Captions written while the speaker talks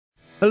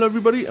Hello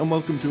everybody and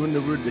welcome to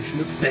another edition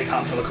of Big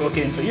handful of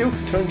cocaine for you.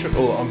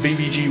 Turnchuckle on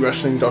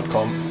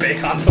bbgwrestling.com. Big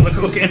handful of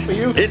cocaine for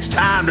you. It's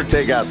time to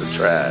take out the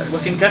trash. We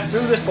can get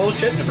through this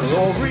bullshit if we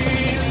roll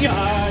really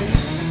high.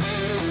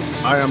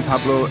 I am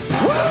Pablo.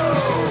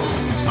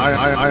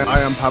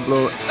 I am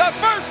Pablo. The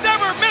first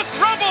ever Miss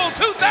Rumble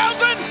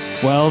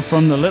 2000! Well,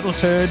 from the little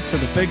turd to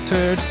the big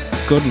turd,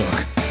 good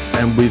luck.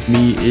 And with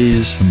me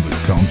is the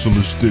Council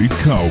Estate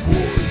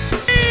Cowboy.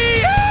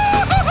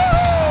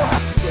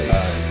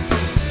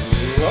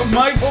 Love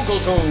my vocal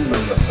tone.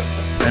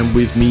 And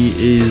with me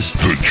is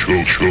the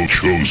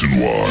Chosen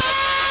One.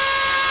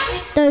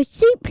 Those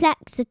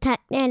suplex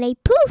attack nearly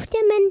poofed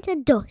him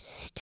into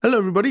dust. Hello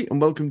everybody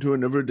and welcome to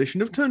another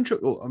edition of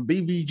Turnchuckle on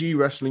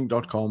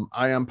bbgwrestling.com.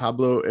 I am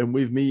Pablo and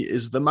with me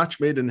is the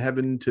match made in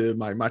heaven to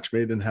my match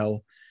made in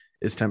hell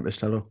is Tempest.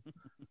 Hello.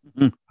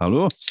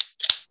 Hello.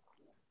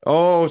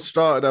 Oh,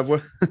 started, have we?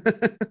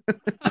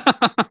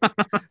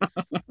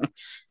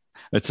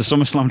 It's a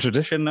SummerSlam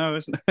tradition now,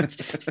 isn't it?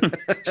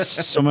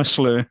 Summer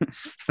Slew.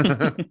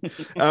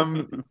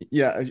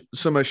 Yeah,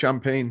 summer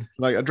champagne.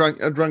 Like I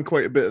drank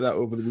quite a bit of that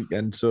over the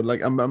weekend. So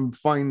like I'm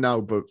fine now,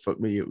 but fuck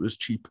me, it was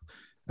cheap.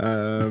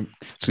 To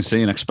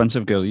say an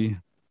expensive girl, yeah.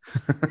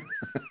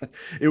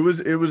 It was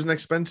an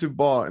expensive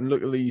bar, and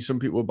luckily some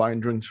people were buying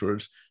drinks for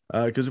us.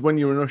 Because when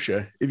you're an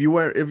usher, if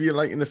you're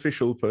like an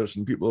official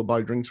person, people will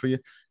buy drinks for you.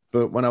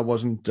 But when I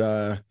wasn't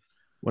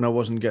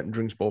getting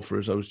drinks bought for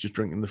us, I was just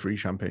drinking the free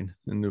champagne,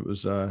 and it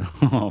was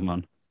oh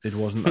man, it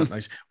wasn't that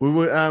nice. We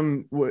were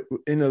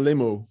in a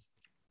limo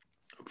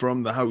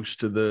from the house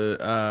to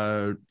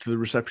the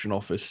reception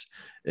office,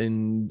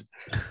 and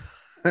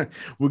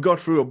we got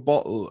through a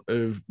bottle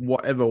of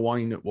whatever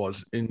wine it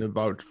was in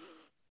about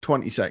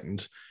 20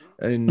 seconds.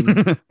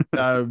 And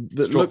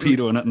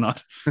torpedo in it and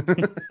that.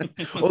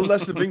 Well,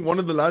 that's the thing. One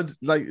of the lads,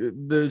 like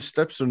the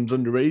stepson's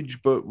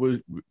underage, but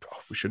we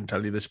shouldn't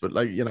tell you this, but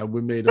like, you know,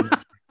 we made him.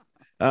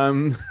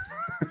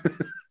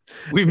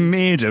 We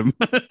made him.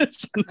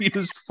 He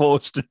was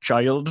forced a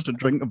child to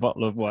drink a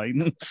bottle of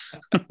wine.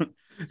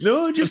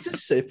 No, just a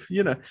sip,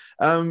 you know.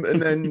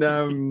 And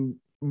then,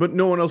 but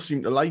no one else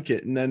seemed to like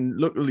it. And then,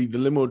 luckily, the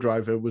limo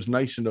driver was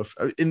nice enough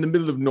in the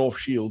middle of North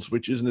Shields,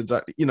 which isn't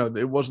exactly, you know,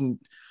 it wasn't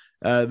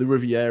the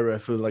Riviera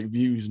for like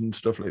views and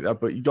stuff like that.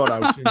 But he got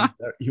out, and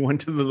he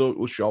went to the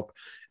local shop,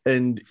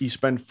 and he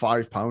spent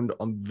 £5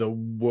 on the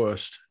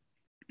worst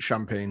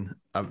champagne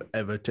I've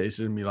ever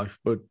tasted in my life.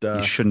 But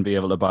you shouldn't be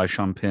able to buy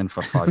champagne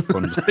for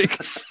 £5. Like,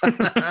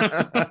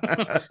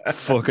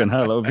 fucking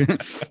hell,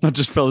 that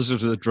just fills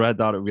us with the dread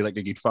that it would be like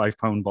a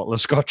 £5 bottle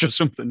of scotch or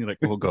something. You're like,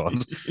 oh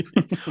god.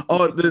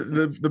 Oh,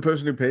 the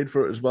person who paid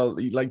for it as well,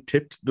 he like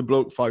tipped the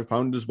bloke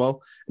 £5 as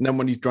well, and then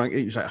when he drank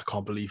it, he's like, I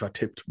can't believe I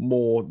tipped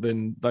more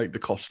than like the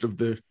cost of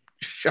the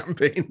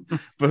champagne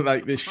for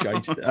like this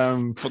shite.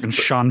 Fucking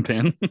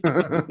champagne.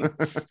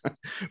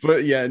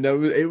 But yeah,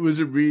 no, it was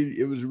a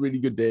really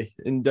good day.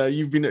 And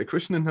you've been at a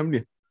christening, haven't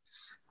you?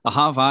 I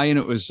have, and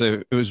it was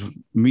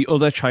me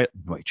other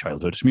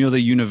childhood. It's me other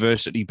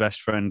university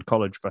best friend,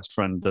 college best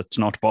friend. That's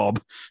not Bob.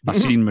 I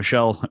seen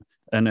Michelle,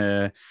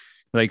 and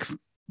like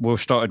we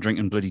started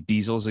drinking bloody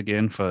diesels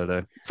again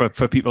for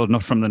people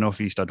not from the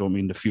northeast. I don't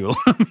mean the fuel.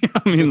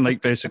 I mean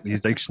like basically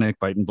like snake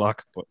biting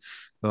black. But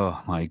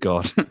oh my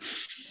god.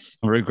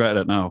 I regret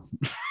it now.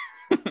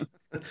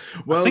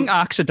 Well, I think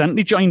I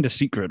accidentally joined a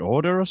secret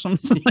order or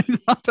something like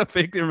that. I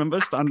vaguely remember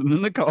standing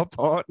in the car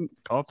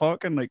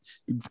park and like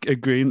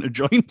agreeing to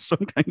join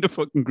some kind of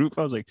fucking group.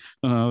 I was like,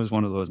 oh, it was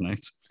one of those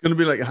nights. It's going to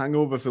be like a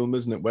hangover film,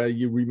 isn't it? Where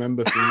you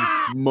remember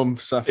things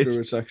months after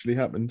it's actually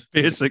happened.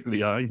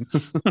 Basically, aye.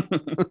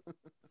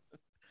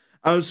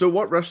 So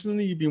what wrestling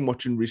have you been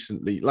watching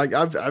recently? Like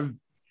I've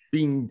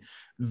been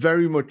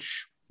very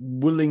much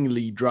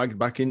willingly dragged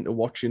back into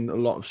watching a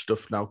lot of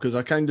stuff now, because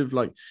I kind of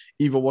like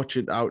either watch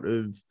it out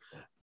of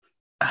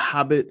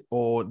habit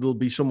or there'll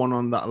be someone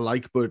on that I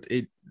like, but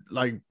it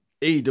like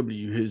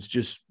AEW has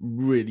just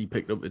really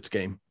picked up its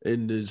game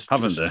and is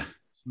haven't they?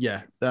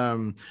 Yeah.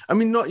 I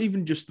mean, not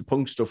even just the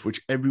Punk stuff,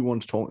 which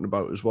everyone's talking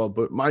about as well,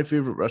 but my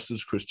favorite wrestler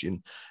is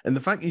Christian, and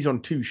the fact he's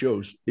on 2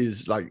 shows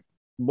is like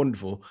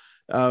wonderful.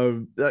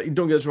 Don't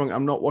get us wrong,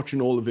 I'm not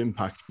watching all of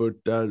Impact, but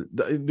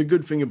the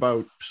good thing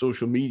about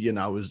social media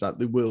now is that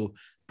they will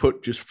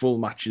put just full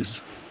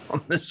matches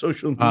on their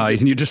social media.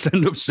 And you just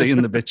end up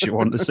seeing the bits you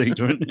want to see,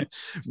 don't you?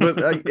 But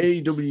like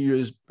AEW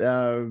is,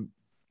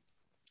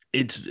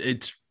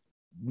 it's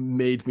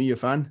made me a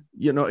fan,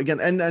 you know, again,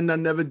 and I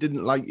never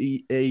didn't like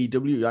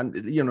AEW,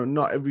 and you know,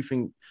 not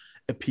everything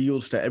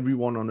appeals to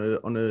everyone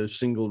on a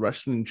single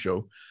wrestling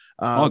show.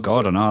 Oh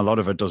god, I know a lot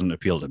of it doesn't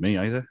appeal to me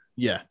either.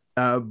 Yeah.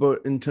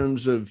 But in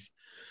terms of,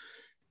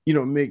 you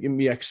know, making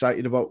me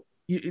excited about,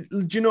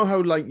 do you know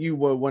how like you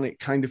were when it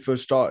kind of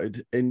first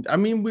started? And I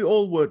mean, we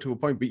all were to a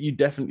point, but you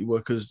definitely were,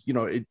 because, you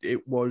know,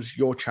 it was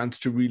your chance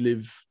to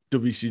relive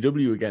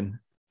WCW again,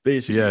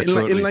 basically. Yeah,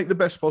 totally. In like the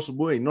best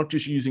possible way, not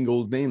just using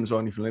old names or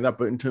anything like that,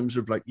 but in terms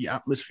of like the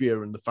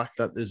atmosphere and the fact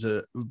that there's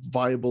a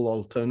viable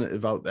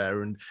alternative out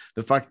there, and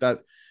the fact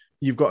that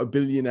you've got a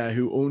billionaire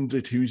who owns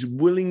it, who's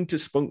willing to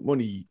spunk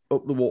money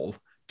up the wall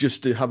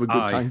just to have a good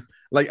Aye. time.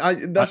 Like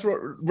that's what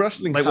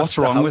wrestling. Like, has what's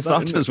to wrong have with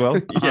that isn't as it? well?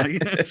 Yeah.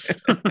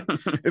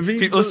 If he's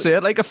People say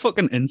it like a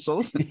fucking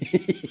insult.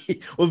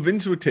 well,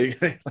 Vince would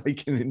take it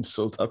like an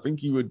insult. I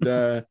think he would.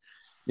 The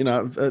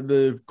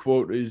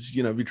quote is,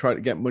 if you try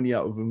to get money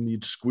out of him,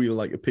 you'd squeal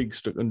like a pig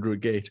stuck under a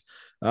gate.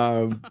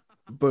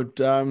 But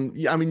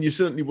you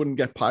certainly wouldn't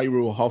get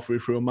pyro halfway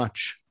through a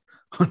match.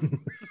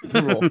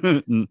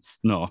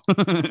 No.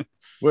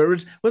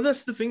 Whereas, well,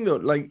 that's the thing though.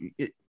 Like,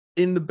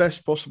 in the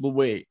best possible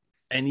way,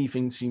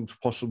 anything seems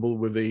possible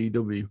with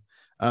AEW.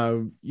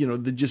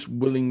 They're just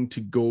willing to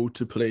go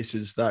to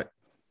places that,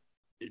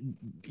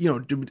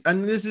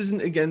 and this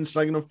isn't again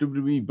slagging off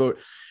WWE, but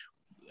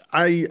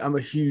I am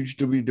a huge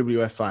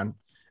WWF fan,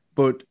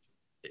 but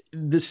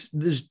there's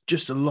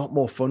just a lot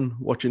more fun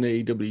watching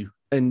AEW,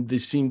 and they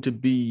seem to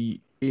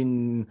be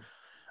in.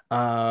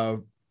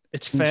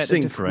 It's fair to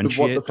sync with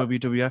differentiate what the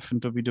WWF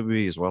and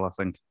WWE as well, I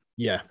think.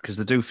 Yeah, because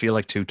they do feel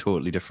like two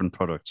totally different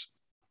products.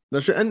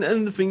 That's right.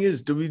 And the thing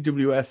is,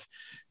 WWF,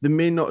 they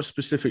may not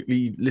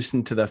specifically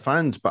listen to their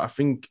fans, but I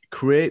think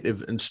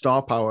creative and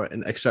star power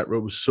and etc.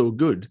 was so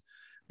good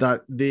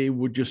that they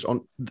would just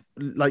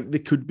they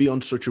could be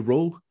on such a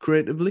roll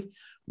creatively.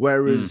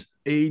 Whereas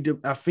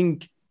AEW, I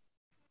think,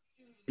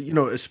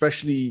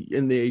 especially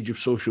in the age of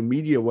social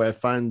media where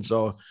fans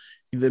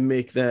they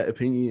make their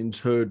opinions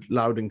heard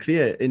loud and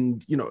clear,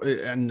 and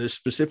and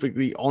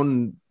specifically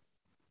on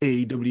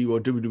AEW or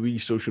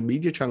WWE social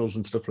media channels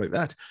and stuff like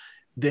that,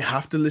 they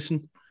have to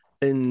listen,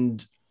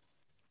 and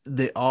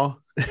they are.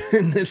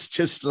 And it's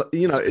just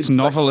it's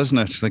novel, isn't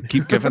it? They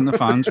keep giving the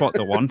fans what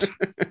they want.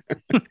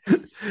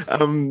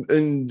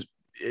 And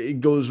it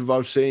goes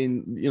without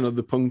saying,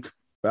 the Punk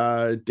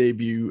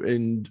debut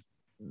and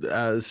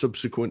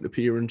subsequent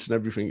appearance and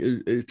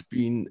everything, it's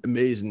been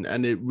amazing,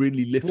 and it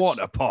really lifts.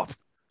 What a pop!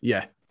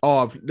 Yeah.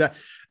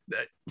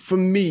 For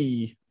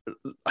me,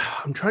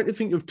 I'm trying to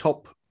think of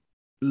top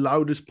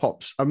loudest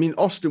pops. I mean,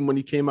 Austin, when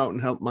he came out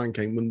and helped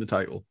Mankind win the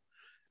title.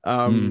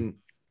 And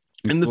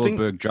the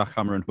Goldberg,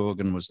 Jackhammer, and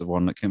Hogan was the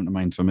one that came to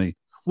mind for me.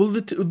 Well,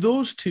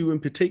 those two in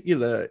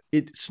particular,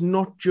 it's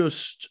not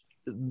just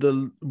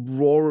the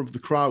roar of the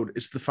crowd,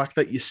 it's the fact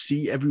that you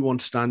see everyone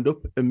stand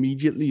up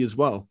immediately as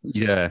well.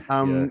 Yeah.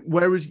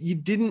 Whereas you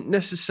didn't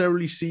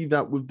necessarily see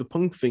that with the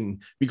Punk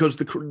thing, because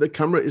the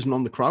camera isn't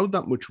on the crowd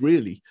that much,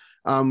 really.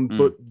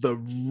 But the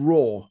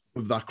roar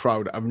of that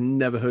crowd, I've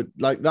never heard.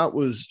 Like, that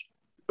was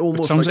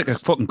almost. It sounds like a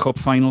fucking cup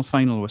final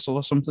whistle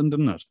or something,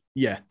 doesn't it?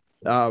 Yeah.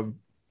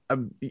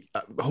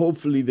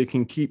 Hopefully they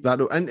can keep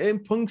that up.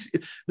 And Punk's,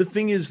 the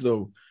thing is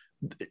though,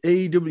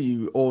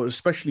 AEW, or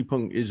especially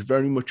Punk, is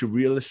very much a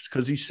realist,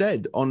 because he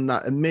said on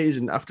that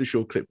amazing after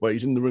show clip where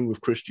he's in the ring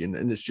with Christian,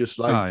 and it's just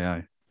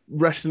like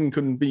wrestling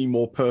couldn't be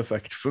more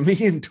perfect for me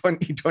in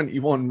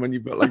 2021 when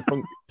you've got like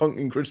Punk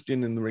and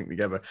Christian in the ring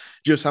together,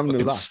 just having a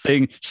laugh.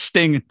 Sting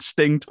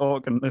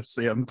talking to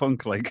CM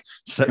Punk, like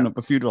setting up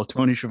a feud while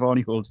Tony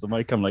Schiavone holds the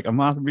mic. I'm like, am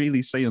I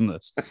really seeing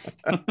this?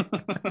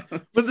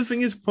 But the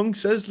thing is, Punk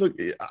says, look,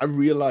 I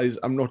realize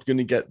I'm not going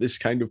to get this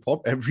kind of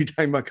pop every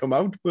time I come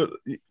out, but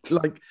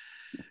like,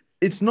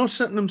 it's not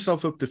setting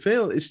himself up to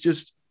fail. It's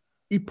just,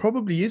 he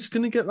probably is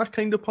going to get that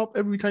kind of pop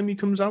every time he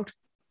comes out.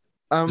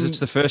 Because it's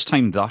the first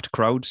time that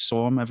crowd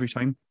saw him every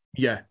time.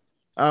 Yeah.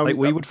 Like,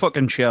 we would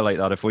fucking cheer like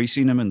that if we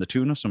seen him in the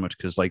tune or something,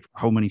 because like,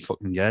 how many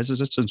fucking years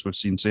is it since we've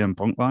seen CM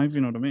Punk live?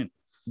 You know what I mean?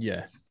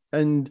 Yeah.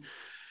 And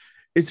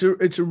it's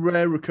a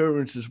rare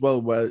occurrence as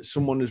well, where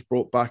someone is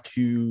brought back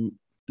who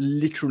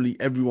literally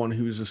everyone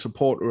who is a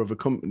supporter of a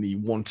company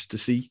wants to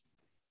see.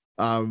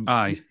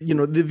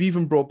 They've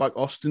even brought back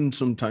Austin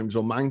sometimes,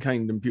 or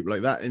Mankind and people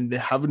like that, and they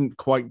haven't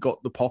quite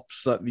got the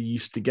pops that they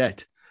used to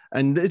get.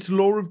 And it's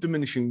law of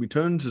diminishing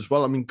returns as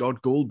well. I mean,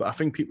 Goldberg, I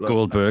think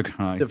Goldberg,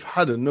 they've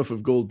had enough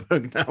of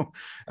Goldberg now.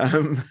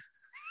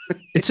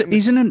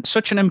 He's in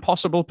such an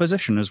impossible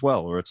position as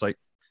well, where it's like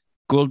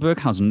Goldberg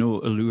has no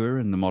allure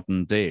in the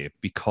modern day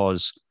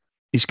because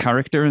his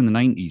character in the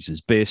 90s is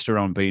based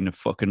around being a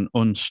fucking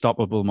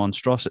unstoppable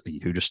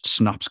monstrosity who just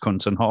snaps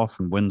cunts in half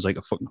and wins like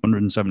a fucking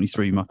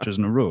 173 matches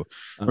in a row.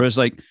 Whereas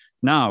like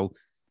now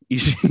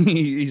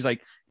he's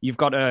like, you've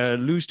got to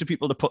lose to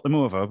people to put them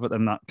over, but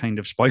then that kind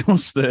of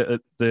spoils the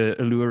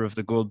allure of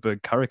the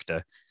Goldberg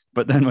character.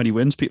 But then when he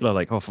wins, people are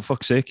like, oh, for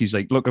fuck's sake. He's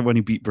like, look at when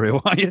he beat Bray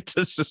Wyatt.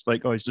 It's just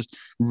like, oh, he's just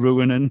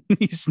ruining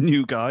these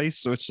new guys.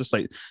 So it's just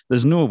like,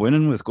 there's no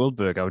winning with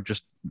Goldberg. I would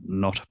just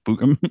not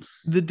book him.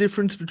 The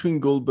difference between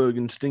Goldberg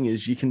and Sting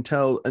is you can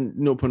tell, and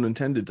no pun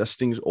intended, that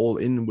Sting's all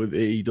in with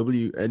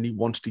AEW and he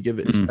wants to give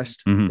it his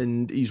best.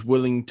 And he's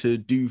willing to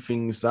do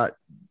things that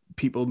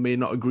people may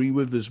not agree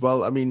with as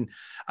well. I mean,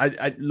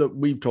 I look,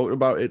 we've talked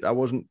about it. I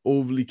wasn't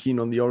overly keen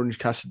on the Orange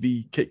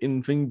Cassidy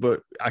kicking thing,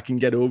 but I can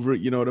get over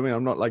it. You know what I mean?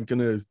 I'm not like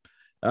gonna.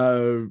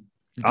 I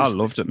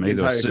loved it, mate.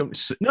 No,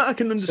 I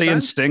can understand.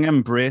 Seeing Sting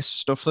embrace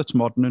stuff that's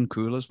modern and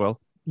cool as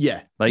well.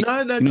 Yeah, like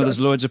there's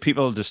loads of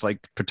people just like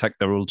protect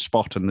their old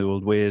spot and the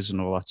old ways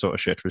and all that sort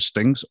of shit. Where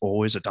Sting's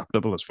always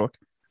adaptable as fuck.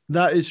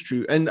 That is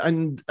true,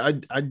 and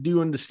I do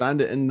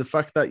understand it, and the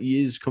fact that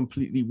he is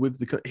completely with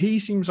he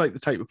seems like the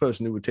type of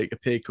person who would take a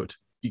pay cut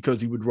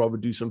because he would rather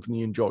do something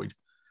he enjoyed.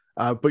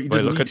 But he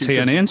Well, doesn't look need at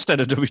to, TNA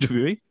instead of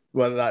WWE.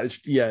 well,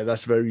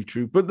 that's very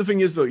true. But the thing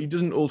is, though, he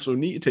doesn't also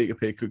need to take a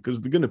pay cut because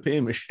they're going to pay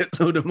him a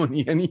shitload of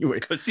money anyway.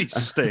 Because he's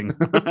Sting.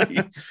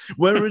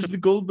 Whereas the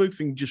Goldberg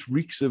thing just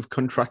reeks of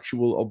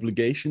contractual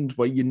obligations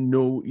where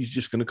he's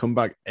just going to come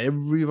back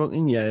every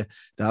fucking year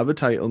to have a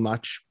title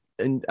match.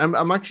 And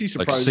I'm actually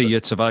surprised. Like, see you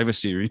at Survivor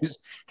Series.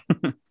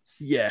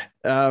 Yeah.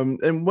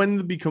 And when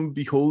they become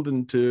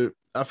beholden to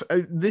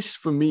this,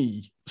 for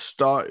me,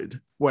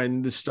 started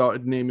when they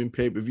started naming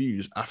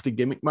pay-per-views after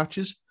gimmick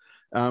matches.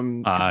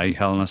 Aye,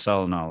 Hell in a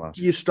Cell and all that.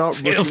 You start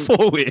Fatal rushing.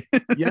 four-way.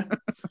 Yeah.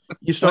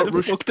 You start Why the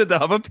rushing. fuck did they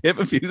have a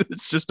pay-per-view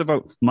that's just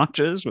about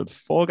matches with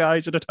 4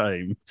 guys at a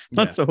time?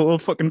 That's the whole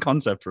fucking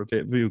concept for a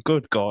pay-per-view.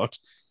 Good God.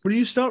 When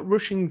you start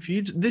rushing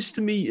feuds, this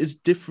to me is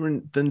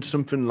different than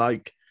something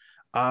like,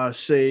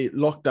 say,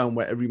 Lockdown,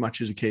 where every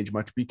match is a cage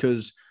match,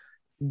 because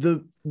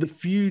the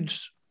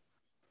feuds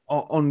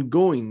are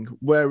ongoing,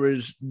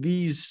 whereas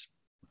these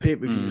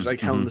pay-per-views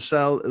like Hell in the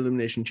Cell,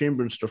 Elimination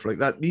Chamber and stuff like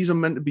that, these are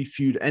meant to be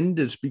feud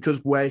enders, because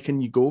where can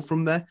you go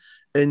from there?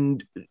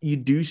 And you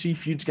do see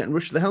feuds getting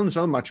rushed. The Hell in a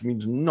Cell match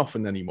means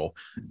nothing anymore.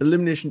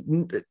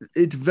 Elimination,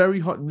 it's very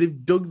hard.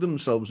 They've dug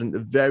themselves into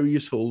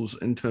various holes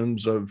in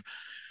terms of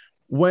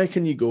where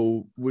can you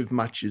go with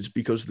matches,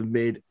 because they've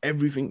made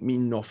everything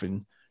mean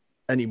nothing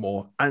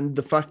anymore. And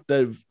the fact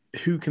that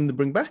who can they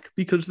bring back,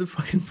 because they've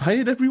fucking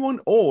fired everyone,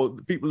 or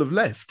the people have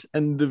left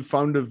and they've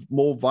found a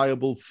more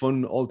viable,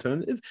 fun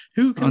alternative.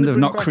 Who can And they they've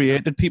bring not back?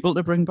 created people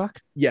to bring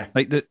back. Yeah.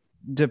 Like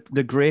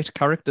the great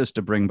characters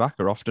to bring back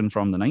are often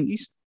from the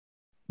 90s.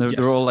 Yes.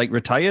 They're all like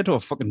retired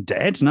or fucking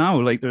dead now.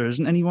 Like there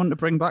isn't anyone to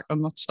bring back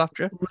on that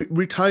stature.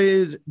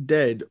 Retired,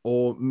 dead,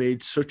 or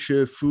made such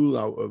a fool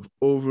out of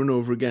over and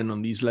over again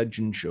on these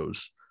legend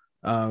shows,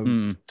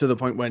 to the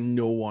point where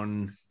no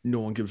one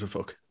gives a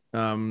fuck.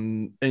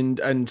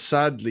 And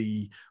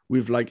sadly,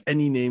 with like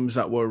any names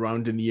that were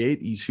around in the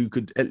 80s who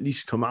could at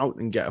least come out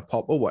and get a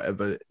pop or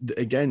whatever,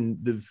 again,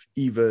 they've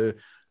either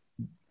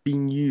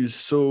been used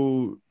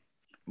so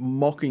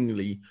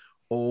mockingly,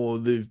 or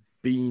they've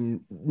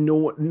been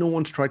no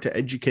one's tried to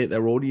educate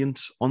their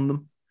audience on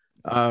them.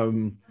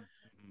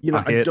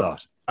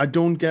 I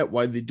don't get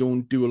why they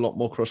don't do a lot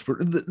more cross.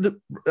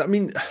 I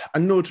mean, I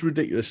know it's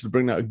ridiculous to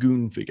bring out a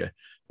Goon figure,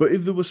 but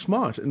if they were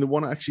smart and they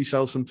want to actually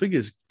sell some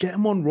figures, get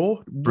them on Raw.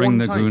 Bring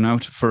the Goon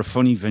out for a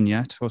funny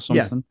vignette or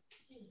something.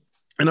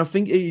 And I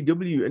think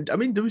AEW, and I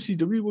mean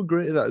WCW were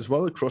great at that as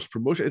well, at cross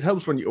promotion. It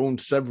helps when you own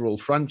several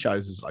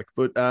franchises,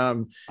 but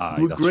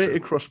we're great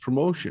at cross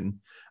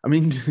promotion. I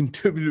mean,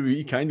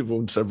 WWE kind of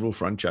owned several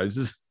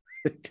franchises.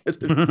 I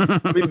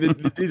mean, they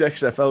did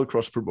XFL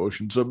cross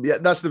promotion, so yeah,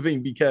 that's the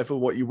thing. Be careful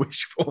what you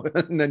wish for,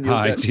 and then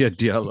you'll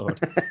dear Lord.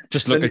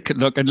 Just look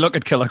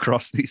at Killer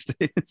Cross these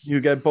days.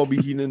 You get Bobby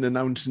Heenan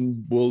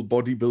announcing World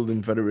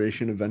Bodybuilding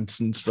Federation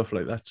events and stuff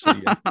like that. So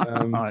yeah,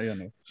 I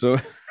know. So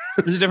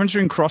there's a difference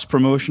between cross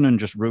promotion and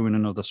just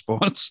ruining other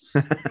sports.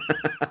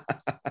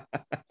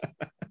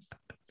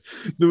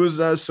 There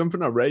was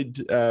something I read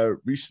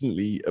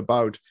recently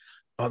about.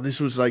 This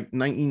was like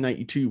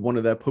 1992. One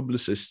of their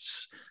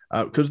publicists.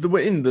 Because they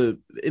were in the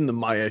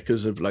mire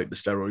because of like the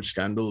steroid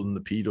scandal and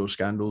the pedo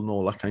scandal and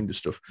all that kind of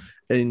stuff,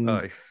 and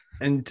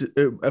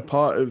a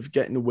part of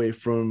getting away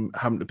from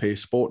having to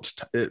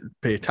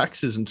pay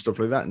taxes and stuff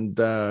like that, and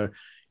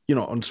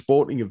on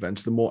sporting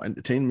events, the more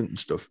entertainment and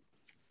stuff,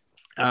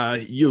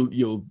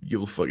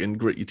 you'll fucking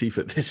grit your teeth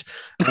at this.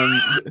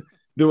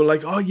 They were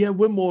like, oh yeah,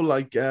 we're more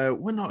like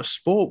we're not a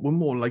sport, we're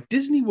more like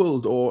Disney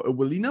World or a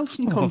Willie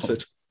Nelson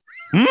concert.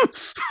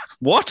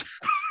 What?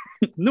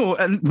 No,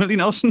 and Willie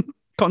Nelson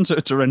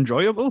concerts are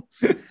enjoyable.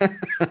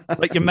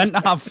 Like, you're meant to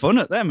have fun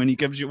at them and he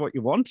gives you what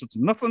you want. It's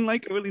nothing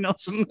like a Willie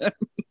Nelson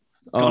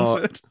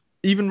concert.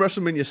 Even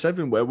WrestleMania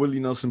 7, where Willie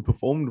Nelson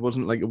performed,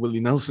 wasn't like a Willie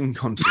Nelson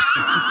concert.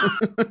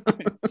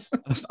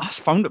 I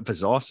found it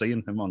bizarre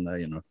seeing him on there,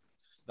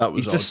 That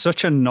was He's just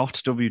such a not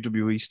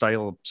WWE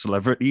style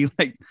celebrity,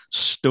 like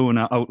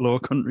stoner outlaw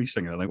country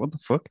singer. Like, what the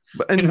fuck?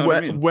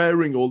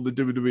 Wearing all the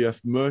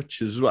WWF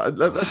merch as well.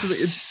 That's the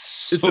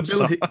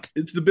thing.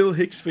 It's the Bill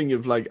Hicks thing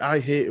of like, I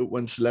hate it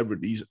when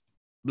celebrities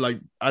like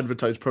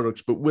advertise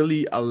products, but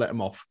Willie, I'll let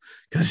him off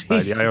because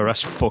the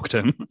IRS fucked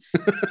him.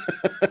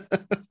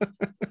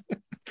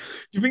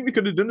 Do you think they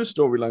could have done a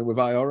storyline with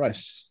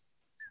IRS?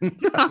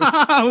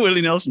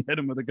 Willie Nelson hit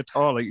him with a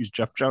guitar like he's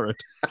Jeff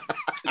Jarrett.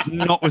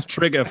 Not with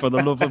Trigger, for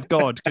the love of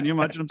God. Can you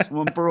imagine if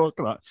someone broke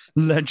that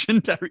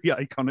legendary,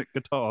 iconic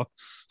guitar?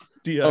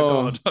 Dear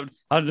God.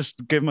 I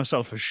just gave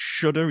myself a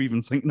shudder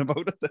even thinking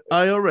about it.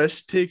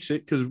 IRS takes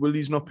it because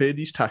Willie's not paid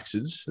his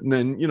taxes, and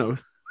then,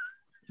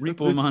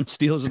 Repo Man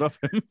steals it off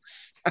him.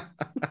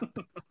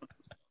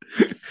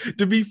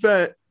 To be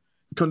fair,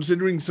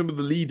 considering some of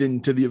the lead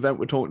into the event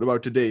we're talking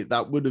about today,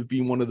 that would have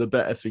been one of the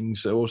better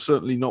things, or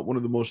certainly not one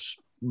of the most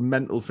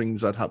mental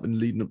things that happened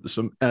leading up to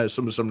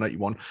SummerSlam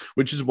 91,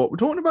 which is what we're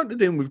talking about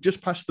today. And we've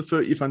just passed the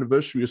 30th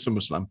anniversary of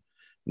SummerSlam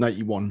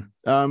 91.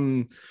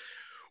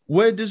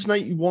 Where does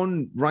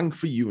 91 rank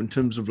for you in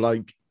terms of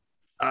like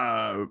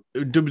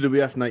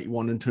WWF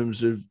 91 in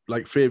terms of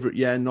like favorite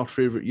year, not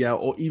favorite year,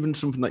 or even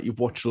something that you've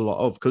watched a lot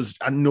of? Because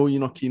I know you're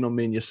not keen on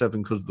Mania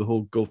 7 because of the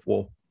whole Gulf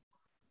War.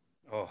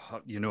 Oh,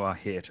 I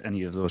hate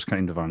any of those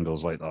kind of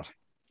angles like that.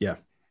 Yeah.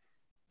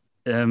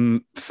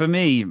 For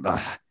me,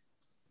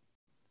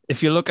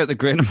 if you look at the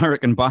Great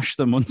American Bash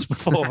the months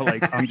before,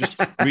 like I'm just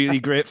really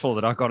grateful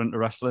that I got into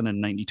wrestling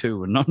in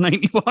 92 and not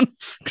 91.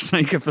 Because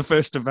like if the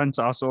first event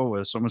I saw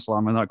was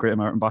SummerSlam and that Great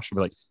American Bash, I'd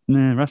be like,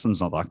 nah,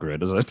 wrestling's not that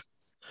great, is it?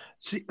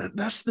 See,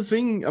 that's the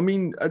thing. I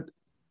mean,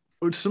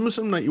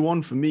 SummerSlam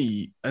 91 for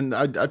me, and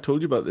I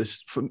told you about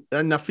this,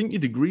 and I think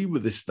you'd agree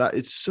with this, that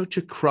it's such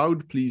a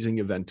crowd-pleasing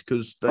event.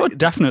 Because it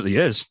definitely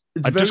is.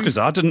 Just because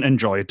I didn't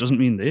enjoy it doesn't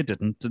mean they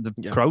didn't. The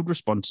crowd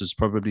response is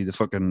probably the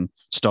fucking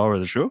star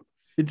of the show.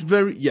 It's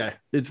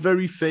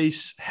very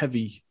face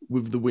heavy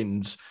with the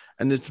wins,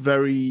 and it's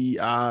very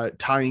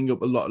tying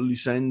up a lot of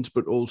loose ends,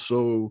 but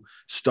also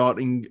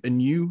starting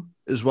anew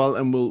as well.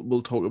 And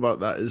we'll talk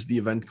about that as the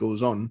event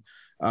goes on.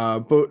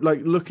 But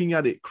like looking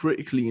at it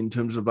critically in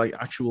terms of like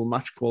actual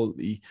match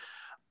quality,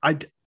 I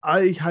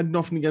had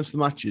nothing against the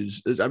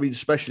matches. I mean,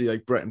 especially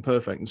like Bret and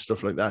Perfect and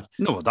stuff like that.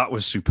 No, that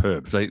was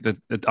superb. Like,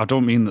 I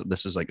don't mean that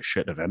this is like a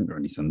shit event or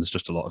anything. There's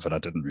just a lot of it I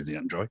didn't really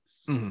enjoy.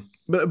 Mm-hmm.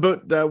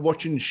 But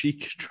watching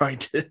Sheik try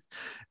to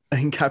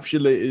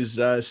encapsulate his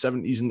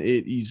 70s and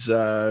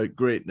 80s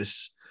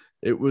greatness,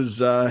 it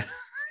was,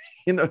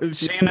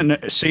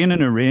 seeing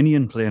an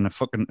Iranian playing a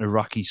fucking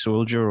Iraqi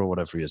soldier or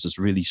whatever he is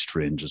really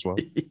strange as well.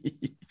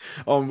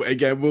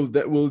 Again, we'll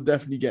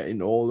definitely get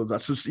in all of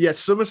that. So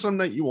yes, SummerSlam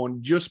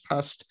 91 just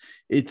passed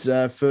its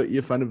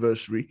 30th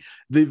anniversary.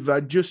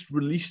 They've just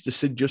released a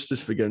Sid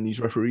Justice figure in his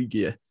referee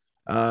gear.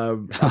 I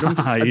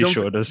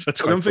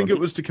don't think it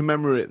was to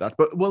commemorate that,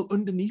 but well,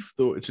 underneath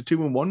though, it's a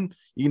 2-in-1.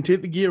 You can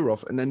take the gear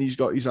off, and then he's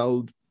got his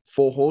old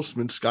Four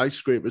Horsemen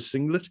skyscraper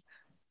singlet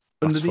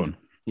underneath. That's fun.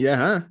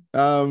 Yeah,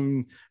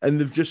 and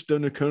they've just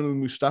done a Colonel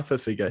Mustafa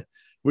figure,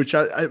 which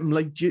I'm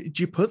like, do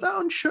you put that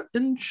on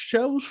in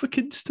shelves for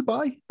kids to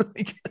buy?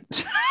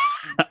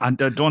 And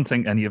I don't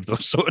think any of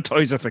those sort of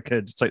toys are for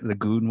kids. It's like the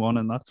Goon one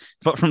and that.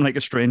 But from like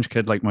a strange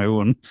kid like my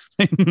own,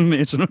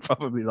 Mason would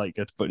probably like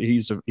it. But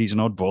he's an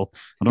oddball.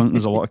 I don't think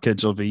there's a lot of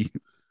kids who'll be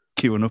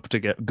queuing up to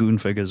get Goon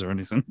figures or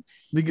anything.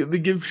 They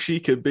give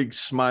Sheik a big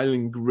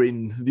smiling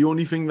grin. The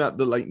only thing that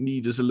they like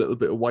need is a little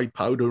bit of white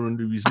powder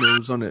under his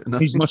nose on it.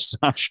 His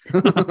mustache.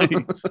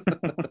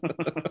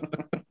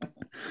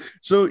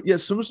 So yeah,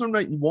 SummerSlam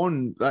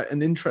 91,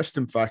 an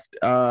interesting fact.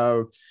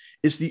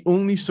 It's the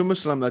only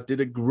SummerSlam that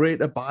did a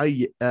greater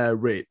buy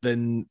rate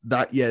than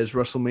that year's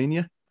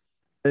WrestleMania.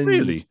 And,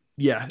 really?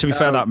 Yeah. To be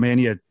fair, that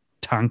Mania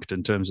tanked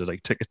in terms of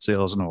like ticket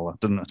sales and all that,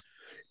 didn't it?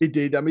 It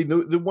did. I mean,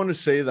 they want to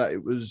say that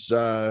it was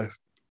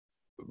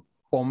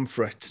bomb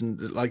threats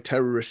and like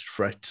terrorist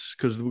threats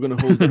because they were going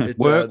to hold it.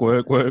 Work.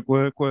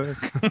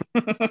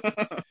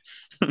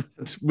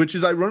 Which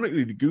is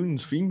ironically the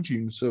Goons theme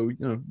tune. So, you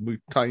know, we're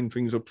tying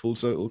things up full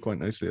circle quite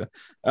nicely there.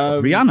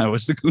 Rihanna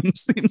was the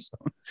Goons theme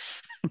song.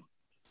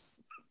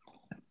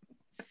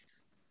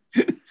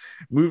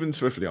 Moving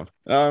swiftly on.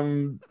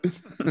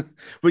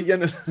 But yeah,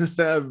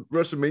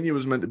 WrestleMania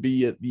was meant to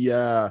be at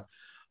the,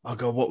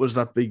 what was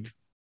that big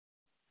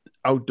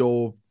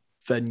outdoor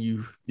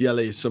venue? The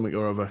LA something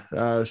or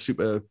other.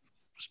 Super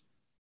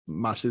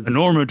massive.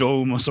 Enorma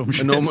Dome or some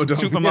shit.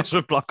 Super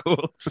massive black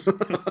hole.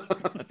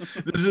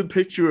 There's a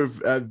picture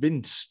of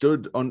Vince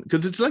stood on,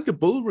 because it's like a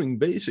bull ring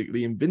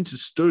basically, and Vince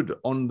is stood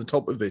on the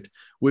top of it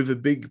with a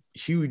big,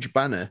 huge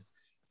banner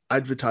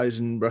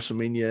advertising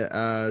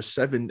WrestleMania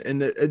 7,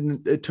 and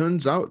it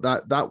turns out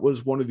that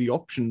was one of the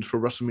options for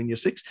WrestleMania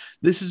 6.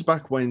 This is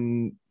back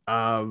when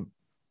that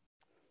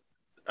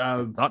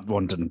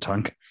one didn't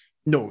tank.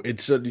 No, it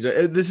certainly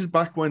did. This is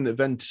back when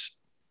events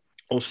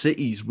or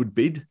cities would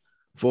bid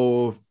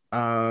for.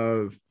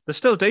 They're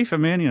still day for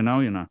Mania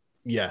now, you know.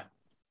 Yeah.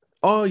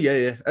 Oh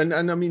yeah, and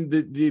I mean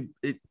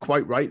it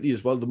quite rightly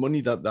as well. The money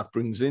that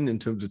brings in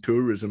terms of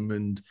tourism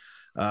and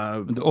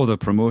all the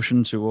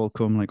promotions who all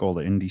come, like all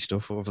the indie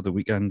stuff over the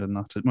weekend and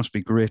that. It must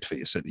be great for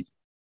your city.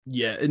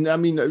 Yeah, and I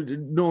mean,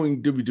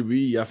 knowing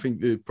WWE, I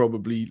think they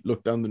probably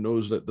look down the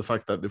nose at the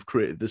fact that they've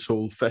created this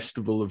whole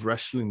festival of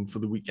wrestling for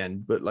the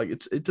weekend. But like,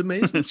 it's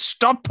amazing.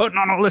 Stop putting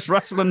on all this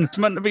wrestling. It's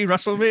meant to be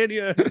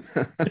WrestleMania.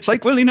 It's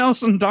like Willie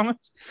Nelson, damn it.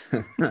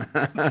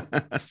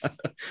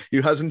 He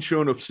hasn't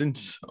shown up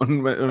since.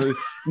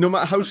 No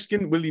matter how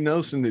skint Willie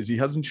Nelson is, he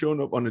hasn't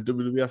shown up on a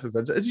WWF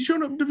event. Has he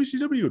shown up in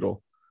WCW at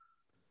all?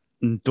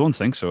 Don't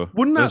think so.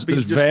 Wouldn't that be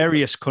there's just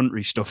various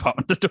country stuff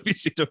happened to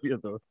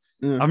WCW though.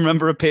 Yeah. I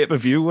remember a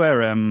pay-per-view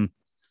where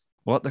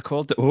what they're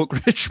called, the Oak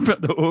Ridge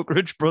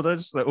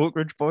brothers, the Oak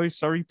Ridge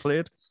boys,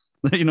 played.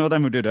 You know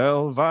them who did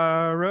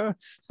Elvira,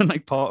 and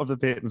like part of the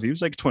pay-per-view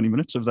was like 20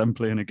 minutes of them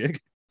playing a gig.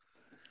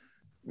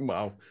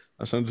 Wow,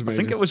 that sounds amazing.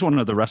 I think it was one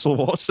of the Wrestle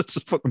Wars. It's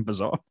just fucking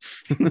bizarre.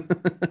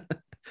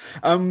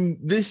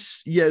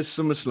 This year's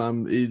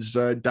SummerSlam is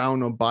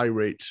down on buy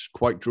rates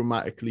quite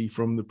dramatically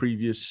from the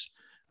previous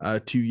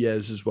 2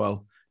 years as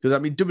well. Because I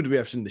mean,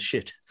 WWF's in the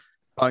shit.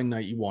 by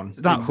 91.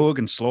 That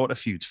Hogan Slaughter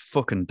feud's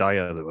fucking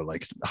dire. They were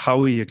like,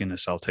 how are you going to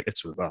sell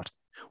tickets with that?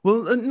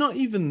 Well, not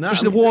even that.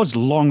 Because the war's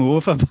long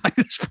over by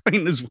this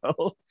point as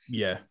well.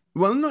 Yeah.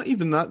 Well, not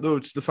even that, though.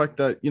 It's the fact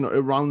that,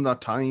 around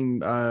that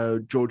time,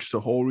 George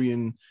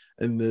Sahorian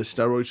and the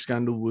steroid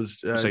scandal was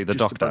the just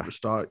doctor about to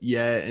start.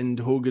 Yeah, and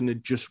Hogan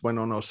had just went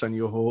on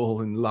Arsenio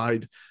Hall and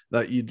lied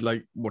that he'd,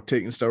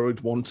 taken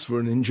steroids once for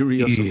an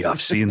injury or something. Yeah,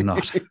 I've seen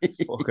that.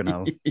 Fucking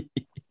hell.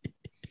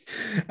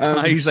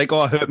 He's like,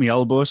 I hurt my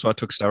elbow, so I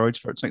took steroids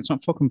for it. It's like, it's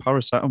not fucking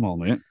paracetamol,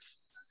 mate.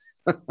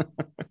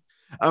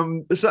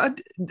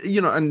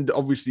 And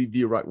obviously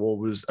the Iraq War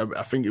was,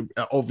 I think, it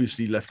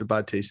obviously left a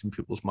bad taste in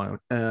people's mouths.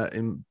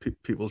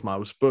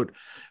 But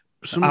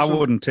I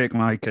wouldn't take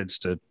my kids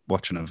to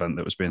watch an event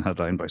that was being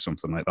headlined by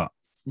something like that.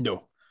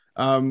 No.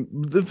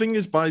 The thing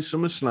is, by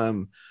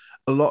SummerSlam,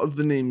 a lot of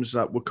the names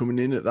that were coming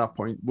in at that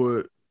point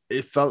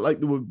it felt like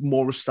they were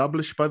more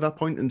established by that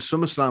point, and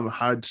SummerSlam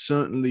had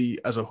certainly,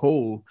 as a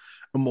whole,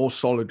 a more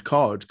solid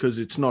card because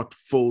it's not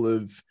full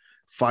of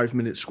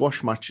 5-minute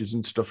squash matches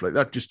and stuff like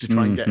that, just to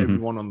try and get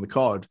everyone on the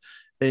card.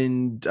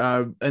 And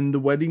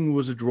the wedding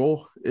was a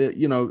draw. It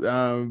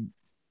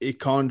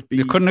can't be.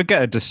 You couldn't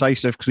get a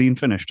decisive, clean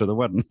finish to the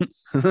wedding.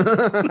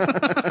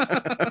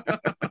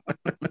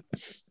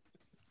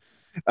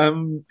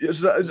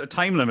 It's a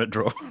time limit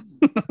draw.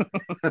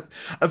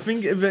 I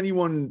think if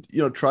anyone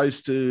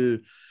tries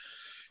to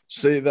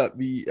say that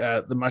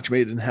the match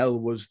made in hell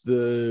was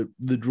the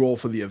draw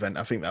for the event,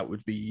 I think that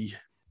would be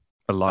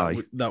a lie.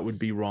 That would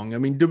be wrong. I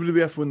mean,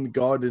 WWF won the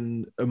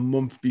Garden a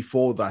month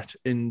before that,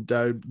 and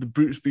the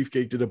Brutus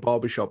Beefcake did a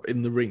barbershop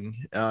in the ring.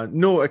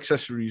 No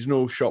accessories,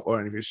 no shop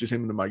or anything. It's just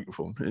him and a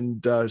microphone.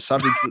 And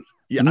Savage...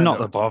 Yeah, not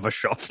the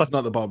barbershop. That's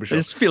not the barbershop. I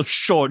just feel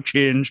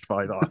shortchanged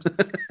by that.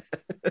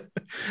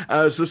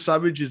 So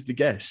Savage is the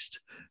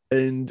guest.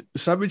 And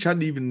Savage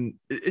hadn't even...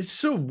 It's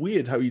so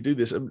weird how you do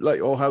this,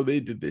 or how they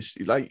did this.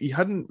 He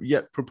hadn't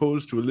yet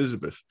proposed to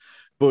Elizabeth,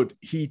 but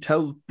he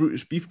told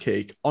Brutus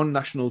Beefcake on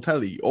national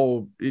telly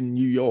or in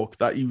New York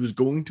that he was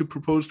going to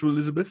propose to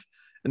Elizabeth,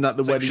 and that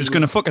the wedding she's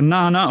going to fucking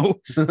now.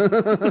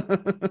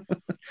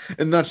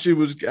 And that they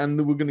were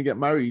going to get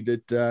married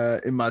at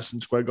in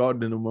Madison Square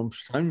Garden in a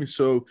month's time.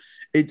 So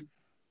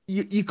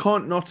you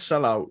can't not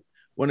sell out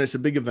when it's a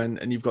big event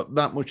and you've got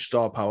that much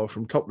star power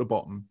from top to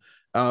bottom.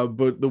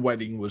 But the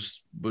wedding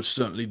was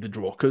certainly the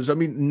draw. Because, I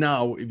mean,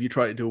 now, if you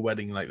try to do a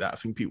wedding like that, I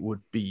think people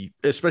would be,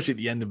 especially at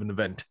the end of an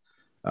event.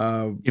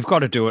 You've got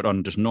to do it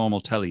on just normal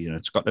telly, and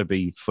it's got to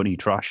be funny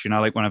trash.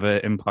 Like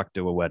whenever Impact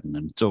do a wedding,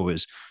 and it's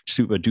always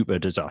super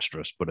duper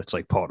disastrous, but it's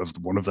like part of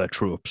one of their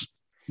tropes.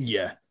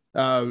 Yeah.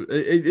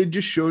 It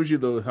just shows you,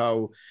 though,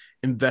 how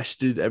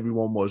invested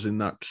everyone was in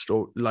that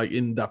story,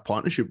 in that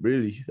partnership,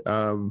 really.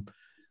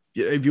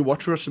 If you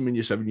watch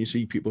WrestleMania 7, you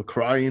see people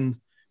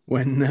crying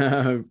when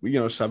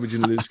Savage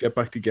and Liz get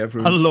back together.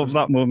 I love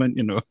that moment.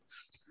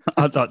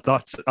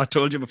 I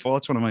told you before,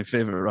 it's one of my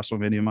favorite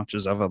WrestleMania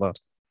matches ever. That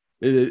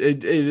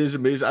it is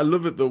amazing. I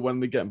love it though when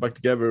they're getting back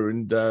together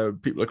and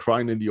people are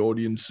crying in the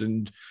audience,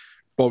 and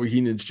Bobby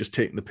Heenan's just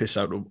taking the piss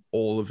out of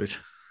all of it.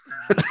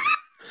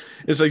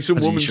 It's like some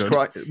woman's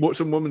crying. What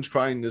some woman's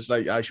crying is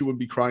like, she wouldn't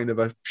be crying if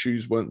her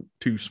shoes weren't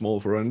too small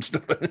for her and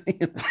stuff.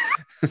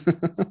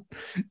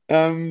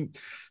 So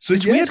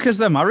it's weird because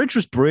their marriage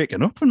was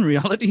breaking up in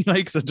reality.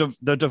 Like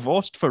they're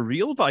divorced for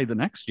real by the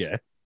next year.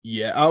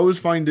 Yeah, I always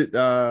find it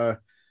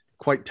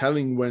quite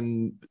telling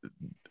when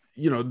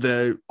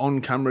they're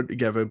on camera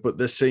together, but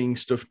they're saying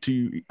stuff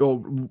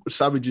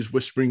Savage is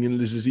whispering in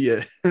Liz's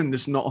ear, and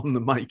it's not on the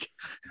mic.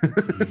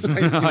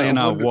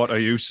 What are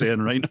you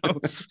saying right now?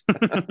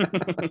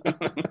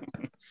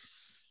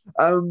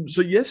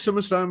 So yes,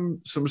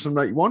 SummerSlam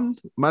 91,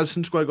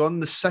 Madison Square Garden,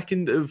 the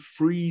second of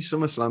 3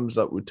 SummerSlams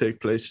that would take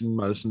place in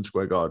Madison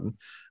Square Garden.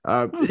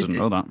 I didn't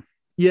know that.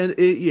 Yeah,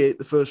 88,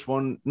 the first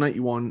one,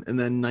 91, and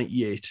then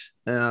 98.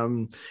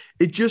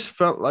 It just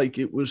felt like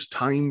it was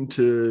time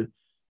to...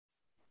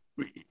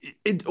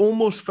 It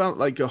almost felt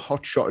like a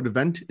hot-shotted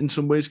event in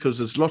some ways, because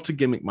there's lots of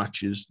gimmick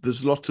matches,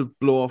 there's lots of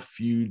blow-off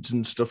feuds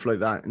and stuff like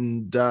that,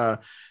 and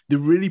they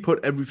really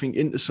put everything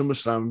into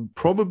SummerSlam,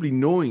 probably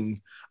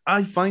knowing...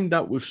 I find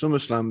that with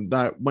SummerSlam,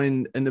 that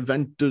when an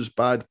event does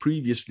bad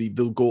previously,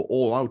 they'll go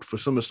all out for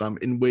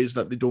SummerSlam in ways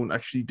that they don't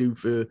actually do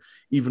for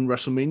even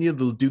WrestleMania.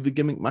 They'll do the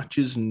gimmick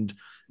matches and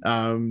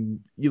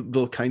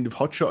they'll kind of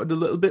hotshot it a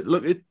little bit.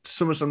 Look at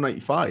SummerSlam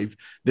 95.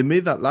 They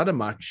made that ladder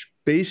match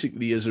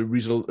basically as a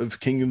result of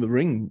King of the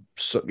Ring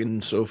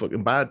sucking so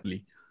fucking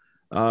badly.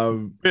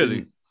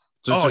 Really?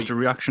 So it's just a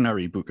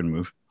reactionary booking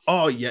move?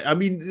 Oh, yeah. I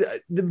mean,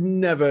 they've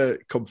never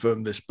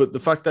confirmed this, but the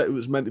fact that it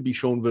was meant to be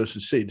Shawn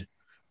versus Sid,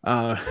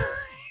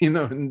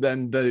 and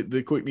then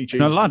they quickly changed.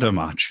 In a ladder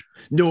match?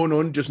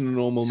 No, just in a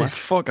normal match.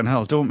 Fucking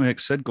hell, don't make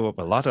Sid go up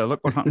a ladder.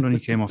 Look what happened when he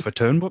came off a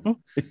turnbuckle.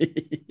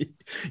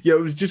 Yeah, it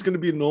was just going to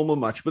be a normal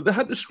match, but they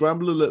had to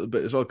scramble a little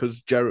bit as well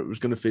because Jarrett was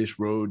going to face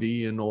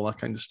Roddy and all that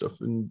kind of stuff.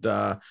 And,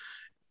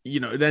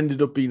 it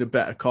ended up being a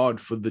better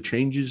card for the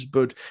changes.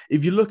 But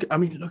if you look at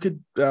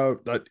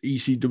that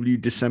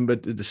ECW December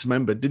to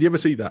Dismember. Did you ever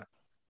see that?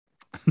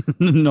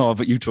 No,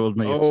 but you told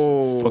me it's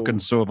Oh. fucking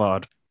so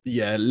bad.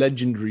 Yeah,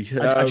 legendary.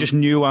 I just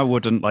knew I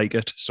wouldn't like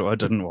it, so I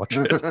didn't watch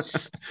it.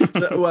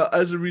 Well,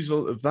 as a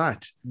result of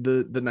that,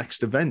 the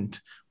next event,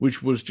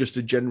 which was just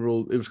a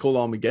general, it was called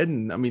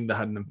Armageddon. I mean, they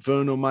had an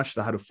Inferno match,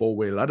 they had a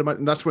 4-way ladder match,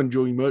 and that's when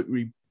Joey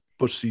Mercury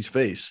busts his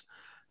face.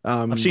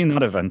 I've seen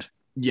that event.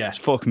 Yeah,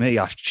 Fuck me,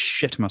 I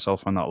shit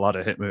myself on that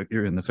ladder, hit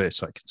Mercury in the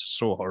face. Like, it's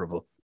so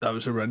horrible. that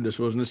was horrendous,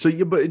 wasn't it? So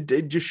yeah, but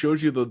it just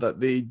shows you though that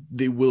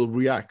they will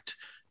react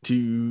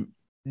to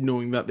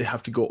knowing that they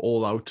have to go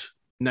all out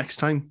next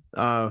time.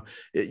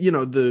 You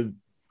know, the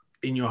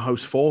In Your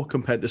House 4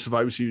 compared to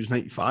Survivor Series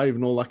 95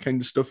 and all that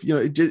kind of stuff. You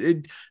know,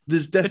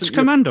 there's definitely It's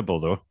commendable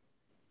though.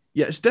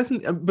 Yeah, it's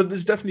definitely, but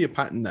there's definitely a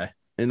pattern there,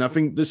 and I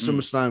think this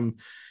SummerSlam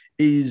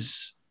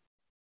is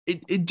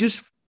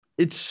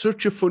it's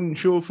such a fun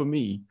show for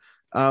me.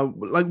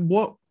 Like,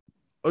 what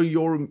are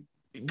your?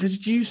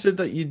 Because you said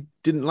that you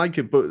didn't like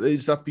it, but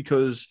is that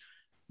because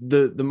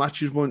the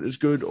matches weren't as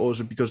good, or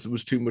is it because there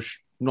was too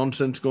much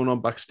nonsense going on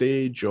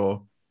backstage,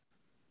 or?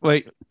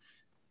 Wait,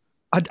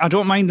 I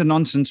don't mind the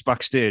nonsense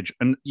backstage,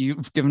 and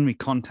you've given me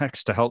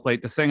context to help.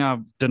 Like, the thing I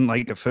didn't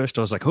like at first,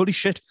 I was like, holy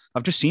shit,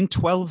 I've just seen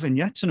 12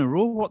 vignettes in a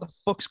row. What the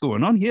fuck's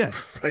going on here?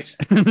 Right.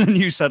 And then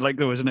you said, like,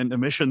 there was an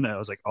intermission there. I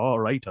was like, oh,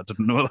 right, I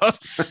didn't know that.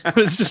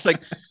 It's just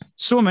like,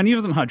 so many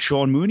of them had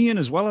Sean Mooney in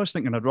as well. I was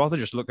thinking I'd rather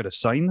just look at a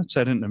sign that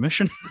said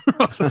intermission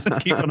rather than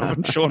keep on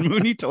having Sean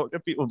Mooney talk to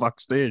people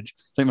backstage.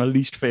 It's like my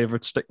least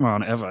favourite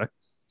stickman ever.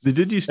 They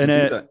did used to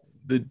do that.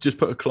 They just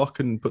put a clock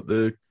and put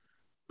the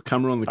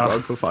camera on the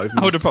crowd for 5 minutes.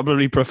 I would have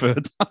probably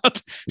preferred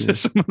that to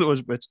some of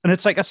those bits. And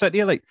it's like I said,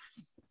 yeah, like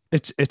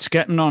it's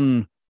getting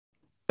on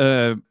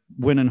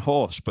winning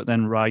horse, but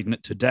then riding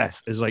it to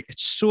death is like,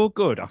 it's so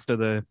good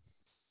after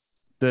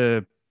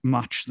the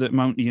match that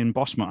Mountie and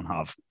Bossman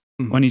have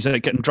when he's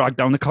like getting dragged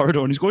down the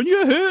corridor and he's going,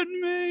 you're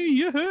hurting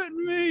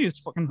me. It's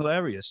fucking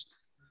hilarious.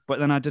 But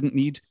then I didn't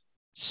need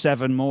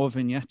 7 more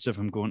vignettes of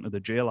him going to the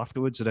jail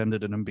afterwards. It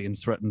ended in him being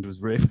threatened with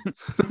rape.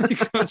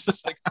 Like, I was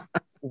just like,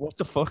 what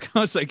the fuck?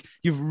 I was like,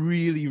 you've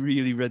really,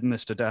 really ridden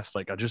this to death.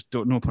 Like, I just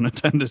don't, no pun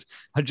intended,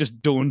 I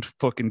just don't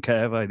fucking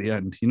care by the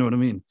end. You know what I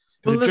mean?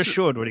 Well, it just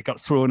showed when he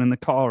got thrown in the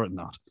car and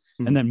that.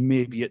 And then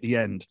maybe at the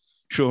end,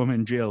 show him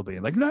in jail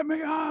being like, let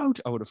me out.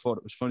 I would have thought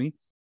it was funny,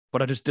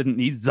 but I just didn't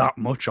need that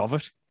much of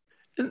it.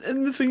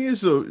 And the thing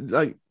is, though,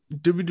 like,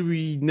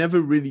 WWE never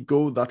really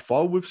go that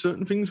far with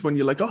certain things when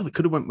you're like, oh, they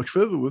could have went much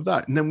further with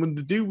that. And then when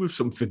they do with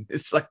something,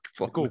 it's like,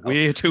 fuck, go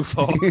way too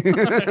far.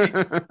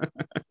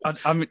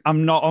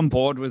 I'm not on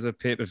board with a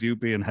pay-per-view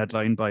being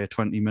headlined by a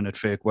 20-minute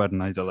fake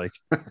wedding either. Like,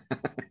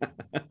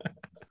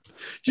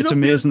 it's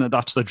amazing that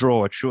that's the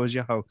draw. It shows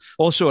you how.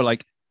 Also,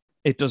 like,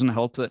 it doesn't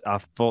help that I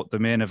thought the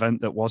main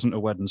event that wasn't a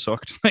wedding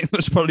sucked. Like,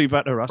 there's probably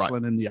better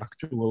wrestling in the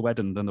actual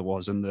wedding than there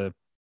was in the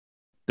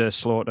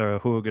Slaughter,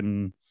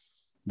 Hogan,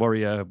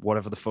 Warrior,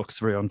 whatever the fuck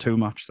 3-on-2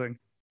 match thing.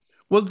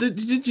 Well,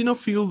 did you not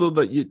feel though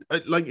that you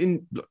like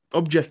in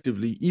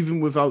objectively,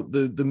 even without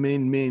the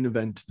main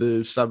event,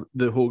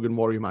 the Hogan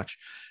Warrior match,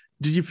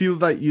 did you feel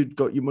that you'd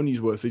got your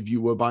money's worth if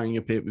you were buying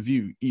a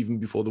pay-per-view even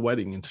before the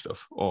wedding and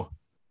stuff? Or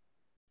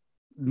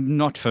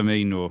not for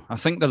me, no. I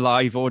think the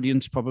live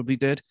audience probably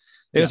did.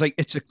 It was like,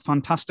 it's a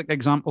fantastic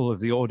example of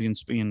the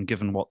audience being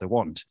given what they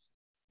want,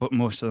 but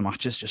most of the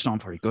matches just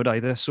aren't very good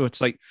either. So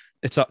it's like,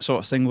 it's that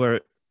sort of thing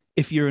where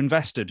if you're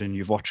invested and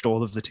you've watched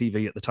all of the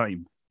TV at the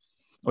time,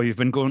 or you've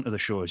been going to the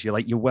shows,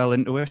 you're well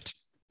into it.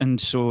 And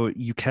so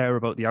you care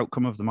about the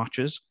outcome of the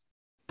matches.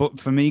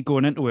 But for me,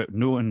 going into it,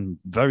 knowing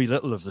very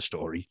little of the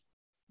story,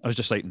 I was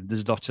just like,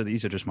 there's lots of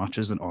these are just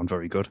matches that aren't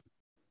very good.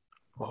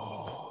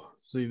 Oh,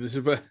 see, this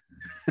is where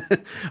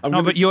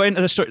but you're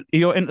into the story.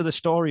 You're into the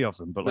story of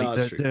them, but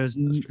like, no,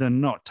 they're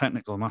not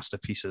technical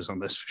masterpieces on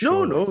this.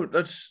 Show. No,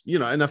 that's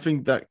and I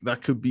think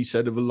that could be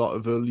said of a lot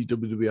of early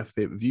WWF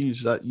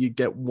pay-per-views that you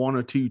get 1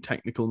 or 2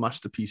 technical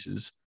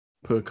masterpieces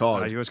per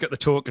card. You always get the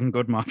token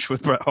good match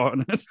with Bret Hart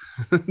in it.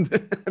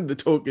 The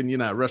token,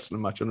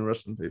 wrestling match on a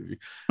wrestling pay-per-view.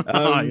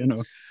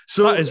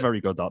 So that is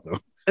very good. That though.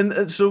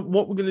 And so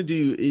what we're going to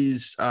do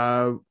is,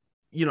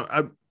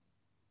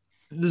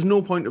 there's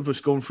no point of us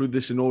going through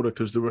this in order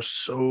because there are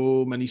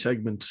so many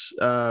segments.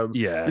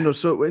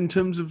 So in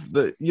terms of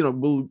the,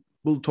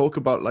 we'll talk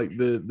about like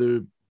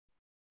the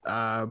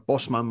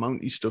Bossman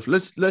Mountie stuff.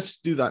 Let's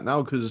do that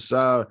now because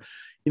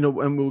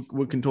and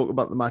we can talk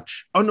about the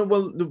match. Oh no,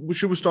 well, we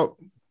should start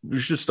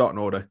in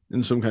order,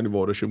 in some kind of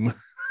order, shouldn't we?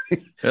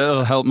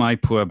 It'll help my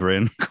poor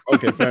brain.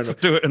 Okay, fair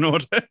enough. Do it in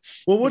order.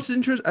 Well, what's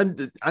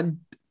interesting, and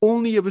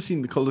only ever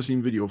seen the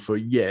Coliseum video for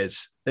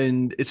years,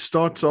 and it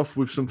starts off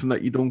with something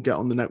that you don't get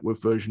on the network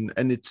version,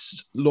 and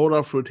it's Lord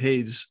Alfred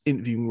Hayes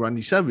interviewing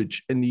Randy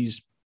Savage, and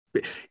he's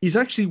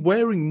actually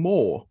wearing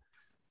more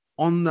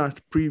on that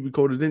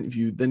pre-recorded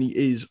interview than he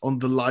is on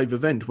the live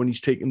event when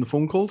he's taking the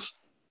phone calls.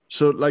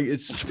 So like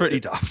it's pretty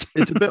daft.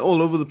 It's a bit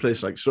all over the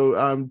place. Like so,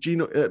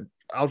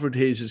 Alfred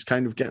Hayes is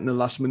kind of getting a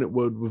last-minute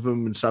word with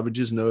him, and Savage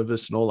is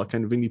nervous and all that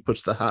kind of thing. He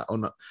puts the hat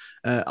on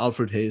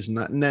Alfred Hayes and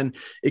that, and then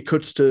it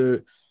cuts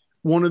to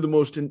one of the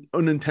most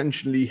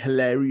unintentionally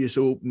hilarious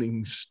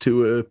openings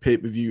to a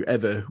pay-per-view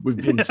ever,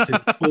 with Vince in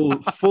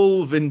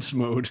full Vince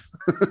mode.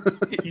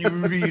 He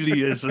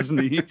really is,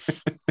 isn't he?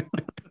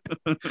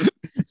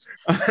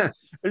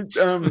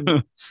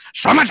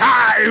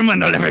 Summertime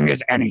and the living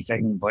is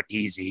anything but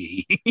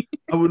easy.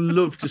 I would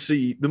love to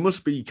see. There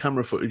must be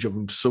camera footage of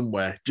him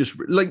somewhere, just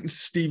like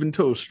Stephen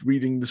Toast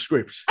reading the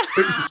script.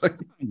 It's like,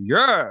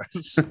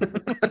 yes.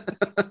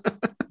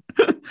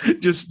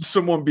 just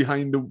someone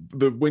behind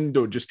the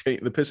window just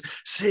taking the piss.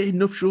 Say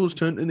nuptials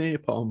turn to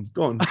napalm.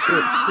 Go on.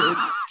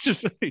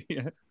 Just,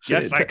 yeah.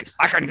 Yes, I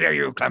can hear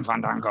you, Clem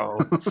Fandango.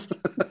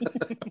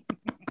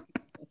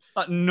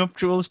 That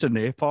nuptials to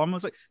napalm. I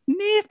was like,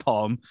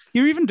 napalm?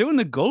 You're even doing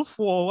the Gulf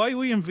War. Why are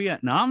we in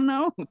Vietnam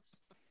now? It's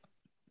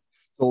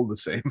all the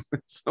same.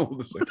 It's all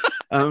the same.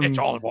 It's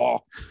all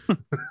war.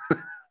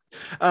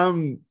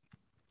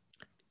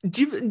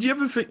 Do you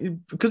ever think,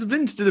 because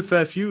Vince did a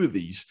fair few of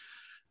these,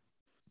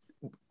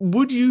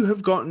 would you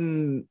have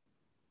gotten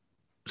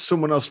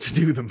someone else to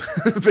do them,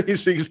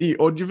 basically?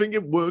 Or do you think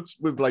it works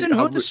with like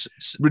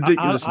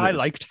ridiculous? I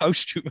liked how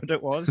stupid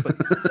it was. Like,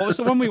 what was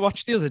the one we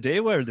watched the other day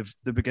where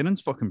the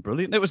beginning's fucking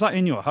brilliant? It was that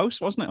In Your House,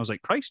 wasn't it? I was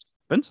like, Christ,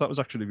 Vince, that was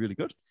actually really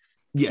good.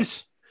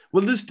 Yes.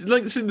 Well, there's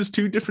like I said, there's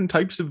two different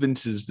types of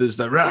Vinces. There's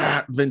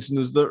the Vince and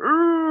there's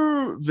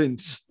the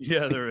Vince.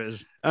 Yeah, there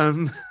is.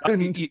 And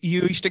you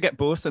used to get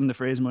both in the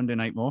phrase Monday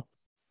Night More.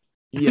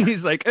 Yeah.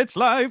 He's like, it's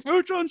live,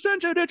 it's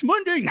uncensored, it's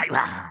Monday night.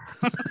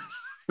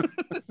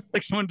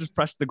 Like someone just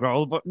pressed the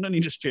growl button and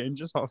he just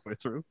changes halfway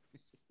through.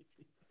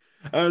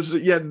 So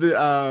yeah,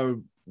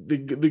 they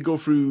go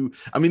through.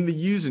 I mean, they're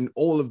using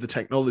all of the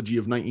technology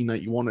of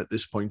 1991 at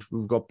this point.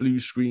 We've got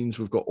blue screens,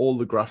 we've got all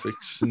the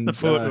graphics and the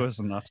photos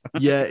and that.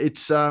 Yeah,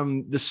 it's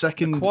the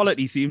second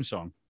quality theme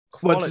song.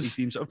 Quality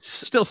theme song.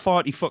 Still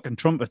 40 fucking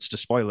trumpets to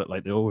spoil it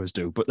like they always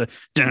do, but the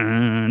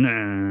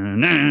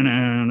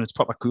it's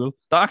proper cool.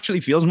 That actually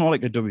feels more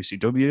like a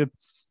WCW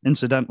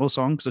incidental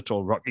song because it's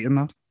all rocky in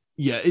that.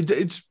 Yeah,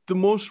 it's the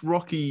most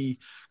rocky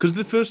because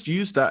they first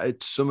used that at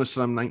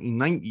SummerSlam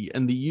 1990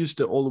 and they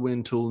used it all the way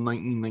until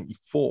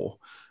 1994.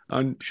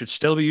 And should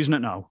still be using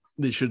it now.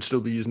 They should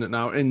still be using it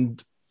now. And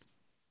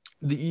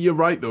you're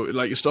right, though.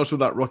 Like, it starts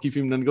with that rocky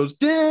theme and then it goes,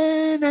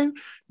 da, da,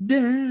 da,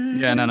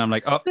 yeah, and then I'm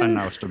like, oh, and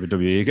now it's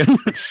WWE again.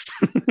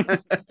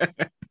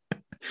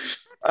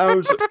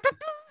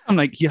 I'm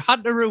like, you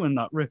had to ruin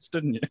that riff,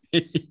 didn't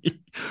you?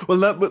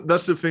 Well,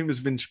 that's the famous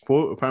Vince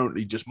quote,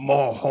 apparently, just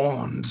more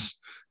horns.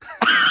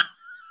 I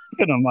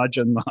can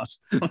imagine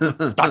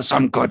that. That's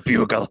some good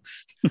bugle.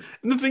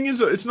 And the thing is,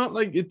 it's not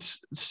like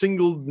it's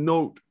single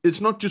note. It's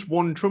not just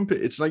one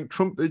trumpet. It's like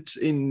trumpets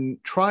in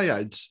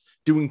triads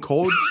doing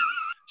chords.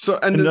 So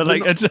and they're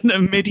like, it's in the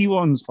MIDI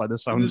ones by the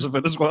sounds of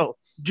it as well.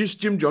 Just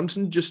Jim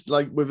Johnson, just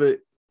like with a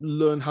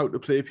learn how to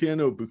play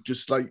piano book,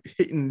 just like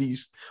hitting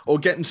these or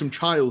getting some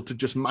child to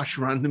just mash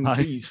random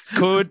keys.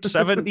 Code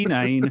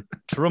 79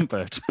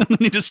 trumpet, and then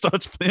he just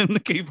starts playing the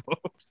keyboard.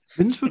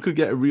 Vince could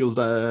get a real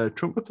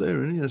trumpet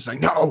player, and he's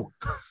like, "No,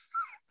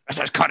 this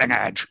is cutting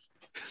edge.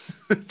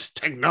 It's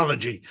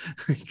technology."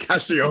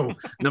 Casio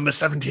number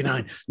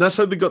 79. That's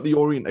how they got the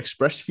Orient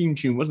Express theme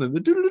tune, wasn't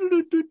it?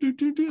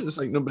 It's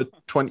like number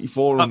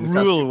 24. That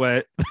rule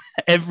where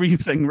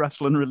everything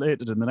wrestling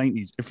related in the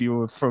 90s, if you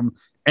were from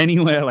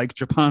anywhere like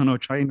Japan or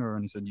China or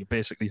anything, you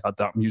basically had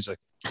that music.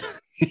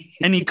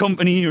 Any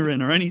company you're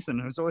in or anything,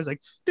 it was always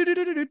like do.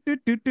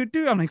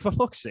 I'm like, for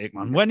fuck's sake,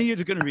 man, when are you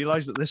going to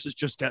realize that this is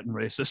just getting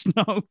racist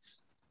now?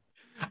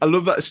 I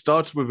love that it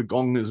starts with a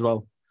gong as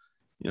well.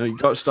 You know, you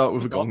got to start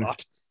with a gong.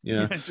 That.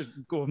 Yeah, just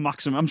go with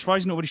maximum. I'm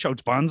surprised nobody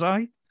shouts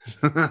Banzai.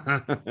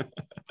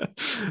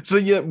 So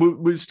yeah,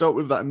 we'll start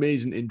with that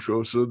amazing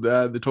intro. So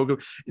they talk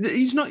about,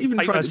 he's not even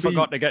trying to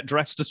forgot to get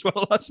dressed as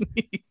well, hasn't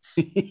he?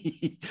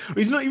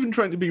 He's not even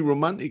trying to be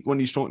romantic when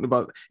he's talking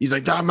about, he's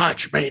like, that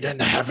match made in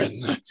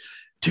heaven,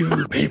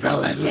 two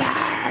people in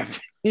love.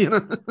 You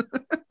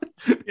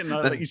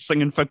know, like he's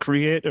singing for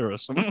Creator or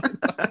something.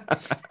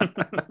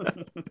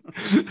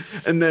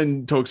 And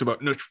then talks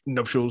about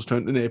nuptials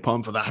turned to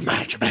napalm for that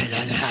match made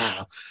in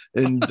hell.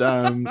 And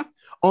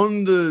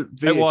on the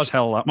it was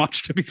hell that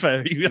much, to be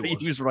fair.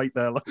 He was right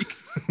there. Like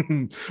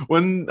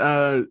when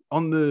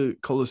on the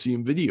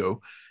Coliseum video,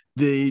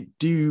 they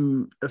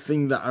do a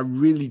thing that I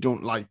really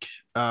don't like,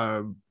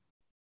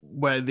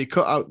 where they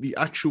cut out the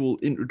actual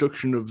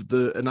introduction of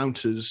the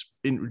announcers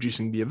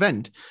introducing the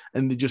event,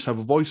 and they just have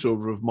a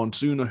voiceover of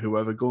Monsoon or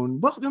whoever going,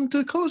 "Welcome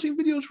to Coliseum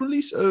Video's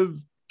release of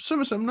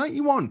SummerSlam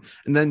 91,"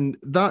 and then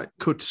that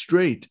cut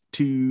straight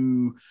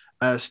to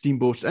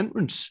Steamboat's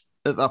entrance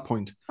at that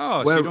point.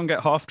 Oh, so you don't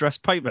get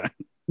half-dressed Piper?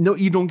 No,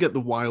 you don't get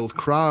the wild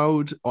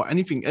crowd or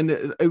anything. And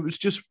it was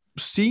just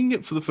seeing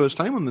it for the first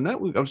time on the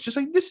network. I was just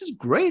like, this is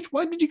great.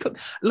 Why did you cut?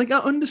 Like, I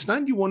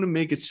understand you want to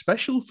make it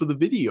special for the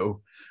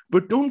video,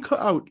 but don't cut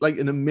out like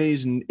an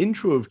amazing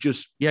intro of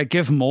just... Yeah,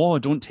 give more,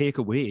 don't take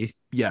away.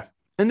 Yeah.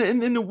 And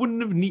it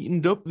wouldn't have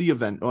neatened up the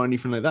event or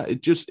anything like that.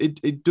 It just,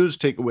 it does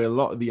take away a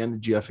lot of the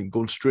energy, I think,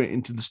 going straight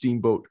into the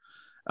Steamboat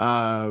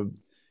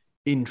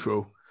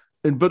intro.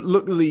 but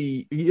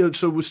luckily,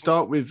 so we'll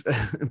start with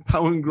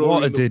Power and Glory.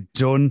 What had they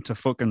done to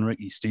fucking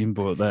Ricky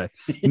Steamboat there?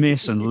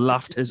 Mason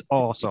laughed his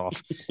arse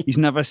off. He's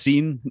never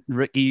seen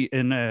Ricky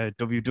in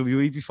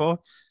WWE before.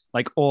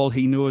 Like, all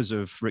he knows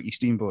of Ricky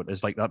Steamboat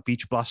is like that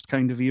Beach Blast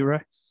kind of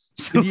era.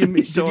 So Did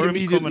you saw him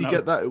immediately coming get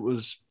out. that it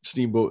was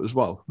Steamboat as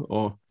well?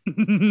 Or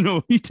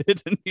No, he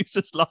didn't. He was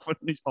just laughing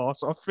his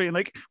arse off, being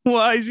like,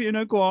 why is he in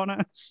a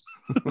corner?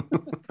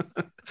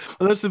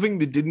 Well, that's the thing.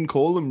 They didn't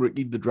call him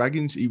Ricky the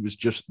Dragon. He was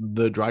just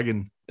the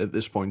Dragon at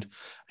this point.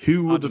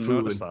 Who were I the didn't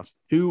fooling? notice that.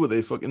 Who were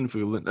they fucking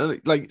fooling?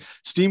 Like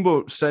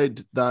Steamboat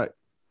said that.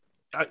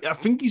 I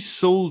think he's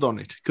sold on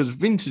it because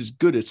Vince is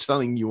good at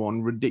selling you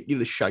on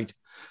ridiculous shite,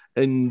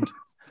 and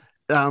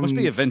Must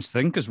be a Vince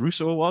thing because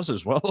Russo was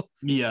as well.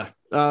 yeah.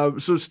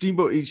 So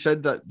Steamboat, he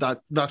said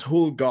that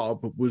whole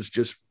garb was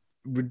just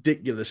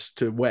ridiculous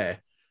to wear,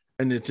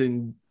 and it's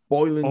in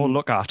boiling. Oh,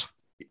 look at.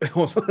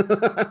 Well,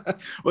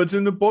 it's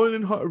in a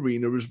boiling hot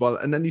arena as well,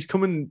 and then he's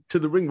coming to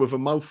the ring with a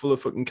mouthful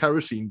of fucking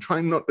kerosene,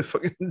 trying not to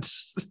fucking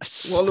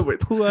swallow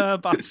it. Poor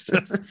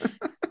bastard.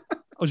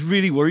 I was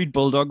really worried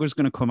Bulldog was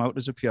going to come out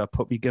as a pure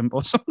puppy gimp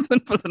or something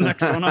for the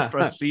next one after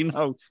I'd seen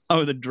how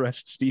they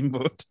dressed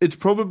Steamboat. It's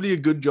probably a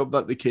good job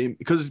that they came,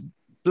 because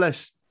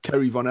bless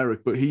Kerry Von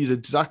Erich, but he's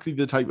exactly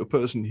the type of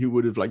person who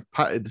would have like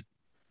patted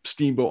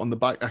Steamboat on the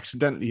back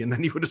accidentally, and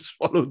then he would have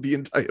swallowed the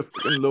entire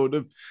fucking load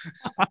of.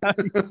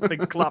 Just a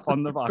big clap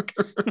on the back.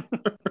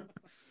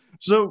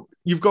 So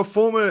you've got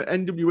former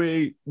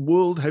NWA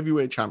World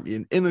Heavyweight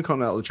Champion,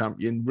 Intercontinental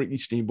Champion Ricky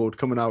Steamboat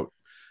coming out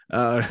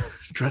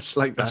dressed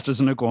like that. Dressed as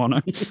an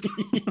iguana.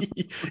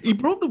 He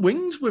brought the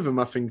wings with him,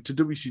 I think, to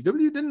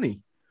WCW, didn't he?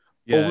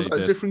 Yeah, or was he that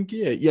did. different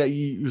gear? Yeah,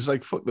 he was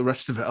like, "Fuck the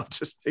rest of it. I'll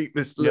just take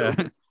this little."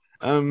 Yeah.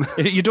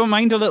 You don't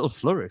mind a little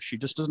flourish. He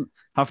just doesn't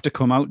have to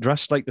come out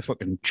dressed like the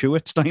fucking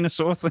Chewits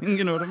dinosaur thing.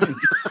 You know what I mean?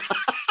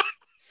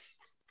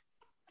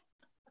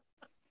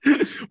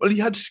 Well, he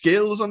had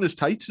scales on his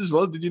tights as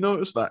well. Did you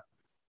notice that?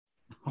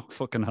 Oh,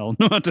 fucking hell.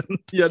 No, I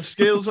didn't. He had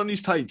scales on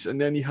his tights,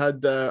 and then he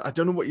had, I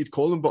don't know what you'd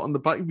call them, but on the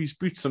back of his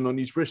boots and on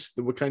his wrists,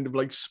 there were kind of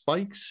like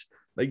spikes,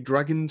 like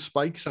dragon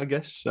spikes, I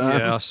guess.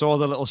 Yeah, I saw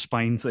the little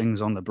spine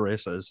things on the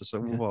braces. I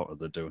said, what are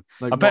they doing?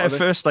 Like, I bet what at are they-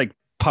 first, like,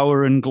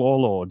 Power and Glow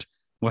Lord,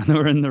 when they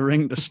were in the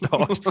ring to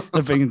start,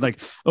 they're being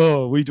like,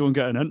 oh, we don't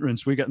get an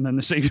entrance. We get, and then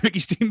they see Ricky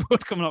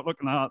Steamboat coming up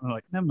looking at it, and they're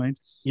like, never mind.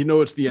 You know,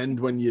 it's the end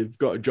when you've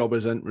got a job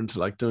as entrance,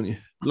 like, don't you?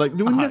 Like,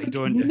 they were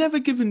Don't you? never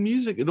given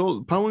music at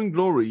all. Power and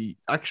Glory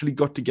actually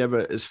got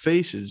together as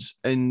faces,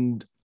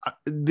 and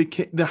they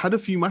had a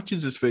few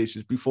matches as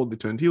faces before they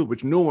turned heel,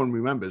 which no one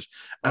remembers.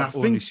 And I've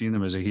only seen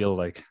them as a heel,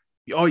 like.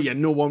 Oh yeah,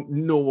 no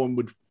one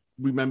would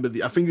remember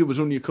I think it was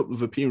only a couple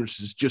of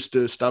appearances just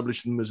to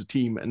establish them as a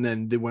team, and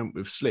then they went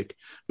with Slick.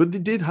 But they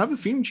did have a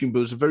theme tune, but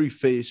it was a very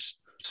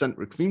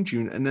face-centric theme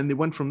tune, and then they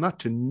went from that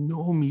to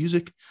no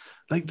music.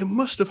 Like, they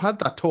must have had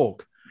that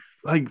talk.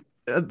 Like,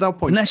 at that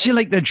point. Unless you're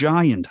like the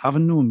Giant,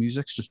 having no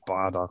music's just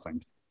bad, I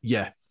think.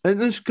 Yeah. And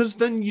it's because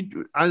then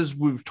you, as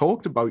we've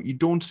talked about, you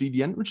don't see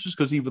the entrances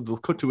because either they'll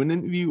cut to an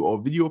interview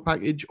or video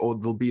package, or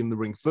they'll be in the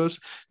ring first.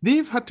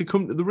 They've had to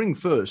come to the ring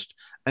first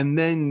and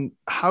then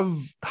have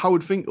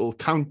Howard Finkel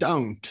count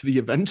down to the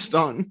event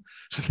starting.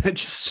 So they're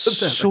just stood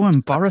there So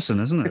embarrassing,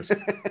 isn't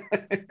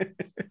it?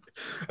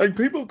 like,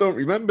 people don't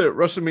remember at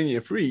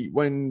WrestleMania 3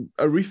 when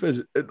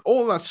Aretha,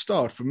 all that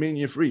start for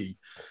Mania 3,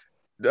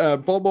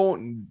 Bob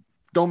Orton,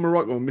 Don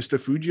Morocco, and Mr.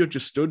 Fuji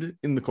just stood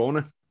in the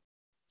corner.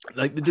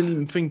 Like, they didn't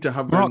even think to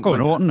have them, Morocco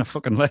and like, Orton are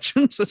fucking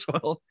legends as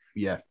well.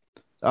 yeah.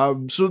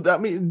 So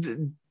that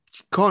you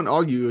can't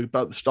argue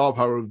about the star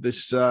power of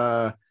this.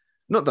 Not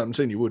that I'm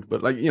saying you would,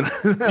 but like, you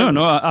know.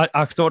 No,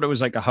 I thought it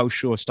was like a house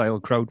show style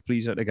crowd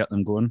pleaser to get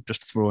them going,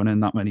 just throwing in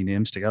that many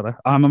names together.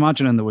 I'm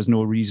imagining there was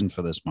no reason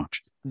for this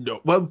match.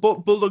 No. Well,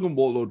 Bulldog and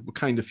Warlord were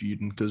kind of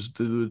feuding because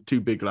they were two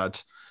big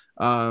lads.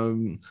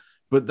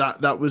 But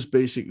that was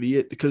basically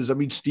it, because, I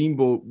mean,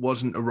 Steamboat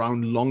wasn't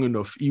around long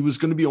enough. He was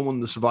going to be on one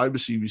of the Survivor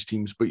Series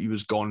teams, but he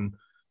was gone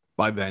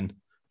by then.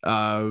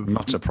 I'm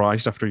not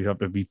surprised after you have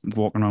to be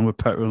walking around with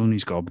petrol in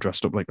his gob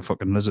dressed up like a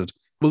fucking lizard.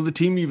 Well, the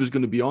team he was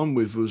going to be on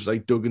with was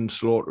like Duggan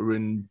Slaughter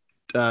and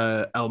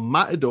El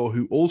Matador,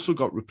 who also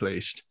got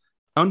replaced.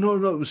 Oh, no,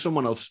 it was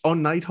someone else.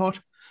 On Nightheart.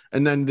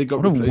 And then they got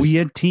What a replaced.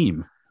 weird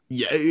team.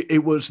 Yeah,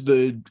 it was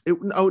I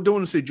don't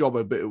want to say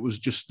jobber, but it was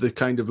just the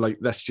kind of like,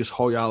 let's just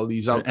hoyal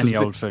these out. Any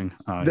old thing.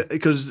 Aye.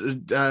 Because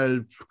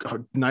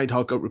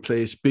Nighthawk got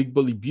replaced, Big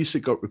Bully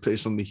Busick got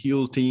replaced on the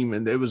heel team,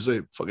 and it was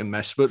a fucking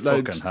mess. But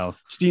like, Fucking hell.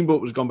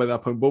 Steamboat was gone by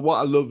that point. But what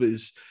I love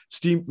is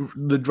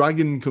the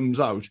Dragon comes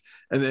out,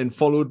 and then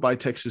followed by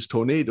Texas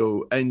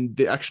Tornado, and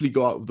they actually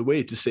go out of the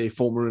way to say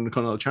former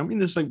Intercontinental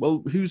Champion. It's like,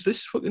 well, who's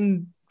this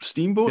fucking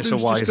Steamboat? So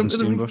who's why just come isn't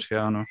to the ring? Steamboat?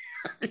 Yeah, I know.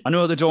 I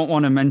know they don't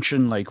want to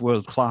mention like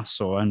World Class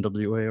or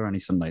NWA or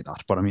anything like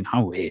that, but I mean,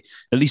 how at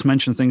least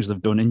mention things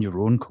they've done in your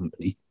own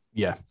company.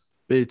 Yeah,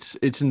 it's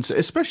insane,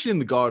 especially in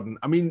the Garden.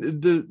 I mean,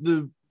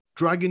 the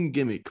dragon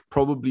gimmick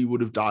probably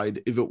would have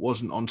died if it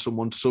wasn't on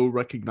someone so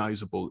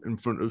recognizable in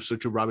front of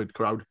such a rabid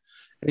crowd.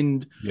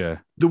 And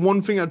the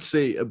one thing I'd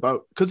say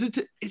about, because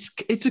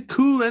it's a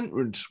cool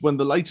entrance when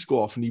the lights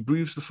go off and he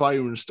breathes the fire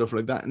and stuff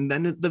like that, and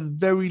then at the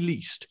very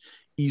least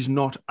he's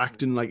not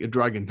acting like a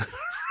dragon.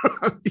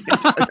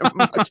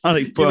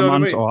 Like poor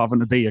Manto having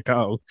to be a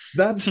cow.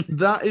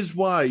 That is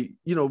why,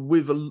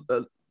 with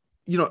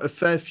a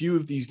fair few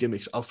of these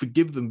gimmicks, I'll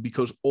forgive them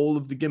because all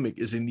of the gimmick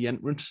is in the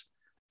entrance.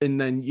 And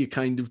then you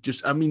kind of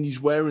just, he's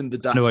wearing the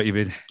daft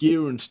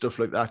gear and stuff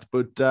like that.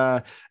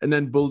 But, and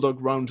then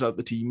Bulldog rounds out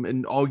the team.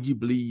 And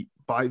arguably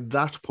by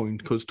that point,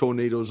 because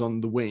Tornado's on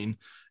the wane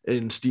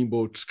and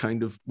Steamboat's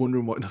kind of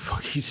wondering what the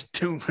fuck he's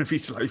doing with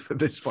his life at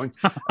this point,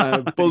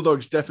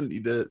 Bulldog's definitely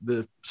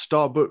the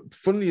star. But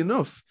funnily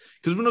enough,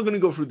 because we're not going to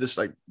go through this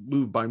like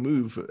move by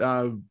move,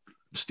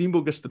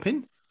 Steamboat gets the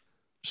pin.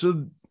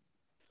 So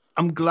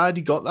I'm glad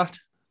he got that.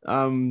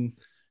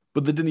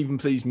 But they didn't even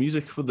play his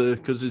music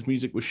because his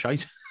music was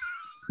shite.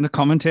 The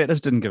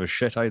commentators didn't give a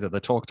shit either. They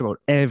talked about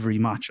every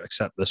match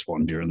except this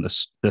one during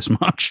this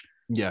match.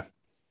 Yeah.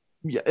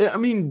 I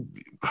mean,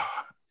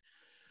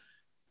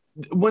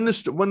 when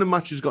a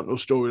match has got no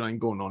storyline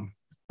going on,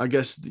 I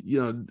guess,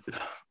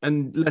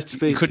 and let's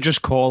face it. You could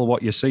just call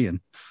what you're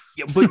seeing.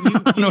 Yeah, but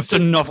I know it's a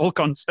novel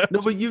concept.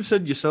 No, but you've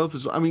said yourself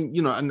as well. I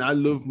mean, and I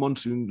love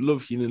Monsoon,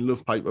 love Heenan,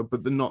 love Piper,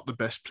 but they're not the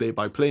best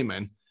play-by-play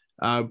men.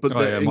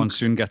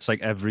 Monsoon gets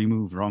like every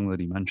move wrong that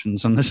he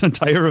mentions on this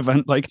entire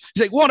event. Like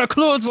he's like, "What a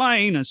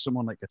clothesline!" as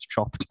someone like gets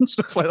chopped and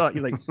stuff like that.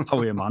 You're like, "How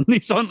are you, man?"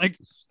 He's on like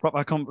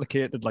proper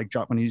complicated like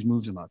Japanese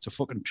moves and that. It's a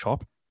fucking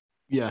chop.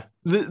 Yeah,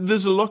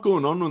 there's a lot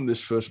going on this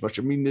first match.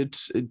 I mean,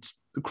 it's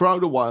the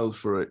crowd are wild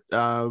for it.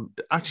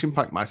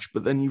 Action-packed match,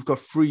 but then you've got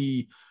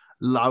three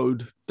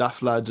loud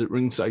daft lads at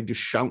ringside just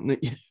shouting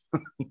at you.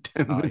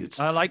 10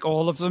 minutes. I like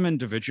all of them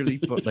individually,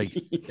 but like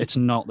it's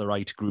not the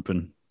right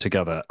grouping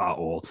together at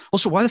all.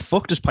 Also, why the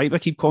fuck does Piper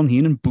keep calling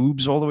Heenan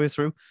boobs all the way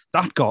through?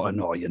 That got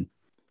annoying.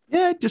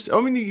 Yeah,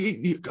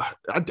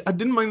 I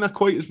didn't mind that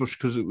quite as much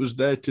because it was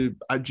there to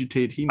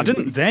agitate Heenan. I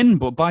didn't then,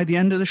 but by the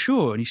end of the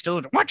show, and he's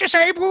still, "What you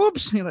say,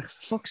 boobs?" And you're like,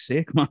 fuck's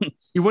sake, man.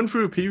 He went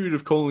through a period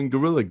of calling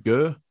Gorilla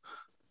Gur.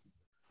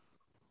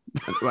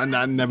 And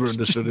I never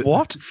understood it.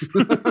 What?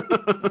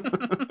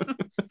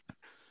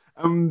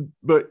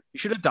 But you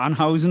should have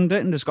Danhausened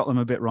it and just got them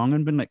a bit wrong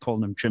and been like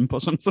calling them chimp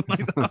or something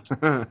like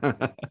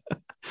that.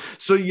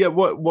 So yeah,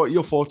 what are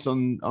your thoughts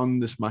on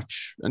this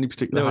match? Any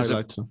particular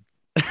highlights?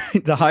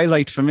 The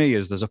highlight for me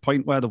is there's a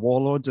point where the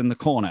Warlord's in the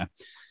corner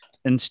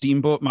and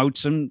Steamboat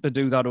mounts him to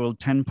do that old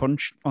 10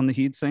 punch on the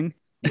heat thing.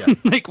 Yeah.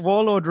 Like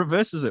Warlord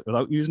reverses it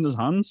without using his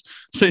hands.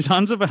 So his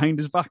hands are behind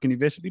his back and he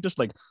basically just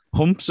like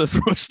humps a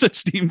thrust at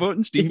Steamboat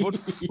and Steamboat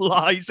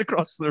flies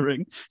across the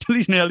ring till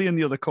he's nearly in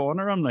the other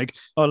corner. I'm like,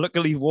 oh,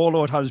 luckily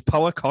Warlord has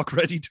power cock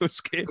ready to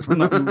escape from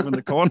that move in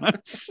the corner.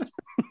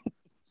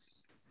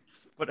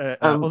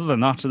 But other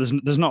than that, so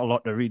there's not a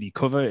lot to really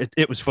cover.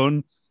 It was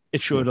fun.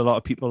 It showed a lot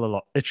of people a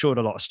lot. It showed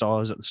a lot of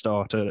stars at the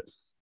start.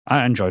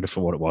 I enjoyed it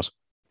for what it was.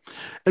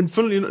 And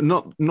funnily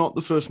enough, not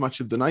the first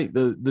match of the night.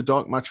 The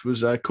dark match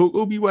was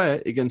Coco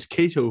Beware against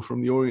Kato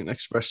from the Orient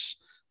Express.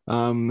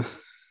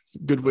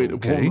 Good way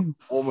to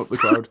warm up the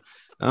crowd.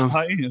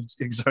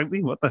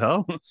 Exactly. What the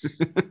hell?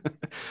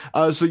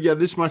 So yeah,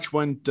 this match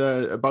went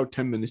about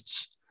 10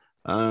 minutes.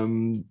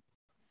 And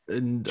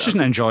it's just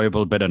an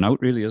enjoyable bit of note,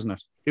 really, isn't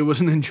it? It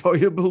was an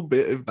enjoyable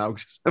bit of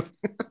note.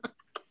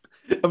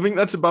 I think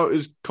that's about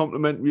as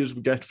complimentary as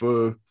we get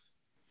for,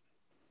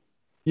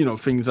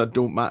 things that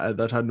don't matter,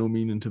 that had no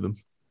meaning to them.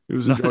 It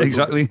was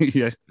exactly,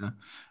 yeah.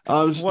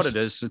 What it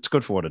is. It's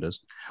good for what it is.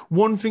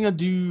 One thing I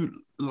do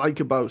like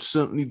about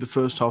certainly the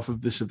first half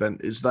of this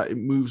event is that it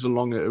moves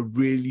along at a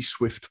really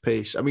swift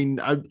pace. I mean,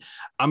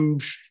 I'm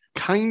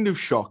kind of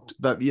shocked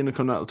that the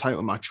Intercontinental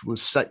title match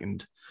was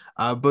second,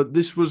 but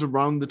this was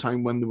around the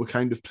time when they were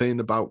kind of playing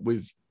about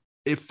with.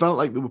 It felt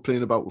like they were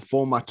playing about with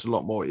formats a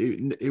lot more.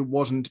 It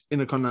wasn't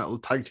Intercontinental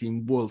Tag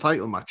Team World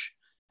Title match,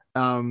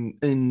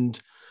 and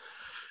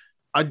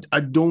I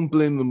don't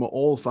blame them at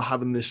all for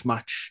having this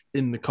match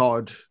in the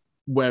card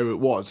where it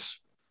was.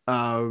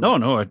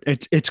 No,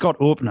 it's got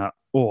opener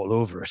all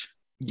over it.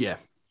 Yeah,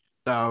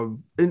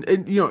 and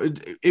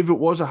if it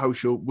was a house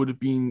show, it would have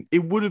been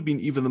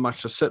either the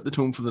match that set the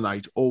tone for the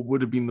night or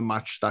would have been the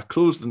match that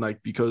closed the night.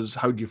 Because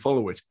how do you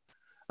follow it?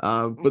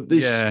 But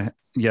this,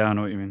 yeah, I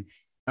know what you mean.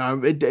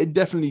 It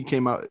definitely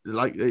came out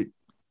like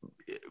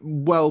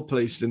well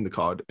placed in the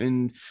card,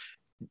 and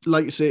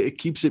like I say, it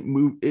keeps it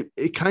move.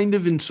 It kind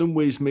of in some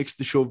ways makes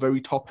the show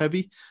very top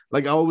heavy.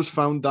 Like I always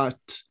found that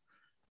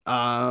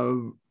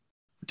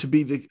to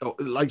be the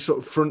sort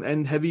of front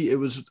end heavy.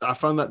 I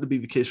found that to be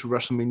the case for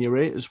WrestleMania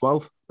 8 as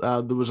well.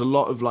 There was a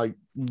lot of like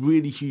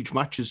really huge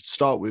matches to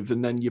start with,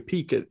 and then you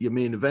peak at your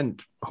main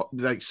event,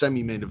 like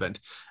semi-main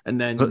event,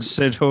 and then but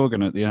Sid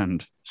Hogan at the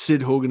end.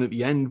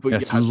 But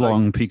it's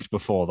long peaked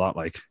before that,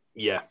 like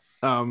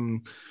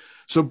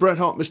So Bret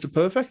Hart, Mr.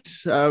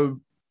 Perfect.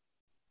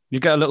 You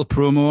get a little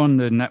promo on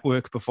the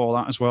network before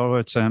that as well,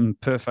 where it's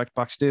Perfect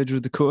backstage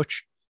with the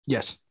coach.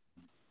 Yes.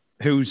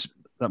 Who's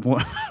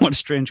what a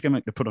strange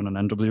gimmick to put on an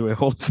NWA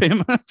Hall of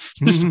Famer.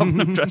 Just having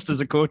him dressed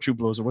as a coach who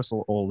blows a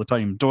whistle all the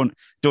time. Don't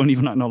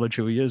even acknowledge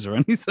who he is or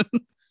anything.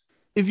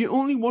 If you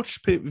only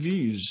watched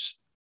pay-per-views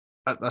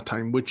at that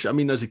time, which, I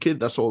mean, as a kid,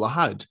 that's all I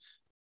had.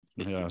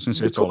 Yeah, I was going to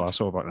say it's all I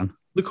saw back then.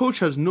 The coach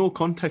has no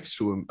context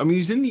to him. I mean,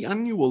 he's in the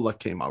annual that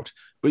came out,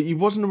 but he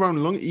wasn't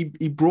around long. He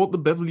brought the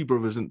Beverly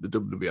Brothers into the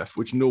WWF,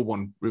 which no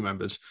one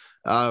remembers.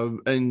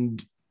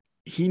 And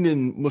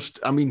Heenan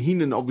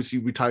Heenan obviously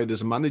retired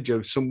as a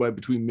manager somewhere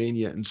between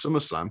Mania and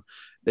SummerSlam.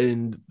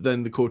 And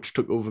then the coach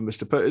took over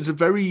Mr. Perfect. It's a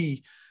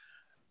very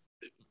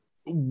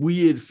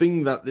weird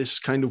thing that this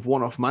kind of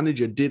one-off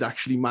manager did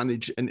actually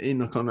manage an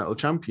Intercontinental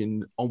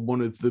Champion on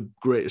one of the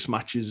greatest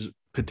matches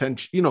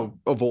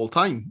of all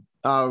time.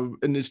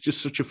 And it's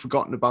just such a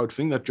forgotten about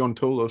thing that John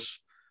told us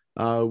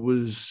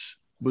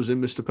was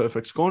in Mr.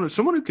 Perfect's corner.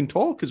 Someone who can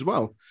talk as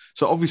well.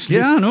 So obviously,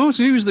 yeah, I know.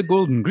 So he was the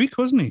Golden Greek,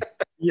 wasn't he?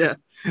 Yeah,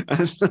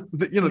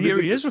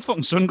 Here he is with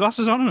fucking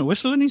sunglasses on and a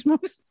whistle in his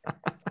mouth.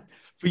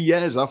 For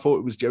years, I thought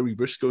it was Jerry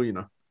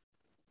Briscoe.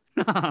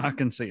 I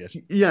can see it.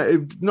 Yeah,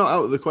 not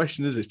out of the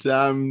question, is it?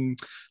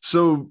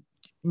 So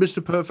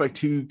Mr. Perfect,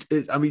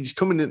 he's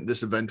coming into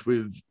this event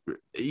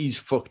he's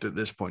fucked at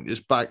this point.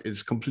 His back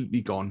is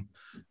completely gone.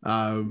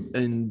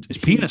 And his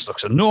penis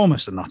looks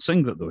enormous in that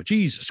singlet, though.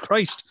 Jesus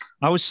Christ.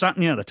 I was sat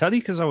near the telly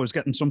because I was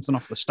getting something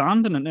off the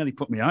stand and it nearly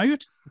put me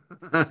out.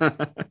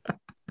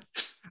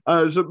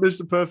 So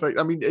Mr. Perfect,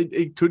 I mean,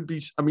 it could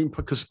be,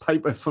 because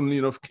Piper, funnily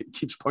enough,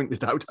 keeps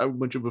pointing out how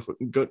much of a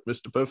fucking gut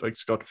Mr.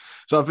 Perfect's got.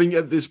 So I think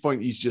at this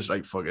point, he's just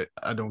like, fuck it,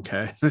 I don't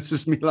care. This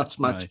is my last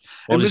match. Right.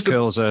 All his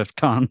curls are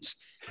cans.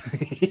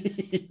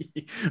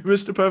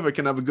 Mr. Perfect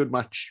can have a good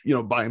match,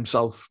 by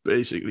himself,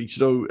 basically.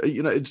 So,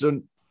 it's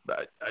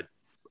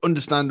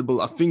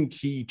understandable. I think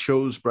he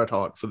chose Bret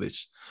Hart for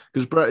this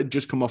because Bret had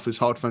just come off his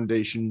Hart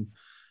Foundation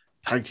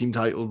tag team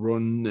title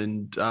run,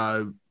 and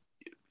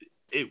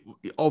it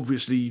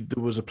obviously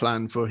there was a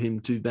plan for him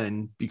to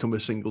then become a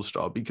single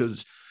star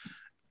because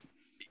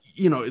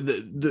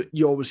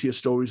you always hear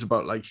stories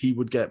about like he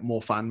would get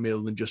more fan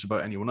mail than just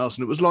about anyone else,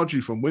 and it was largely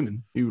from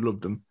women who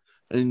loved him.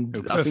 And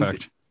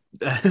Perfect.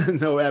 I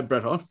think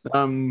Bret Hart.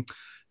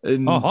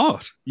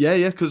 Hart.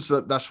 Yeah, because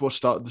that's what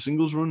started the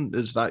singles run.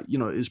 Is that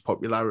his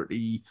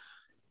popularity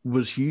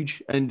was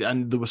huge, and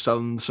they were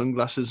selling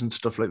sunglasses and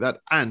stuff like that.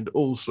 And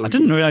also, I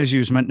didn't realize he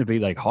was meant to be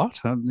like hot.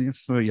 I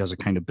thought he has a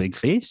kind of big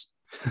face.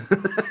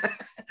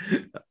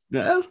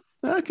 Well,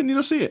 can you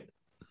not see it?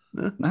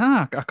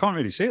 I can't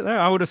really see it there.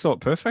 I would have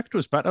thought Perfect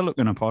was better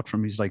looking apart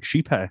from his like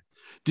sheep hair.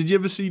 Did you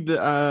ever see the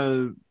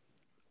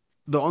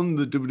on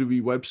the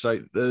WWE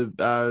website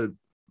the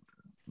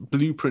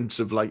blueprints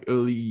of like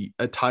early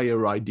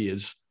attire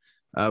ideas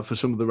for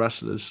some of the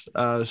wrestlers?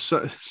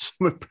 So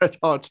some of Bret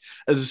Hart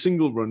as a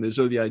single run, his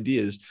early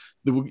ideas,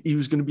 he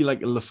was going to be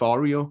like a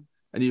Lothario,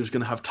 and he was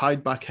going to have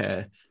tied back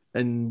hair,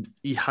 and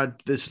he had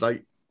this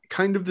like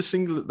kind of the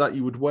singlet that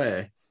you would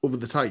wear over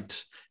the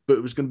tights, but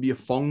it was going to be a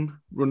thong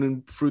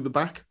running through the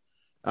back.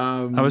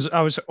 I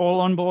was all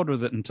on board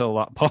with it until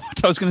that part.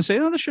 I was going to say,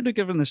 they should have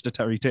given this to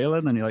Terry Taylor.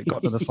 And then he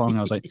got to the thong.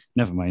 I was like,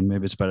 never mind.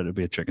 Maybe it's better to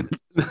be a chicken.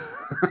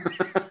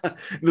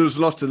 There was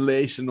lots of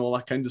lace and all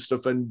that kind of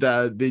stuff. And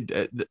they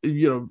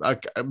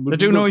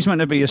do know he's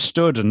meant to be a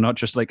stud and not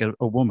just like a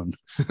woman.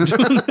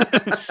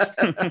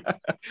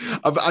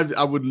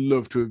 I would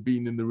love to have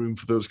been in the room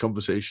for those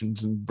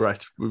conversations, and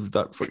Bret with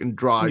that fucking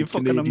dry you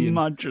Canadian. Fucking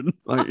imagine.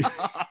 Like...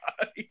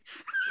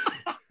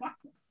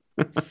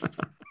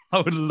 I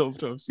would love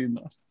to have seen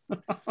that.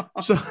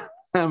 So,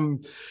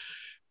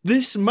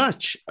 this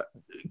match,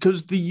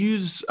 because they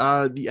use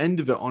the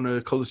end of it on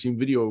a Coliseum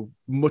video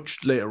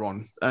much later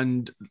on,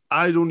 and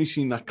I'd only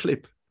seen that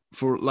clip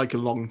for like a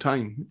long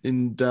time,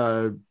 and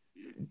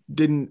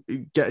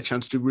didn't get a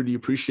chance to really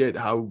appreciate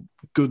how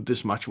good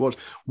this match was.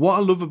 What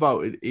I love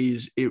about it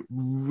is it's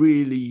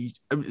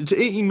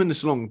 18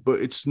 minutes long,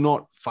 but it's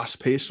not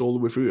fast-paced all the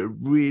way through. It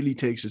really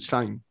takes its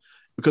time.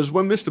 Because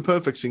when Mr.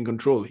 Perfect's in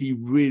control, he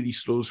really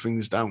slows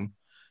things down.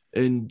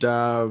 And,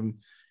 the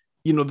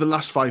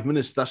last 5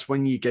 minutes, that's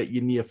when you get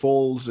your near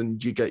falls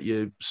and you get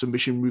your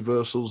submission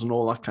reversals and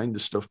all that kind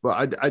of stuff.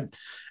 But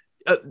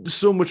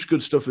so much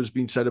good stuff has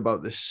been said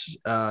about this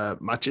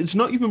match. It's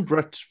not even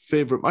Bret's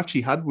favorite match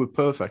he had with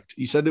Perfect.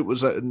 He said it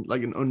was like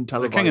an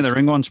untelevised. The King of the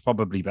Ring one's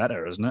probably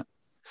better, isn't it?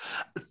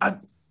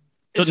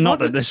 It's not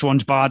that this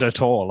one's bad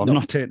at all. I'm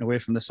not taking away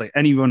from this. Like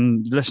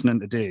anyone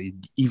listening today,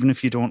 even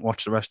if you don't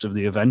watch the rest of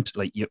the event,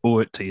 like you owe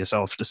it to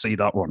yourself to see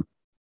that one.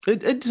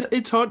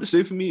 It's hard to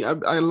say for me. I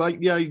like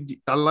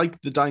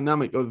the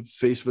dynamic of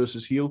face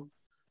versus heel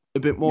a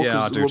bit more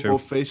because they were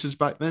both faces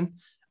back then.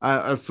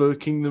 For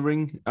King of the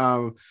Ring,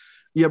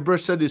 Bret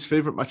said his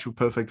favorite match with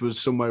Perfect was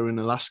somewhere in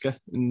Alaska,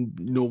 and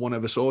no one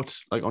ever saw it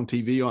like on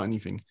TV or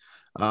anything.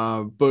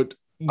 But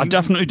I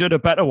definitely did a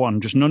better one,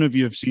 just none of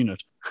you have seen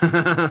it.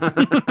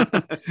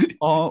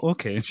 Oh,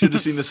 okay. Should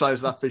have seen the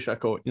size of that fish I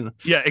caught,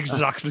 Yeah,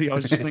 exactly. I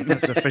was just thinking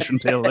it's a fish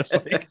and tail. That's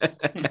like...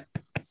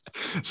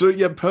 So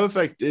yeah,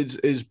 Perfect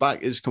his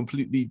back is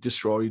completely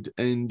destroyed,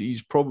 and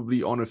he's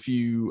probably on a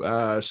few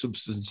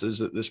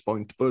substances at this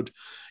point, but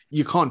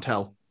you can't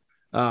tell.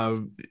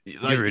 You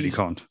really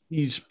can't.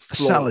 He's The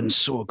selling's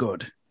so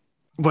good.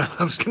 Well,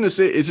 I was going to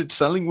say, is it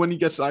selling when he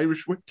gets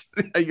Irish whipped?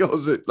 Or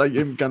is it like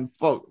him can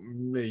fuck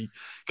me?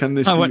 Can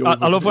this? I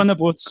love when they're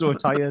both so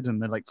tired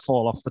and they like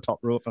fall off the top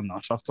rope and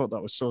that. I thought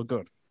that was so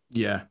good.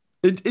 Yeah,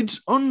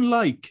 it's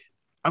unlike.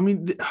 I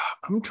mean,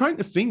 I'm trying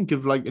to think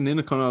of like an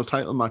Intercontinental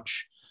title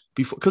match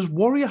before, because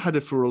Warrior had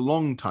it for a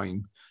long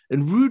time,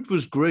 and Rude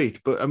was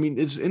great, but I mean,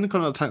 his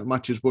Intercontinental title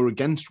matches were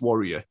against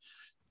Warrior.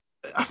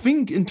 I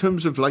think in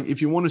terms of like,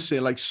 if you want to say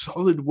like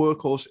solid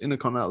workhorse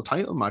Intercontinental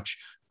title match,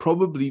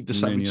 probably the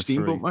Savage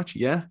Steamboat match.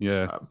 Yeah.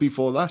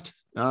 Before that,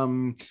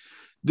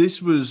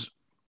 this was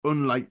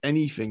unlike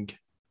anything,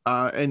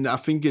 and I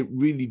think it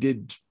really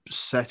did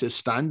set a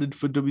standard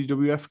for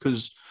WWF,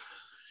 because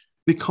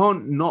they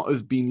can't not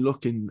have been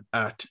looking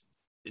at,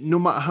 no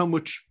matter how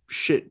much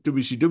shit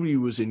WCW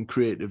was in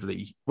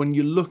creatively, when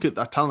you look at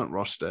that talent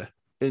roster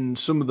and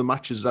some of the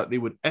matches that they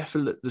would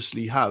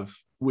effortlessly have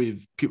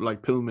with people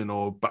like Pillman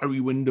or Barry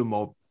Windham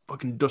or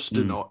fucking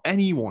Dustin or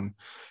anyone.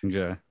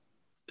 Yeah.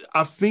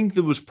 I think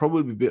there was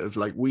probably a bit of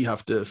like, we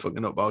have to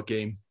fucking up our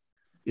game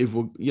if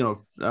we're,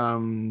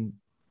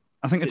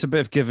 I think it's a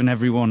bit of giving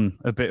everyone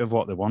a bit of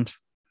what they want.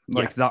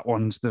 Like that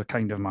one's the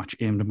kind of match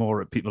aimed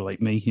more at people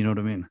like me, you know what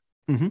I mean?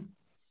 Mm-hmm.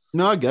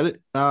 No, I get it.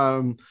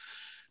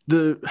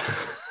 The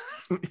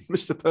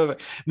Mr.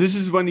 Perfect. This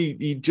is when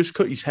he just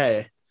cut his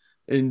hair,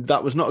 and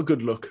that was not a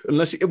good look.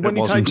 Unless when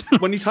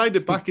he tied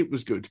it back, it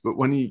was good. But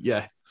when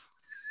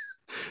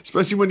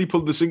especially when he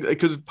pulled the single,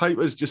 because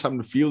Piper's just having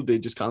a field day,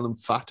 just calling him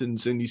fat and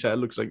saying his hair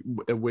looks like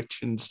a witch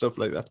and stuff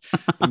like that.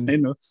 And, I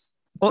know.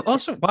 Well,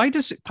 also, why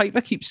does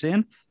Piper keep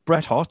saying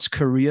Bret Hart's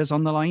career's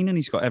on the line and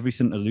he's got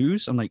everything to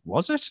lose? I'm like,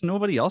 was it?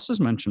 Nobody else is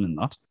mentioning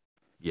that.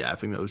 Yeah, I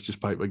think that was just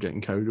Piper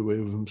getting carried away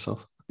with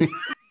himself.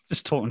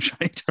 Just talking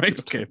shite, right?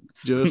 Okay.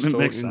 Just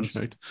talking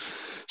shite.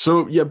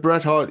 So yeah,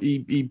 Bret Hart,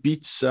 he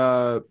beats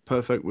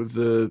Perfect with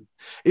the.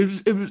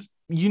 It was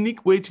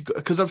unique way to go,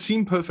 because I've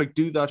seen Perfect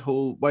do that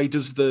whole why he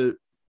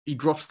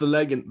drops the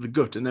leg into the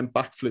gut and then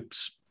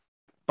backflips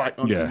back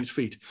onto his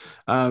feet.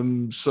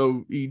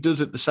 So he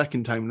does it the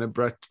second time, and then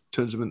Bret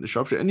turns him into the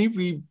sharpshooter, and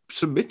he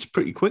submits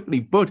pretty quickly.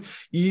 But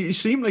he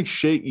seemed like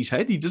shake his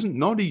head. He doesn't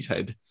nod his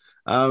head.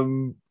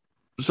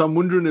 So I'm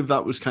wondering if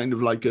that was kind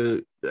of like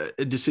a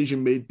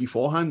decision made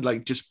beforehand,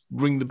 like just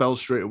ring the bell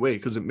straight away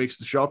because it makes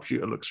the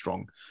sharpshooter look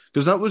strong.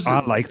 Because that was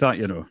I like that,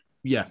 you know.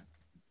 Yeah.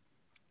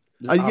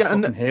 I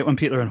hate when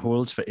people are in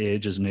holds for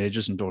ages and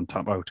ages and don't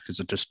tap out, because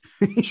it just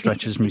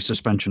stretches me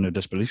suspension of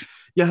disbelief.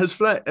 Yeah, has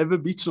Flair ever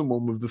beat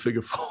someone with the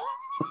figure four?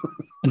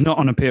 Not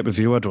on a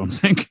pay-per-view, I don't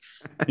think.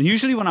 And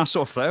usually when I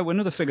saw Flair win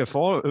with the figure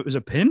four, it was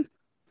a pin.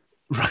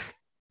 Right.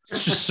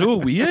 It's just so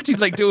weird. You'd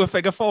like do a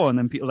figure four and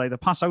then people either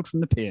pass out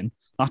from the pin.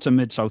 That's a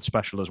Mid-South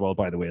special as well,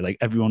 by the way. Like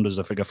everyone does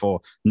a figure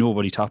four.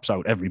 Nobody taps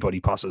out. Everybody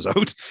passes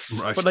out.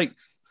 Right. But like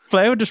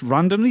Flair would just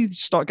randomly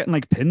start getting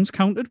like pins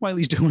counted while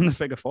he's doing the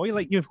figure four. You're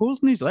like, you're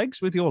holding his legs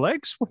with your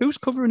legs. Who's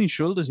covering his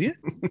shoulders here?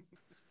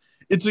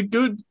 It's a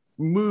good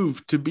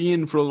move to be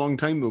in for a long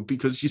time though,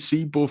 because you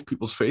see both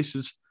people's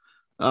faces.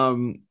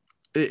 It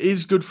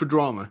is good for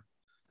drama.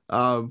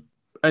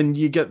 And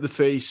you get the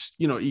face,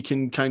 you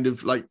can kind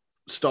of like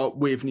start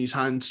waving his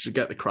hands to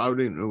get the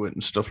crowd into it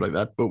and stuff like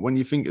that. But when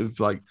you think of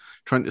like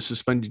trying to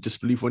suspend your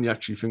disbelief, when you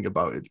actually think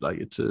about it, like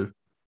it's a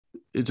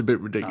bit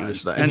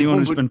ridiculous. That anyone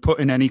who's been put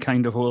in any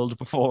kind of hold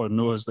before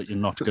knows that you're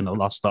not going to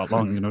last that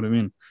long. You know what I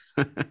mean?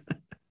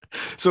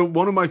 So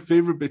one of my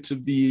favorite bits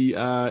of the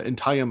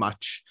entire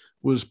match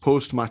was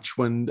post-match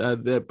when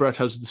Bret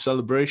has the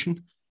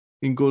celebration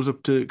and goes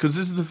up to, because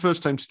this is the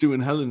first time Stu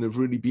and Helen have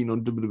really been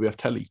on WWF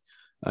telly.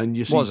 And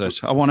you see, was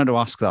it? I wanted to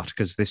ask that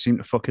because they seem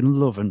to fucking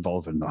love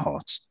involving the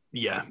Hearts.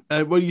 Yeah.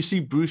 Well, you see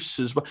Bruce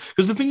as well.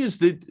 Because the thing is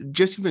that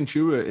Jesse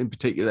Ventura in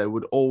particular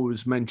would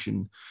always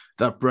mention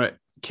that Bret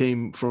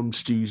came from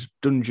Stu's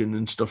dungeon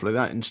and stuff like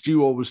that. And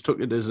Stu always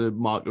took it as a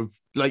mark of,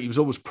 like, he was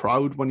always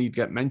proud when he'd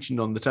get mentioned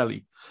on the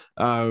telly,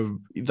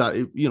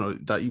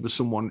 that he was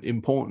someone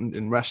important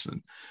in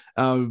wrestling.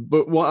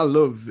 But what I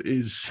love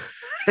is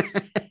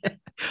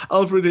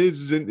Alfred Hayes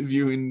is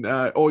interviewing,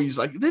 he's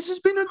like, this has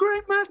been a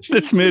great match.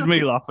 This made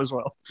me laugh as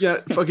well. Yeah,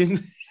 fucking.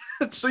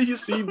 So you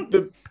see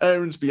the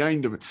parents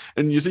behind him,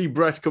 and you see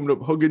Bret coming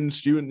up hugging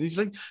Stu, and he's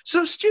like,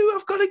 so Stu,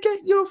 I've got to get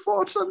your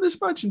thoughts on this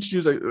match. And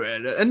Stu's like,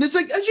 and it's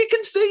like, as you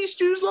can see,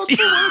 Stu's lost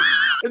the words.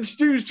 And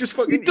Stu's just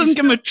fucking. He doesn't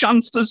give him a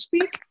chance to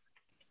speak.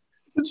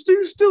 And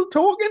Stu's still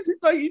talking.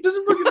 Like, he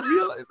doesn't fucking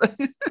realize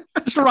that.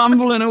 Just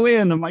rambling away,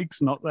 and the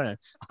mic's not there.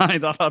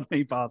 That had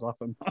me bad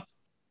laughing.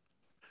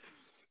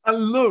 I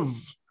love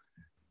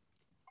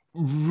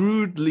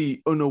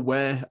rudely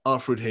unaware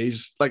Alfred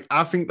Hayes. Like,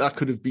 I think that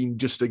could have been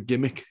just a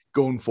gimmick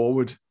going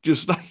forward.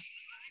 Just like,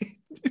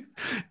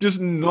 just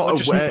not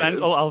just aware.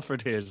 Mental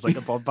Alfred Hayes, like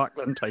a Bob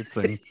Backlund type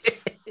thing.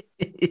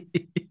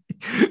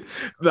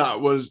 That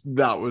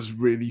was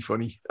really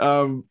funny.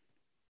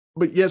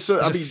 But yeah, so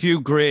There's a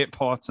few great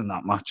parts in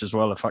that match as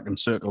well. If I can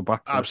circle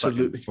back for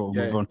absolutely a second before we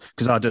move on,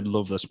 because I did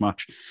love this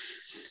match.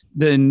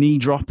 The knee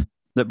drop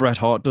that Bret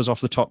Hart does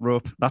off the top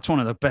rope, that's one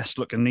of the best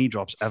looking knee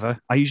drops ever.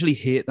 I usually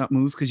hate that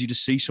move because you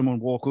just see someone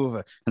walk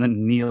over and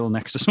then kneel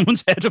next to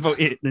someone's head about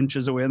 8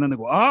 inches away, and then they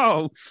go,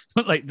 "Oh!"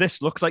 But like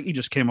this looked like he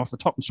just came off the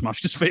top and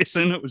smashed his face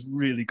in. It was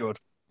really good.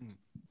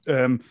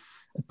 Found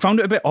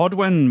it a bit odd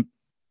when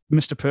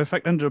Mr.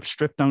 Perfect ended up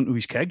stripped down to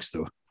his kegs,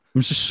 though. I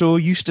was just so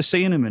used to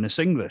seeing him in a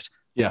singlet.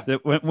 Yeah.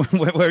 That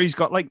where he's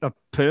got like the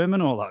perm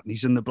and all that, and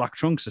he's in the black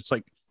trunks. It's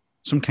like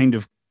some kind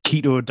of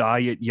keto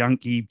diet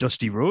Yankee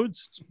Dusty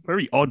Rhodes. It's a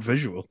very odd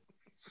visual.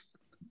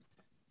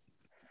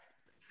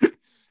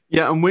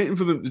 Yeah, I'm waiting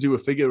for them to do a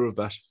figure of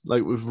that,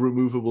 like with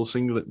removable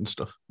singlet and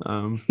stuff.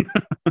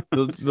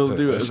 They'll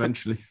do it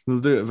eventually. They'll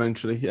do it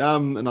eventually.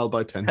 And I'll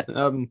buy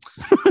 10.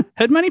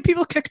 Had many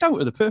people kicked out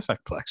of the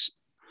Perfect Plex?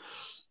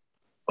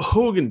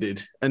 Hogan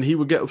did, and he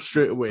would get up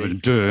straight away.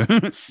 Duh.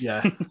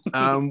 Yeah.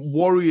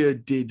 Warrior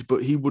did,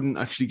 but he wouldn't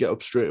actually get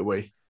up straight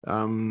away.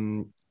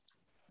 But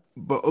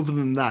other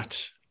than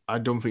that, I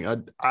don't think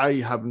I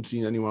haven't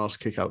seen anyone else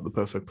kick out the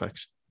Perfect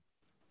Plex.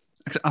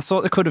 I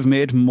thought they could have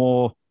made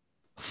more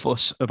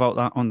fuss about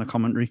that on the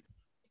commentary.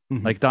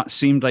 Mm-hmm. Like that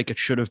seemed like it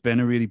should have been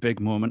a really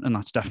big moment, and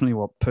that's definitely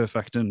what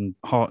Perfect and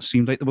Hart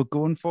seemed like they were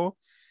going for.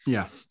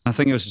 Yeah. I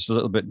think it was just a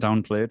little bit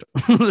downplayed.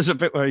 There's a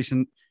bit where he's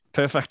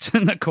Perfect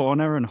in the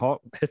corner and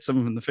Hart hits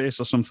him in the face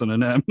or something,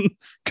 and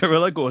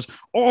Gorilla goes,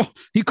 "Oh,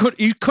 he could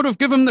have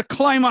given him the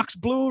climax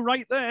blow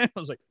right there." I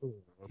was like, "Oh,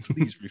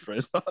 please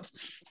rephrase that."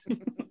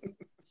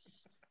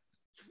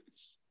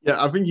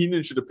 Yeah, I think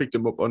Heenan should have picked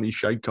him up on his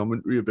shite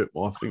commentary a bit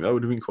more. I think that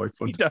would have been quite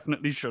fun. He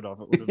definitely should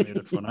have. It would have made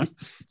it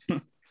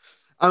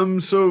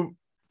funner. So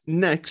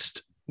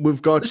next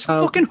we've got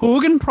fucking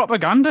Hogan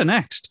propaganda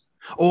next.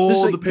 Oh,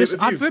 like, this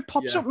advert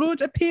pops up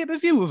loads of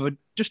pay-per-view of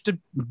just a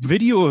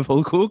video of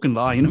Hulk Hogan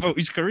lying about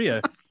his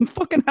career. And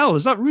fucking hell,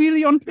 is that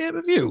really on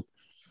pay-per-view?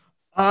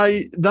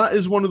 That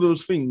is one of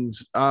those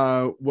things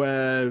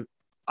where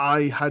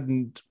I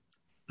hadn't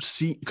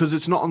seen, because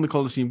it's not on the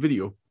Coliseum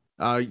video.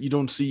 You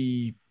don't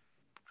see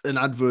an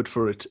advert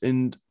for it,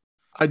 and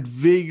I'd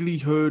vaguely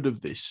heard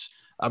of this.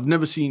 I've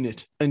never seen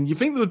it, and you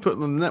think they would put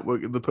it on the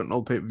network if they're putting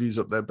all pay-per-views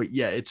up there, but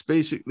yeah, it's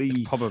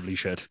basically probably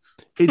shit.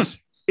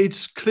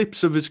 It's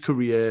clips of his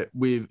career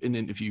with an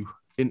interview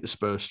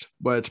interspersed,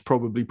 where it's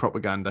probably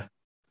propaganda.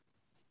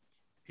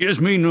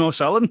 Here's me no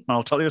selling.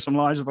 I'll tell you some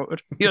lies about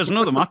it. Here's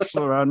another match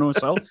where I no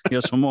sell.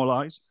 Here's some more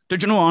lies.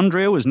 Did you know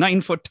Andre was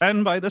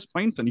 9'10" by this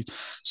point, and he's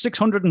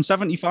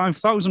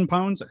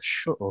 £675,000?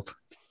 Shut up.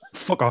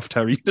 Fuck off,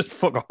 Terry. Just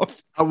fuck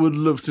off. I would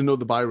love to know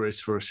the buy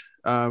rates for it.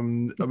 I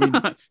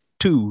mean,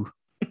 2.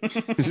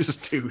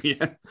 Just 2,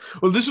 yeah.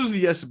 Well, this was the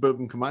year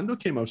Suburban Commando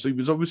came out, so he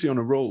was obviously on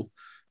a roll.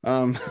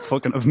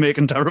 Fucking of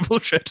making terrible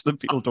shit that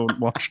people don't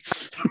watch.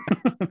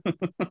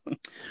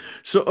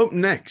 So up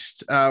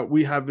next,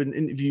 we have an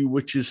interview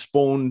which has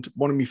spawned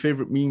one of my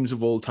favorite memes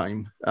of all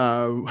time,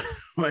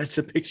 where it's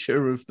a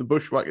picture of the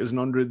Bushwhackers and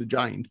Andre the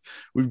Giant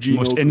with Gene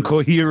Most Oakland.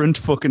 Incoherent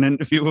fucking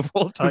interview of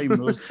all time,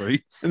 those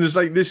three. And it's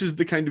like, this is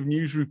the kind of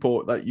news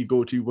report that you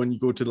go to when you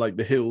go to like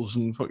the hills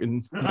and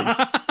fucking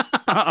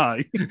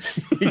like,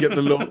 you get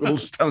the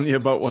locals telling you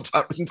about what's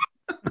happened.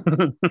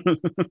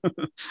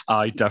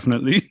 Aye,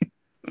 definitely.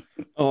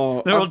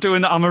 Oh, they're all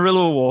doing the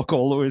Amarillo walk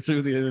all the way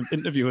through the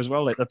interview as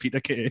well, like the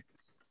Peter Kay.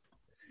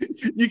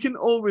 You can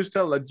always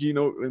tell that Gene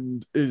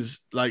Oakland is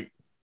like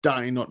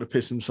dying not to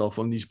piss himself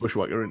on these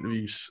Bushwhacker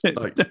interviews.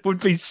 Like, it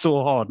would be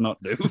so hard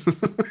not to.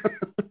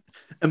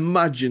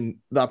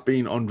 Imagine that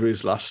being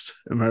Andre's last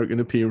American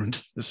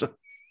appearance.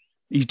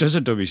 He does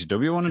a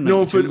WCW one.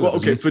 No, for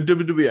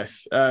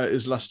WWF,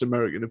 his last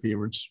American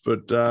appearance.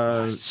 But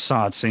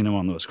sad seeing him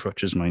on those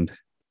crutches, mind.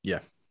 Yeah.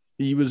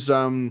 He was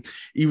meant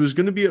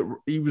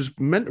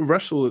to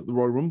wrestle at the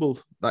Royal Rumble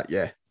that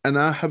year, and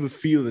I have a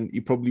feeling he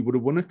probably would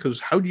have won it, because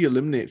how do you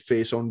eliminate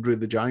face Andre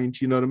the Giant?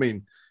 You know what I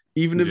mean?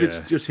 Even if it's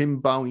just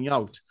him bowing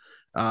out,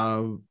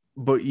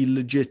 but he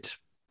legit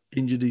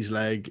injured his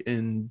leg,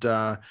 and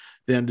they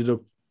ended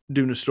up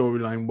doing a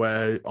storyline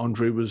where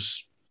Andre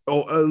was.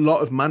 Oh, a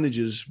lot of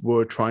managers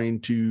were trying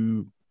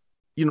to,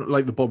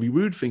 like the Bobby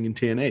Roode thing in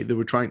TNA. They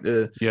were trying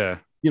to,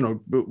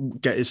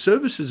 get his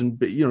services and,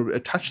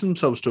 attach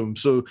themselves to him.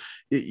 So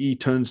he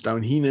turns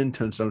down Heenan,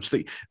 turns down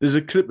Slick. There's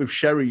a clip of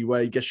Sherry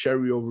where he gets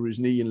Sherry over his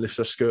knee and lifts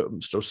her skirt up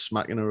and starts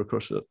smacking her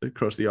across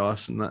the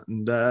arse and that.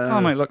 And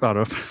I might look that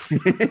up.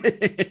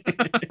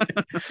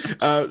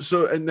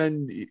 And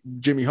then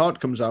Jimmy Hart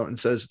comes out and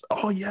says,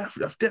 "Oh yeah,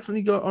 I've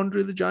definitely got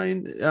Andre the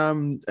Giant."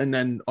 And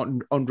then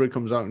Andre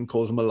comes out and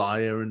calls him a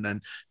liar. And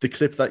then the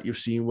clip that you've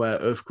seen where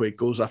Earthquake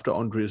goes after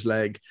Andre's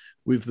leg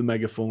with the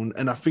megaphone,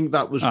 and I think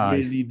that was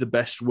really the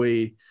best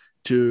way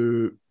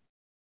to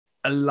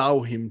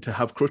allow him to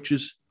have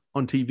crutches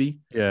on TV.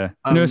 Yeah,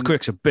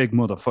 Earthquake's a big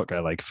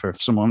motherfucker. Like, for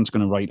if someone's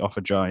going to write off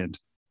a giant,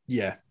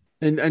 yeah,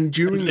 and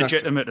during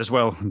legitimate as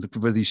well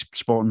with his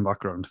sporting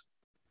background.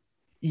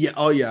 Yeah,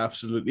 oh yeah,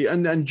 absolutely.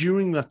 And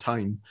during that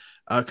time,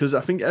 because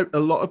I think a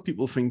lot of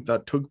people think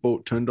that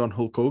Tugboat turned on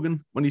Hulk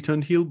Hogan when he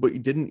turned heel, but he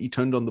didn't. He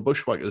turned on the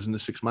Bushwhackers in the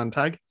 6-man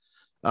tag.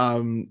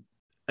 And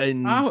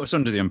I was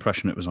under the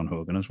impression it was on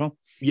Hogan as well.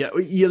 yeah,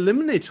 he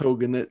eliminates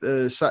Hogan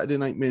at Saturday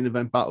Night Main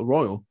Event Battle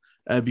Royal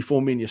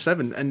before Mania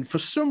 7. And for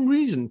some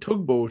reason,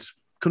 Tugboat,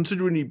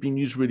 considering he'd been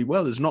used really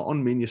well, is not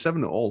on Mania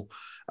 7 at all.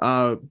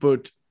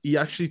 But he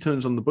actually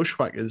turns on the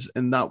Bushwhackers,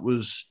 and that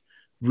was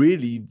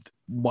really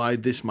why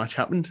this match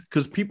happened.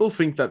 Because people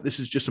think that this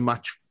is just a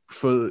match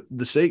for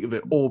the sake of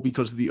it, or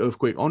because of the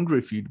Earthquake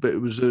Andre feud, but it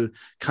was a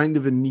kind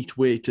of a neat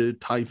way to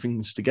tie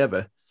things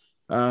together.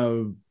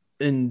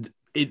 And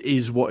it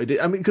is what it is.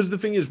 I mean, because the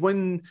thing is,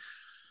 when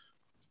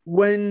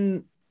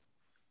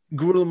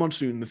Gorilla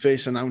Monsoon, the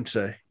face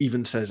announcer,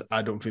 even says,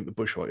 "I don't think the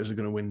Bushwhackers are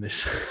going to win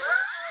this."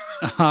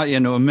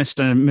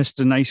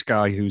 Mr. Nice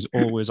Guy who's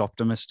always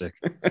optimistic.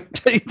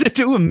 They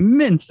do a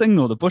mint thing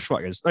though, the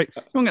Bushwhackers. Like,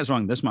 don't get us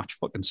wrong, this match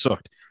fucking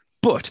sucked.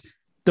 But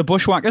the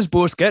Bushwhackers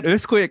both get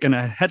Earthquake and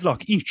a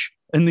headlock each,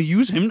 and they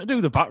use him to do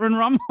the battering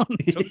ram on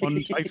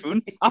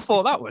Typhoon. I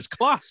thought that was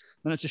class.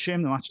 And it's a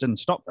shame the match didn't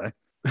stop there.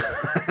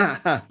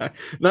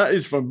 That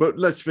is fun, but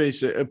let's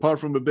face it, apart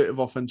from a bit of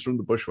offense from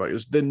the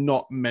Bushwhackers, they're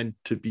not meant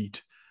to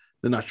beat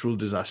the Natural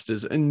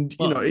Disasters. And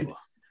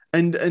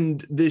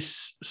and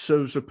this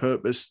serves a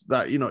purpose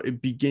that,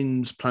 it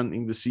begins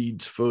planting the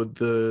seeds for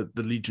the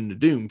Legion of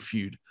Doom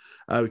feud,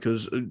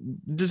 because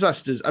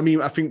Disasters, I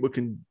mean, I think we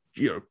can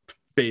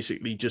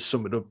basically just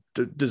sum it up.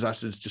 The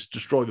Disasters just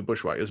destroy the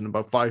Bushwhackers in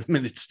about 5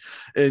 minutes,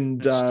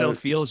 and it still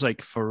feels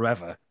like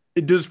forever.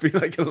 It does feel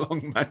like a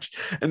long match.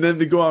 And then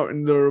they go out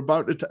and they're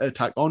about to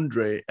attack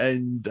Andre,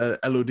 and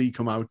LOD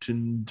come out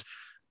and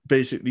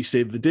basically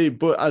save the day.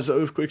 But as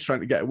Earthquake's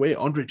trying to get away,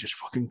 Andre just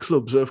fucking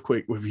clubs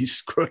Earthquake with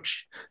his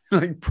crutch.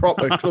 Like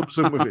proper clubs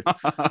him with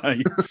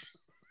it.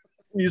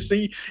 You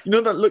see,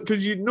 that look,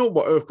 because you know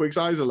what Earthquake's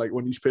eyes are like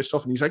when he's pissed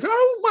off and he's like,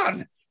 "Oh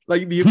man!"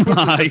 Like the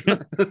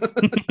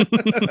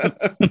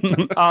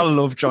I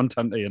love John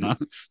Tenta,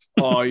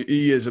 Oh,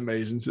 he is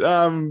amazing.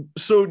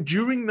 So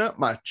during that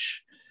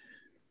match,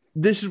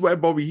 this is where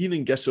Bobby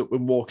Heenan gets up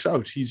and walks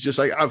out. He's just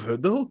like, "I've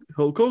heard the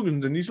Hulk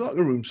Hogan's in his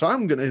locker room, so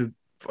I'm going to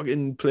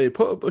fucking put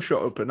up a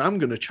shot up, and I'm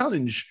going to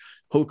challenge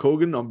Hulk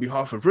Hogan on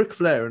behalf of Ric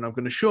Flair, and I'm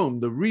going to show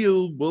him the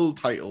real world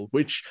title,"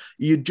 which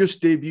he had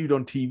just debuted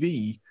on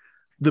TV.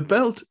 The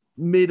belt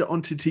made it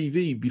onto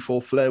TV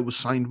before Flair was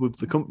signed with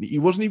the company. He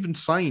wasn't even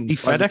signed. He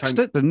FedExed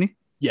it, didn't he?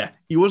 Yeah,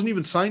 he wasn't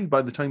even signed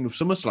by the time of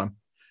SummerSlam.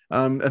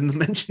 And the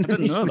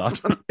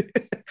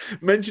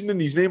mentioning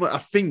his name, I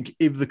think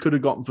if they could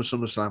have gotten for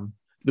SummerSlam,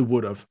 they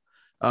would have.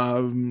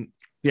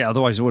 Yeah,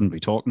 otherwise they wouldn't be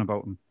talking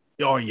about him.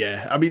 Oh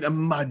yeah, I mean,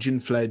 imagine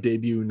Flair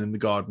debuting in the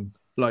Garden.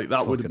 Like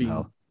that would have been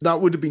hell.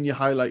 That would have been your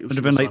highlight. It would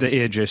have been like the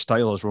AJ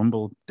Styles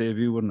Rumble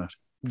debut, wouldn't it?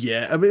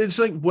 Yeah, I mean, it's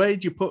like, where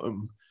do you put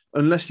him?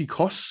 Unless he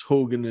costs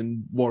Hogan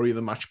and Warrior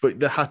the match, but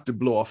they had to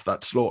blow off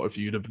that Slaughter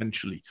feud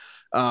eventually.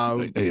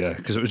 Yeah,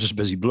 because it was just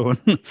busy blowing.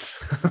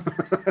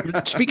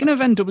 Speaking of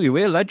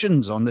NWA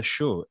legends on this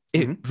show,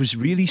 it was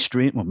really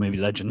strange. Well, maybe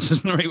legends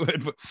isn't the right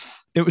word, but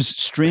it was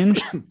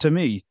strange to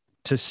me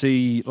to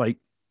see like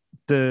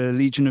the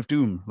Legion of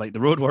Doom, like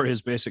the Road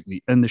Warriors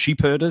basically, and the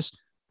Sheep Herders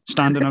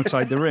standing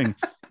outside the ring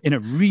in a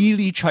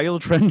really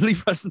child-friendly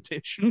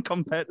presentation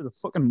compared to the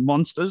fucking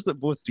monsters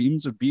that both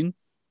teams have been.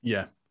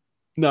 Yeah.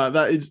 No,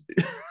 that is,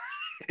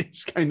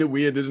 it's kind of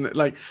weird, isn't it?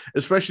 Like,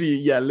 especially a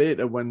year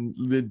later when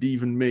they'd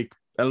even make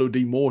LOD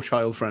more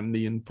child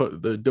friendly and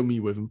put the dummy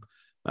with him.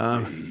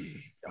 That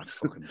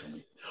fucking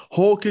dummy.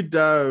 Hawk had,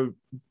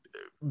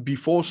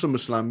 before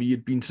SummerSlam, he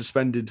had been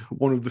suspended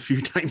one of the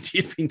few times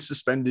he had been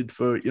suspended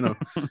for,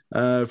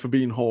 for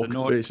being Hawk.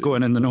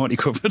 Going in the naughty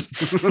cupboard.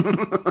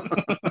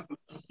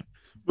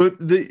 But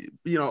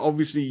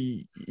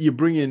obviously you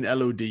bring in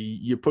LOD,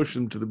 you push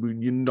them to the moon.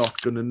 You're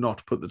not going to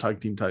not put the tag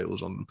team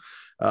titles on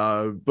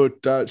them.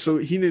 But so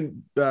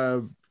Heenan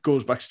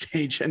goes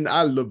backstage, and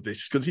I love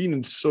this because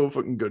Heenan's so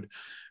fucking good.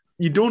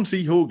 You don't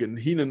see Hogan.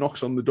 Heenan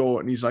knocks on the door,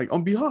 and he's like,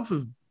 "On behalf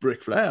of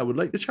Ric Flair, I would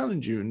like to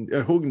challenge you." And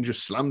Hogan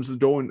just slams the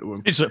door into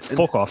him. It's like,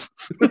 fuck off.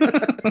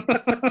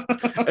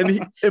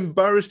 And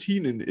embarrassed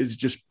Heenan is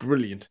just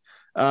brilliant.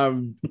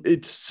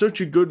 It's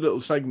such a good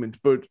little segment,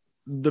 but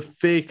the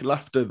fake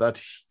laughter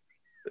that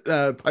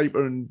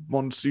Piper and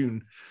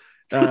Monsoon,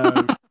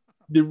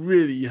 they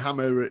really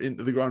hammer it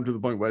into the ground to the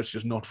point where it's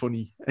just not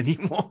funny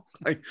anymore.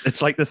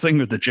 It's like the thing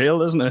with the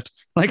jail, isn't it?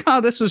 Like,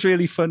 this was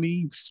really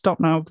funny.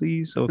 Stop now,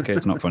 please. Okay,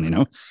 it's not funny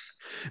now.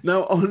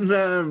 Now,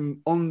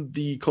 on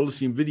the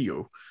Coliseum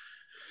video,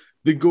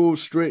 they go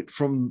straight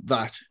from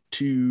that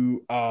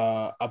to,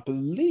 I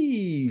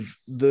believe,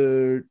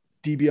 the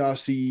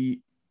DiBiase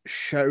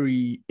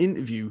Sherry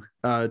interview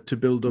to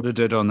build up. They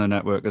did on the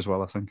network as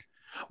well, I think.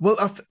 Well,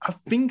 I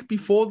think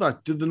before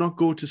that, did they not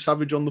go to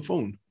Savage on the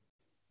phone?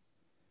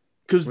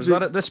 Was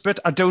that at this bit?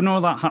 I don't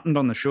know that happened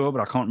on the show,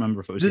 but I can't remember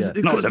if it was.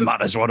 Not that it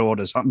matters what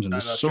orders happens, and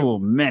there's so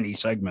many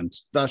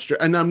segments. That's true.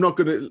 And I'm not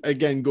going to,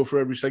 again, go for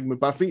every segment,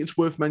 but I think it's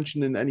worth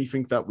mentioning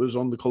anything that was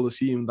on the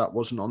Coliseum that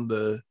wasn't on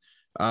the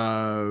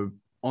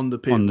on the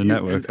pay On the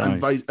network, and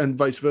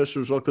vice versa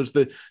as well, because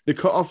they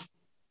cut off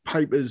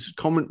Piper's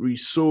commentary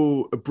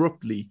so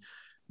abruptly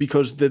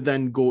because they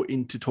then go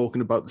into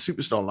talking about the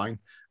Superstar line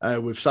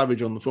with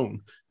Savage on the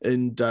phone,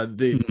 and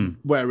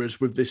whereas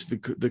with this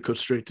they cut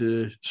straight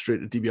to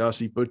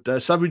DiBiase,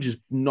 but Savage is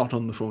not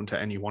on the phone to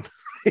anyone.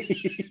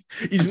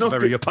 He's not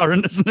very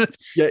apparent, isn't it?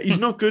 Yeah, he's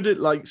not good at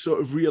like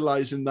sort of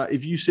realizing that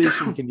if you say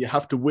something, you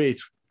have to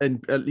wait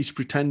and at least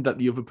pretend that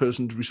the other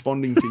person's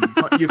responding to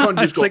you. You can't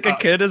just it's like a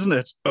kid, isn't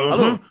it?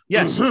 Hello.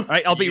 Yes.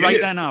 Right, I'll be right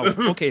there now.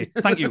 Okay.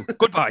 Thank you.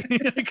 Goodbye.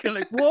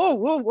 Like,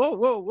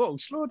 whoa.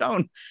 Slow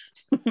down.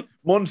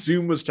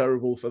 Monsoon was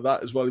terrible for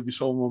that as well. If you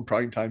saw him on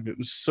prime time, it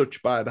was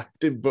such bad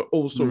acting, but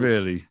also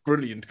really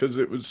brilliant because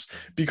it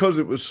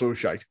was so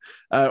shite.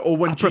 Or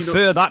when I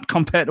prefer that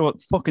compared to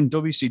what fucking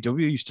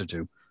WCW used to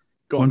do.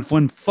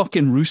 When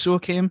fucking Russo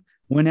came,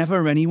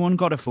 whenever anyone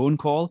got a phone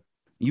call,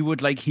 you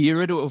would like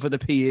hear it over the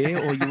PA,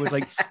 or you would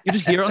like you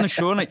just hear it on the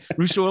show, and like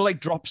Russo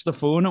like drops the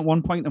phone at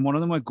one point, and one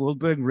of them where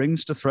Goldberg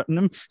rings to threaten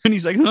him, and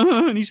he's like,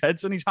 and his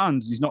head's in his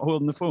hands, he's not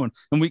holding the phone,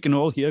 and we can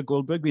all hear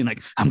Goldberg being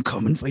like, "I'm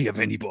coming for you,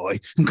 Vinny boy,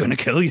 I'm gonna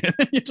kill you."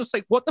 You're just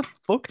like, what the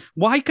fuck?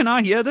 Why can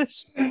I hear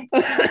this?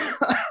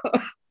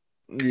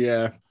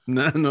 Yeah,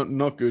 no,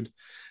 not good.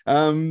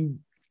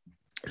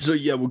 So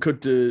yeah, we'll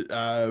cut to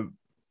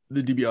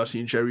the DiBiase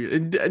and Sherry,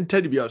 and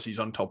Ted DiBiase's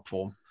on top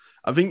form.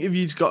 I think if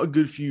he's got a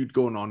good feud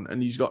going on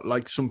and he's got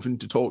like something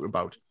to talk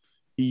about,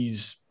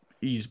 he's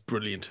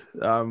brilliant.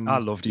 I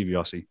love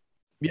DiBiase.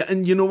 Yeah,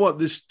 and you know what?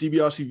 This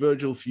DiBiase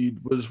Virgil feud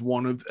was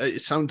one of,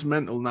 it sounds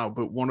mental now,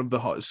 but one of the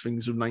hottest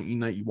things of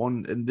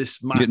 1991. And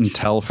this match, you can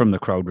tell from the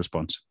crowd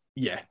response.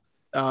 Yeah,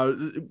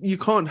 you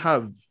can't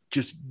have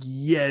just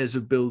years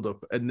of build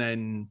up and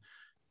then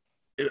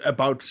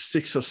about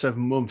 6 or 7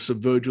 months of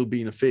Virgil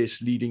being a face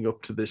leading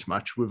up to this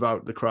match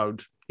without the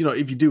crowd. You know,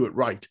 if you do it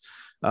right.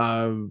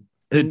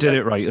 It did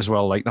it right as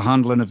well. Like the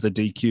handling of the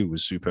DQ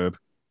was superb.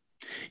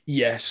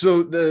 Yeah, so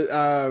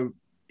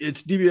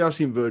it's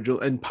DiBiase and Virgil,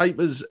 and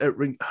Piper's at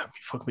ring.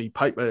 Fuck me,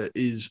 Piper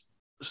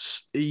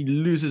he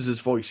loses his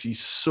voice.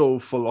 He's so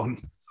full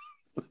on.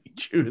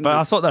 But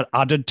I thought that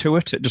added to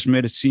it. It just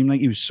made it seem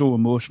like he was so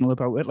emotional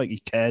about it, like he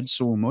cared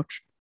so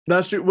much.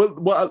 That's true.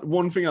 Well,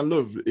 one thing I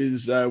love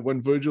is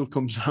when Virgil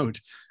comes out,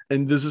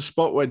 and there's a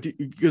spot where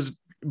because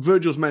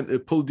Virgil's meant to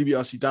pull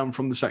DiBiase down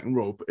from the second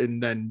rope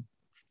and then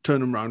turn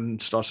him around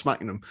and start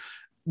smacking him.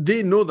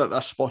 They know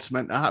that spot's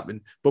meant to happen,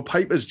 but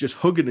Piper's just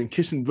hugging and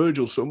kissing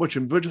Virgil so much,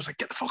 and Virgil's like,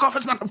 "Get the fuck off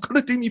us, man! I've got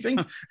to do my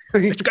thing."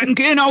 It's getting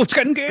gay now. It's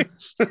getting gay.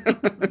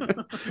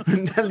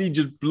 And Nelly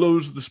just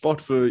blows the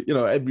spot for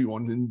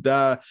everyone, and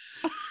yeah,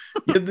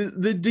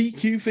 the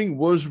DQ thing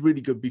was really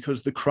good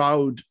because the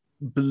crowd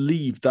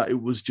believed that it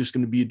was just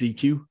going to be a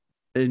DQ,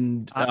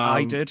 and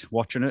I did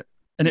watching it,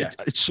 and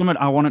it's something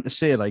I wanted to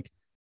say. Like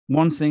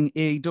one thing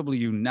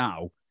AEW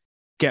now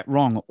get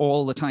wrong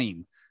all the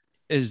time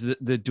is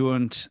that they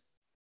don't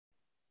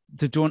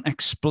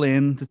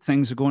explain that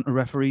things are going to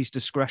referees'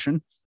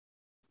 discretion.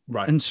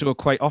 Right. And so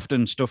quite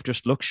often stuff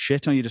just looks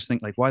shit and you just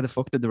think like, why the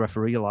fuck did the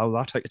referee allow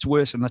that? Like, it's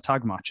worse in the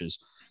tag matches.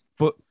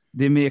 But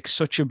they make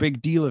such a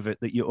big deal of it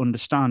that you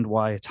understand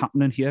why it's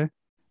happening here.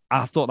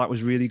 I thought that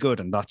was really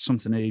good, and that's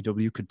something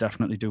AEW could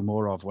definitely do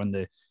more of when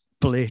they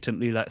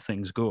blatantly let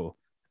things go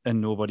and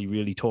nobody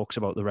really talks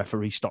about the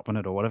referee stopping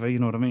it or whatever, you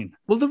know what I mean?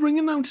 Well, the ring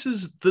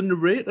announcer's the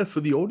narrator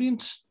for the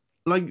audience.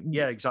 Like,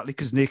 yeah, exactly,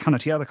 because they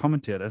cannot hear the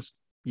commentators.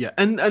 Yeah,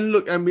 and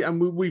look,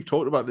 we've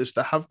talked about this.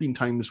 There have been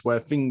times where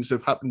things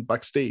have happened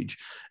backstage,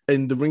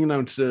 and the ring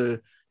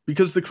announcer,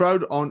 because the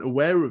crowd aren't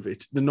aware of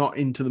it, they're not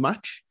into the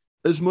match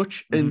as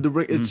much, and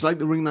it's like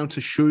the ring announcer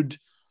should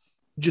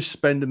just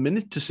spend a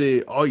minute to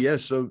say, "Oh yeah,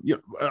 so yeah."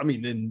 I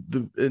mean, in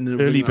the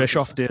early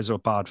Bischoff days are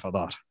bad for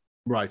that,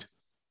 right?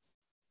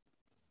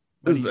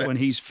 When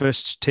he's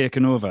first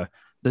taken over,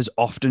 there's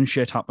often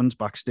shit happens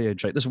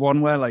backstage. Like there's one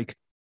where like,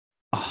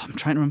 I'm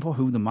trying to remember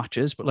who the match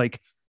is, but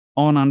like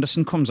Arn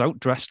Anderson comes out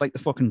dressed like the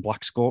fucking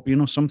Black Scorpion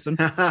or something.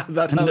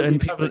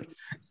 and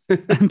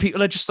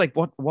people are just like,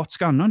 what's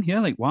going on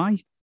here? Like, why?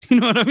 You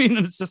know what I mean?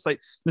 And it's just like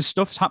the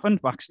stuff's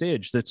happened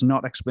backstage that's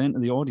not explained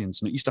to the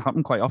audience. And it used to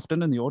happen quite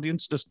often, and the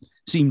audience just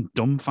seemed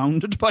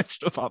dumbfounded by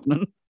stuff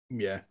happening.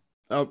 Yeah.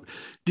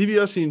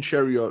 DiBiase and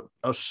Sherry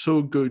are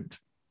so good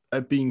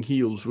at being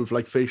heels with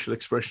like facial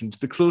expressions.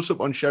 The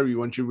close-up on Sherry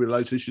when she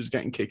realizes she's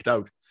getting kicked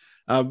out.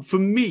 For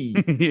me...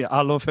 yeah,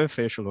 I love her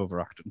facial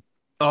overacting.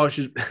 Oh,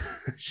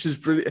 she's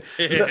brilliant.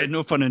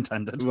 No pun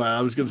intended. Well,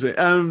 I was going to say.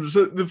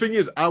 So the thing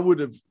is, I would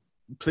have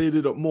played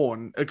it up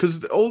more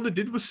because all they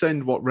did was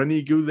send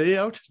Renee Goulet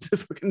out to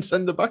fucking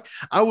send her back.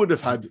 I would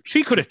have had.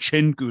 She could have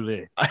chinned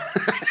Goulet.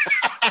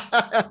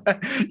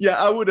 Yeah,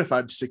 I would have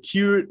had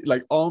security,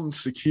 like armed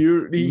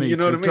security. You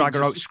know what I mean? Drag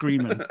her out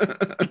screaming.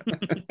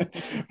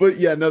 But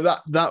yeah, no,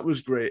 that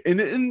was great,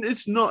 and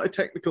it's not a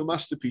technical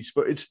masterpiece,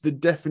 but it's the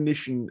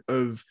definition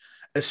of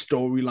a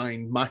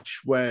storyline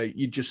match where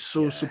you're just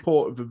so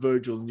supportive of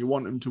Virgil and you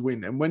want him to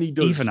win. And when he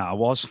does... Even I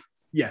was.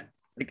 Yeah.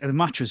 Like, the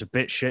match was a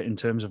bit shit in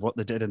terms of what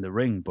they did in the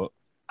ring, but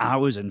I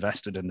was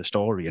invested in the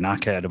story and I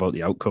cared about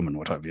the outcome and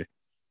what have you.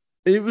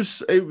 It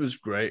was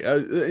great,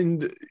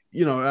 and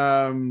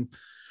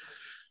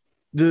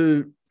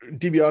the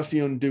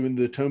DiBiase on doing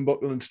the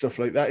turnbuckle and stuff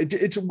like that.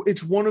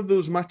 It's one of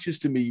those matches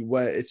to me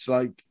where it's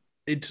like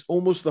it's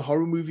almost the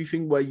horror movie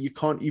thing where you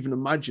can't even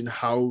imagine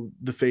how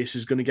the face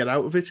is going to get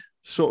out of it,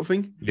 sort of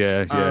thing.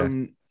 Yeah.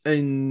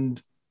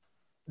 And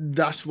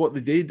that's what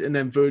they did, and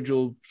then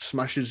Virgil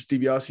smashes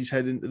DiBiase's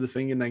head into the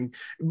thing,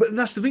 but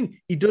that's the thing,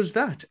 he does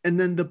that, and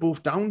then they're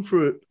both down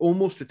for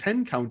almost a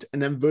 10 count,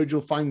 and then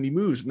Virgil finally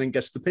moves and then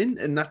gets the pin,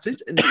 and that's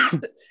it. And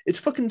it's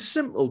fucking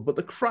simple, but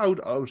the crowd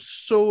are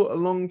so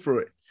along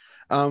for it.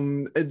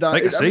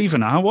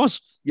 Even I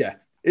was. Yeah,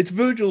 it's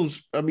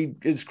Virgil's. I mean,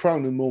 it's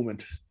crowning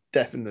moment,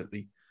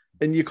 definitely.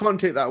 And you can't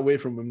take that away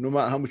from him, no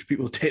matter how much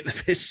people take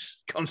the piss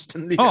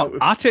constantly.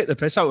 I take the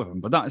piss out of him,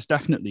 but that is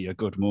definitely a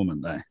good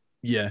moment there.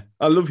 Yeah,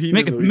 I love him.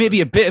 Make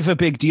maybe a bit of a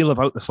big deal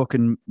about the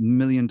fucking $1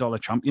 million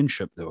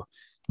championship, though.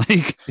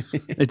 Like,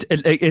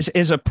 it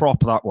is a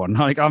prop, that one.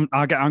 Like,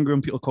 I get angry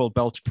when people call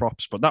belts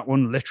props, but that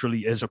one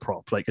literally is a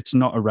prop. Like, it's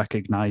not a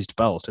recognized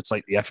belt. It's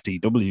like the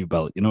FTW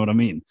belt. You know what I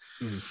mean?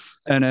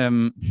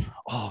 And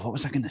what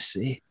was I going to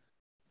say?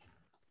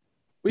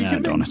 We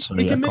can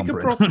make a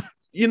prop.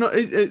 You know,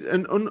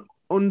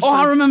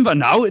 I remember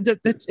now.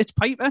 It's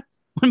Piper.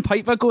 When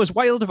Piper goes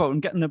wild about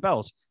him getting the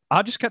belt,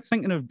 I just kept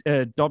thinking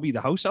of Dobby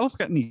the house elf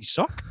getting his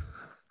sock.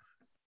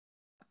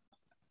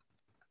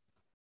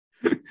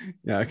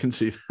 Yeah, I can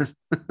see that.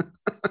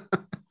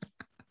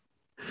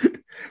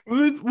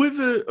 with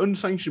an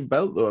unsanctioned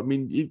belt, though, I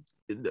mean,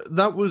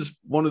 that was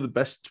one of the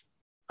best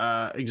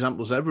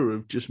examples ever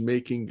of just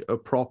making a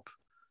prop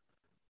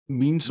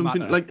mean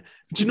something. Like,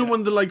 do you know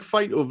when the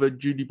fight over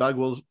Judy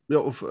Bagwell?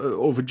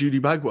 Over Judy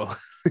Bagwell.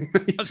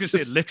 I was going to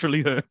say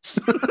literally her.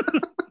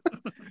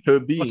 Her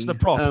being. What's the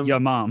prop? Your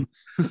mom.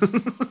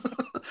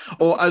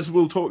 Or as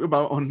we'll talk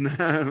about on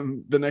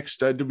the next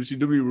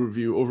WCW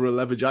review, over a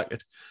leather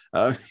jacket.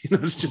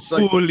 It's just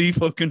like holy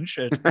fucking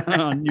shit.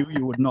 I knew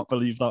you would not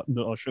believe that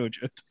until I showed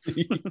you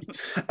it.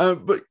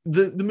 But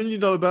the $1 million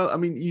belt, I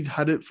mean, he'd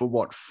had it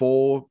for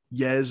 4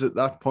 years at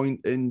that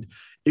point, and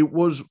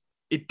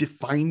it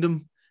defined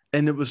him.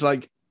 And it was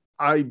like,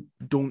 I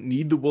don't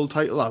need the world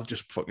title. I'll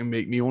just fucking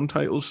make my own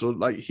title. So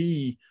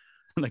he.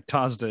 Like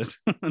Taz did.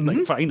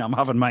 And fine, I'm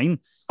having mine.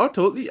 Oh,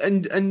 totally.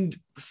 And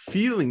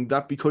feeling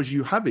that because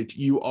you have it,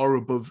 you are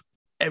above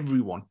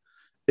everyone.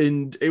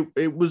 And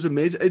it was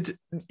amazing.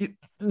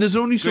 There's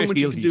only so much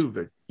you can do with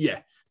it. Yeah.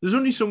 There's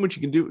only so much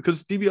you can do,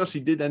 because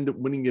DiBiase did end up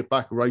winning it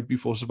back right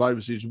before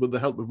Survivor Series with the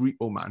help of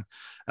Repo Man.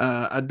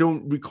 I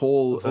don't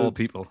recall... Of all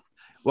people.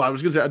 Well, I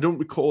was going to say, I don't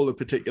recall a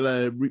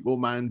particular Repo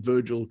Man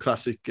Virgil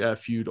classic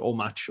feud or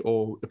match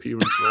or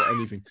appearance or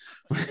anything.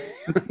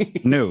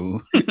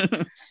 No.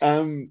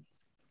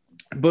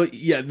 But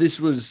yeah, this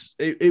was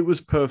it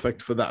was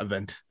perfect for that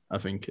event, I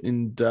think,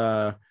 and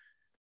I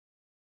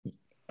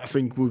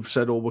think we've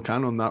said all we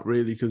can on that,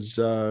 really, because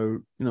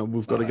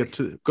we've got to get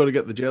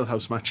the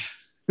jailhouse match.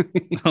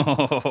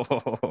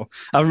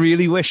 I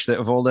really wish that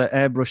of all the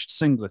airbrushed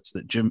singlets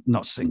that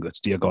not singlets,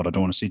 dear God, I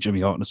don't want to see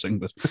Jimmy Hart in a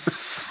singlet.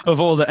 Of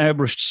all the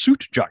airbrushed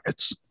suit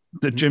jackets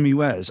that Jimmy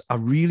wears, I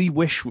really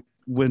wish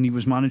when he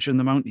was managing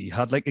the Mountie, he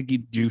had like a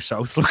due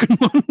south looking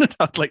one that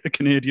had like the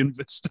Canadian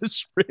Vista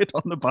sprayed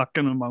on the back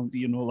and a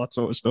Mountie and all that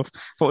sort of stuff.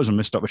 Thought it was a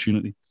missed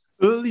opportunity.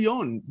 Early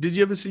on, did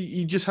you ever see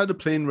he just had a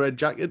plain red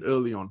jacket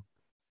early on?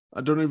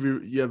 I don't know if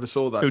you ever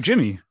saw that. Oh,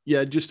 Jimmy?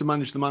 Yeah, just to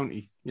manage the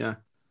Mountie. Yeah.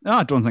 No,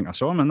 I don't think I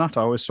saw him in that.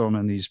 I always saw him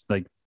in these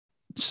like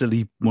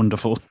silly,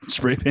 wonderful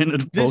spray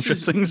painted bullshit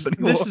things.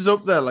 This is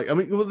up there. Like, I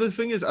mean, well, the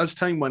thing is, as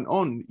time went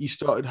on, he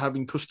started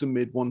having custom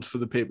made ones for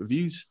the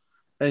pay-per-views.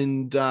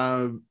 And,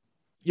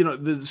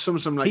 there's some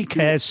like... He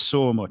cares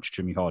so much,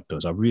 Jimmy Hart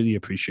does. I really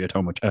appreciate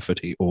how much effort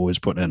he always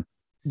put in.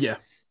 Yeah.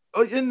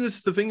 And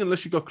it's the thing,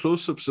 unless you got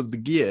close-ups of the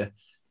gear,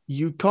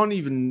 you can't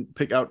even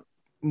pick out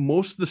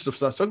most of the stuff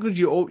that's done, because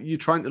you're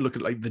trying to look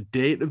at like the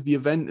date of the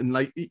event and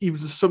like even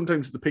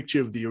sometimes the picture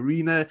of the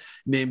arena,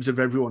 names of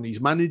everyone he's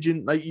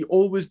managing. Like, he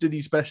always did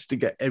his best to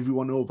get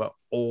everyone over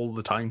all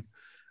the time.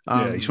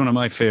 Yeah, he's one of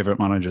my favorite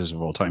managers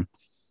of all time.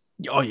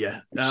 Oh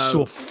yeah,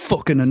 so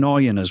fucking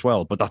annoying as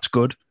well, but that's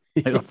good.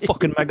 Like a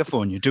fucking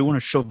megaphone, you do want to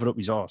shove it up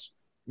his arse.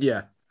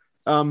 Yeah.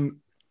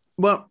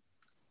 Well,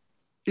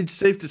 it's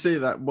safe to say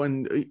that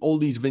when all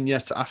these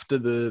vignettes after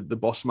the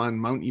Boss Man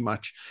Mountie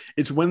match,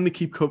 it's when they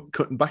keep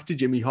cutting back to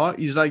Jimmy Hart.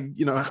 He's like,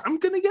 I'm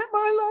going to get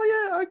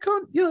my lawyer. I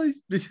can't,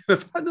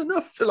 I've had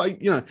enough.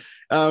 Like,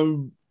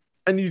 and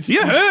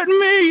you're hurting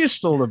me. You're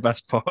still the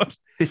best part.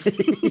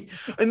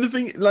 And the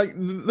thing, like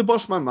the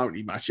Boss Man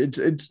Mountie match,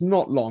 it's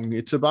not long.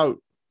 It's about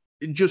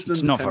just...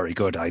 It's not very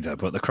good either,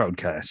 but the crowd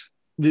cares.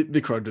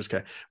 The crowd does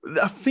care.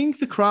 I think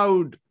the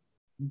crowd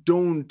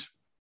don't...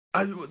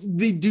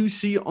 they do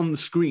see it on the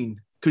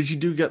screen, because you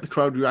do get the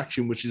crowd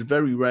reaction, which is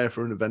very rare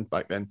for an event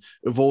back then,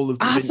 of all of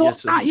the vignettes. I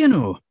thought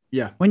that,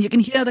 Yeah. When you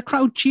can hear the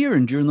crowd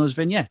cheering during those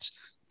vignettes,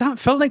 that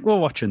felt like we're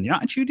watching the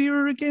Attitude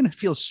Era again. It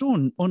feels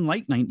so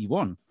unlike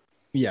 91.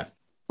 Yeah.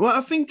 Well,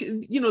 I think,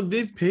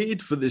 they've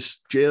paid for this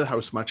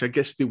jailhouse match. I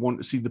guess they want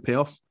to see the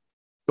payoff.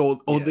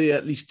 or they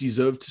at least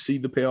deserve to see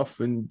the payoff.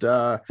 And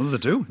Well, they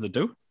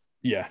do.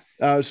 Yeah.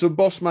 So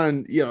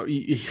Bossman,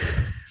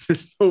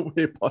 there's no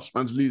way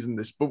Bossman's losing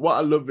this. But what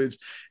I love is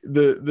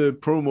the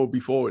promo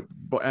before it.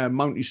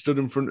 Mountie stood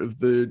in front of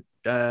the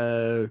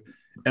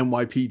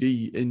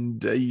NYPD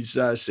and he's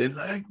saying,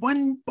 like,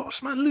 when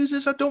Bossman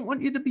loses, I don't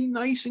want you to be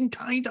nice and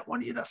kind. I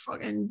want you to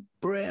fucking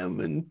bray him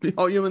and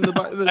put you in the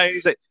back of the...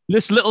 He's like,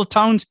 this little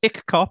town's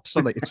hick cops.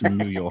 I'm like, it's in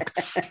New York.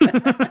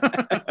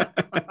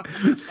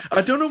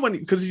 I don't know when,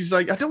 because he's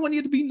like, I don't want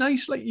you to be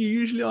nice like you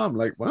usually are. I'm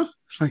like, what?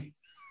 Like,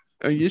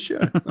 are you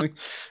sure? Like,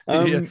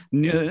 they're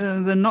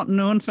not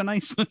known for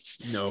niceness.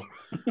 No.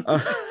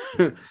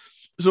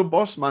 So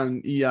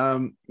Bossman,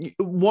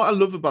 what I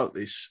love about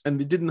this, and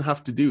they didn't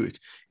have to do it,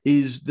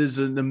 is there's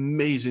an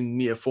amazing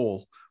near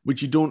fall,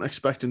 which you don't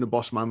expect in a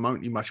Bossman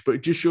Mountie match, but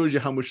it just shows you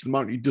how much the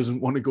Mountie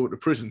doesn't want to go to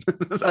prison.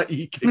 That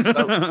he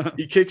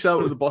kicks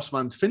out with the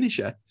Bossman's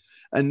finisher,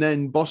 and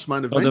then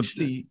Bossman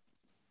eventually...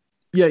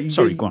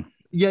 go on.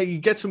 Yeah, he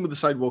gets him with the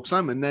sidewalk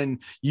slam, and then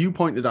you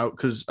pointed out,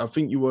 because I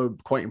think you were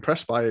quite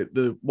impressed by it,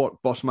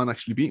 what Bossman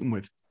actually beat him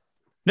with.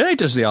 Yeah, he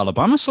does the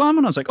Alabama slam,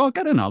 and I was like, oh,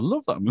 get in, I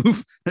love that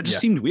move. It just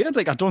seemed weird.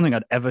 Like, I don't think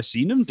I'd ever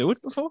seen him do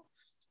it before.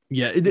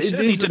 Yeah, he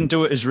didn't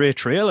do it as Ray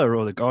Trailer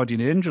or the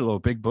Guardian Angel or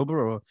Big Bubba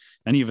or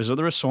any of his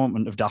other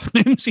assortment of daft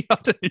names he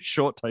had in his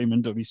short time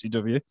in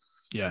WCW.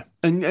 Yeah,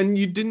 and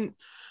you didn't,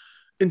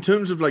 in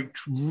terms of like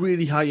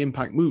really high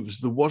impact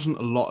moves, there wasn't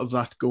a lot of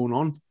that going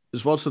on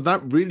as well. So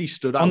that really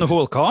stood out. On the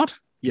whole card?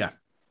 Yeah.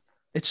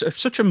 It's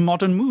such a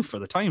modern move for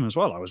the time as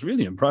well. I was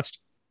really impressed.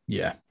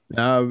 Yeah.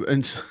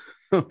 And so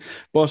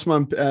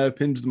Bossman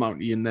pins the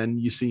Mountie, and then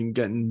you see him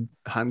getting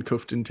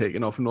handcuffed and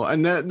taken off and all.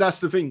 And that's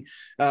the thing.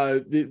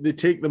 They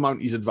take the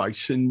Mountie's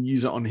advice and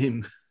use it on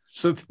him.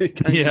 So they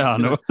can I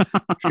know.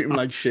 Treat him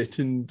like shit.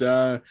 And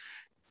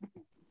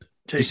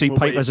you see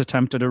Piper's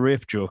attempted a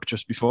rape joke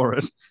just before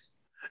it?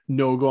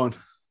 No, go on.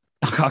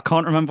 I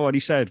can't remember what he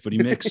said, but he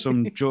makes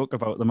some joke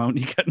about the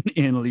Mountie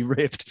getting anally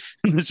raped.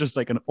 And there's just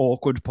like an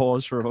awkward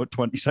pause for about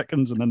 20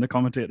 seconds. And then the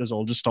commentators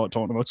all just start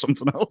talking about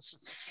something else.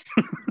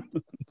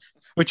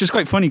 Which is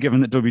quite funny, given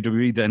that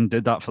WWE then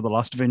did that for the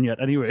last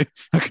vignette anyway.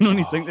 I can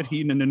only think that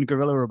Heenan and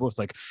Gorilla are both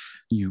like,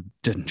 you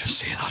didn't just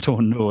say that, oh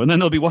no. And then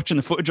they'll be watching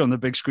the footage on the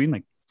big screen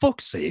like,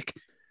 fuck's sake.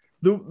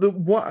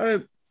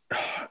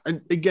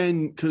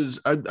 Again, because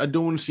I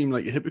don't want to seem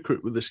like a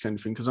hypocrite with this kind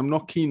of thing, because I'm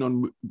not keen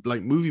on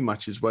like movie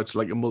matches where it's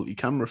like a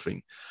multi-camera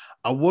thing.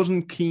 I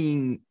wasn't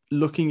keen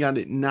looking at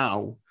it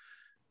now.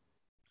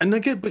 And I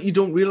get, but you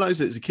don't realize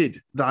it as a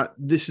kid that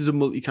this is a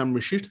multi-camera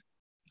shoot.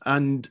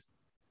 And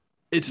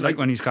it's like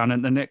when he's gone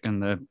in the nick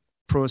and they're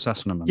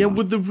processing him. Yeah,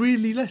 would they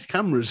really let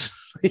cameras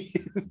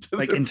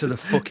into the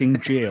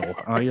fucking jail?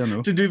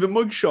 To do the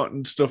mugshot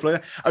and stuff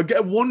like that. I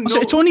get one.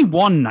 So it's only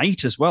one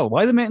night as well.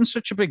 Why are they making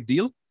such a big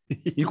deal?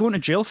 You're going to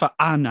jail for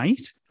a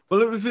night?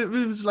 Well, if it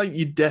was like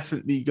you're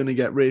definitely going to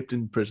get raped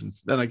in prison,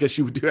 then I guess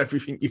you would do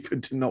everything you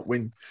could to not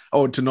win,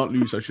 or to not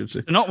lose, I should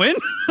say. To not win?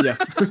 Yeah.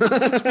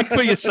 Speak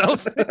for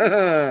yourself.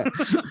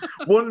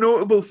 One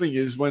notable thing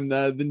is when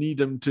they need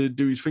him to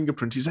do his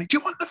fingerprint, he's like, do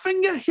you want the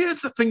finger?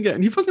 Here's the finger.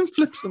 And he fucking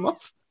flips them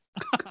off.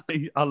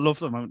 I love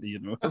the Mountie,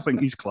 I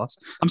think he's class.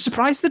 I'm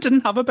surprised they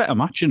didn't have a better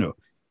match,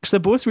 because they're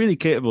both really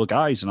capable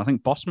guys, and I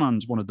think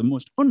Bossman's one of the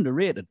most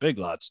underrated big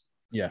lads.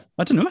 Yeah.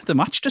 I don't know, the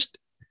match just...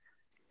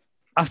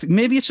 I think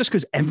maybe it's just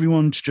because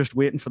everyone's just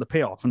waiting for the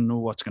payoff and know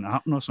what's going to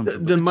happen or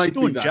something. There might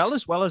be that. Gel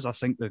as well as I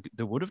think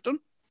they would have done.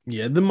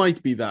 Yeah, there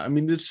might be that. I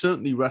mean, they've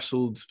certainly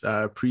wrestled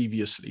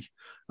previously,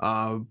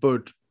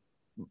 but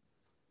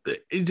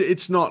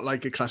it's not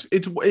like a classic.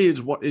 It's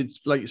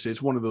like you say,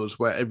 it's one of those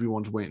where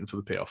everyone's waiting for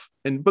the payoff,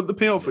 but the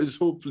payoff is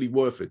hopefully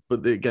worth it.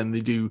 But they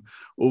do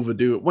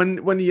overdo it.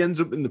 When he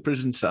ends up in the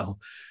prison cell,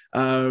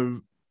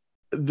 the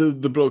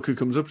bloke who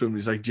comes up to him,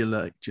 he's like, "Do you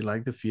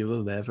like the feel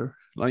of leather?"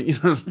 Like,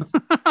 they're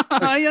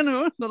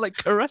like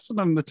caressing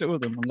him, the two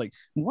of them. I'm like,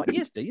 what are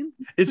you doing?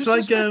 It's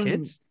like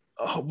like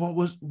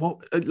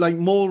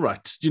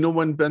Mallrats? Do you know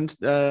when Ben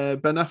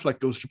Affleck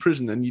goes to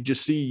prison and you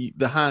just see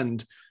the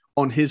hand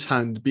on his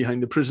hand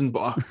behind the prison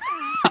bar?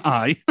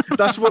 Aye,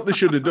 that's what they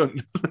should have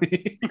done.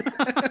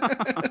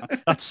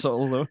 That's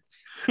subtle though.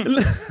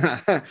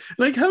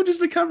 Like, how does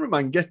the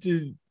cameraman get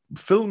to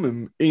film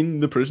him in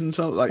the prison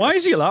cell? Like, why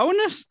is he allowing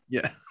this?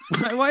 Yeah.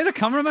 Why are the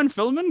cameraman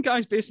filming?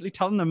 Guys basically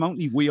telling the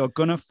Mountie, we are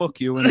gonna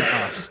fuck you in the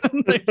ass.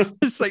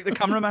 It's like the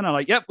cameramen are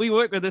like, yep, we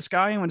work with this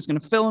guy and we're just gonna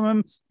film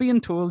him, being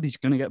told he's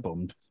gonna get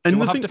bummed. And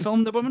we'll have to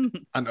film the woman.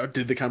 And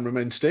did the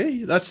cameraman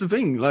stay? That's the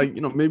thing. Like,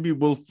 maybe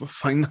we'll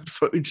find that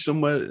footage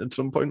somewhere at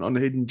some point on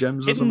Hidden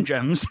Gems. Hidden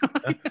Gems.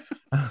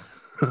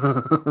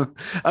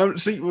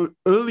 See,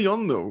 early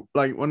on though,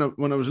 like when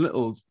I was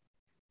little,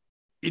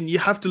 and you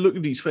have to look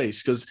at his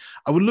face, because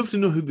I would love to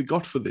know who they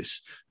got for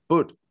this,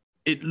 but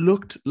it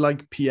looked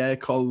like Pierre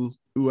Col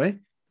Uwe.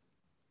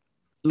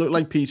 Looked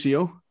like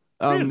PCO.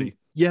 Really?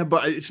 Yeah,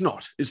 but it's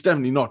not. It's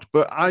definitely not.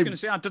 But I was going to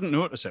say, I didn't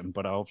notice him,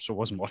 but I also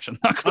wasn't watching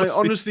that closely. I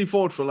honestly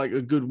thought for like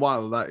a good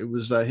while that it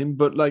was him.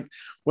 But like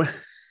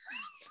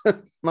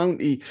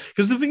Mountie.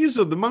 Because the thing is,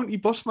 though, the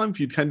Mountie Bossman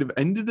feud kind of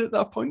ended at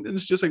that point, and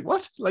it's just like,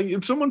 what? Like,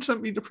 if someone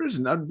sent me to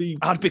prison, I'd be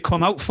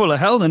come out full of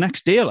hell the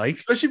next day, like.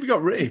 Especially if you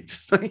got raped.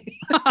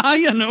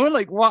 You know,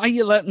 like, why are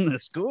you letting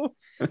this go?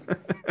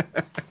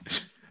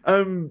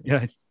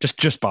 Yeah,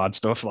 just bad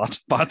stuff, lad.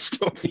 Bad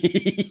stuff.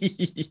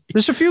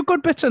 There's a few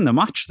good bits in the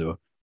match, though.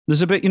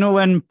 There's a bit, you know,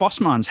 when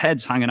Bossman's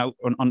head's hanging out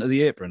onto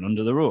the apron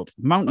under the rope.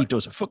 Mountie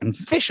does a fucking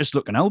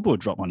vicious-looking elbow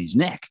drop on his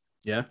neck.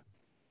 Yeah.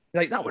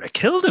 Like, that would have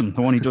killed him,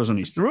 the one he does on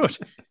his throat.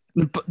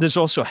 But there's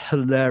also a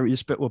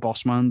hilarious bit with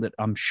Bossman that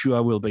I'm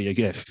sure will be a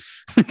gif.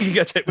 He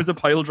gets hit with the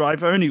pile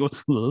driver and he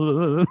goes,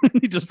 and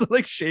he does the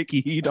like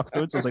shaky heat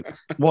afterwards. I was like,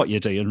 what you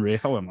doing, Ray?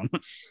 How am I?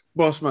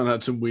 Bossman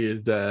had some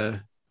weird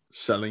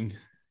selling.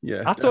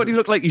 Yeah. I thought he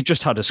looked like he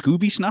just had a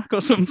Scooby snack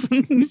or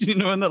something, you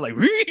know, and they're like,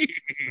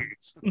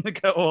 and they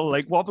get all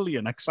like wobbly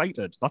and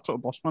excited. That's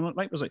what Bossman looked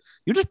like. I was like,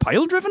 you're just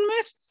pile driven,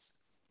 mate?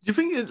 Do you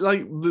think it's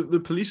like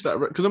the police that,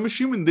 because I'm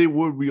assuming they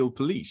were real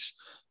police.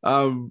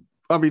 I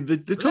mean, they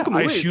took them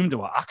away. I assumed they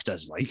were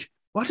actors, like.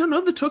 Well, I don't know.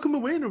 They took him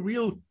away in a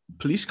real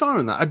police car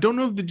and that. I don't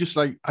know if they just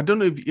like, I don't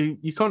know if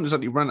you can't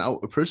exactly run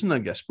out of prison, I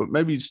guess, but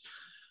maybe it's,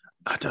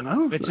 I don't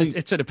know.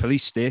 It's at a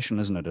police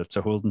station, isn't it? It's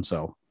a holding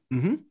cell.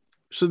 Mm-hmm.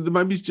 So the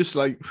maybe's just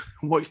like,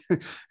 what?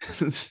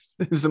 Is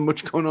there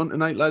much going on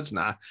tonight, lads?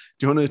 Nah.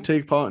 Do you want to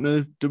take part in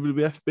a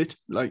WWF bit?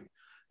 Like,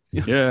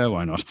 yeah,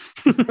 why not?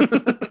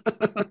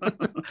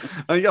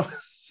 Yeah,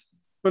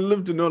 I'd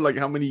love to know like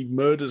how many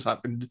murders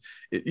happened,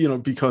 you know,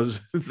 because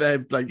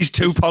they're like these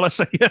two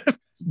policy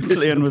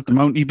playing with the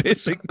Mountie,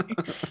 basically.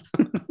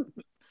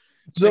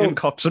 So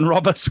cops and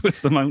robbers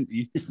with the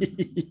Mountie,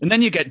 and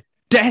then you get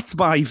death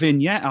by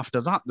vignette after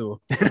that,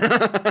 though.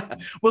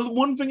 Well,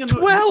 one thing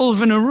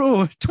 12 in a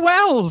row.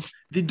 12.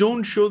 They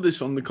don't show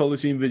this on the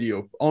Coliseum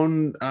video.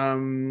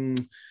 On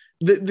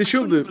they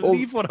show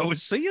believe what I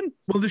was seeing.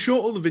 Well, they show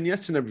all the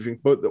vignettes and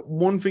everything, but the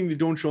one thing they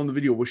don't show on the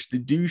video, which they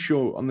do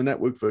show on the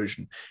network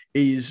version,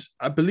 is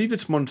I believe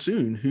it's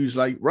Monsoon who's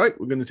like, right,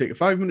 we're going to take a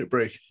 5-minute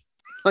break.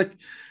 Like,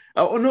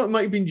 oh no, it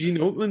might have been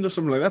Gene Oakland or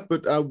something like that,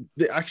 but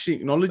they actually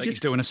acknowledge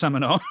it. Doing a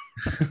seminar.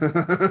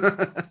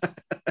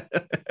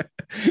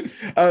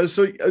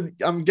 So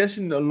I'm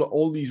guessing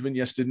all these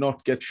vignettes did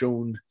not get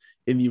shown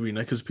in the arena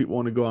because people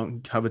want to go out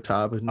and have a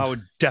tab. And... I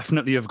would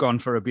definitely have gone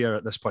for a beer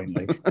at this point.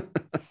 Like.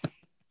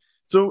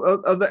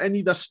 So are there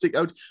any that stick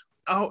out?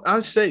 I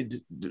said,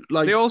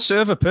 like, they all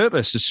serve a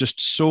purpose. It's just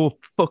so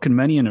fucking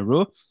many in a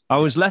row. I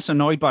was less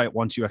annoyed by it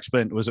once you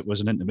explained to us it was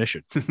an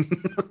intermission.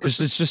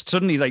 Because it's just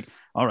suddenly like,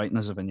 all right, and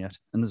there's a vignette,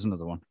 and there's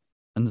another one.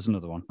 And there's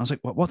another one. I was like,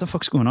 what the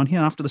fuck's going on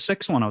here? After the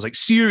 6th one, I was like,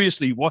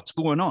 seriously, what's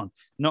going on?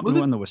 Not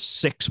knowing there were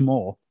 6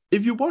 more.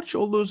 If you watch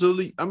all those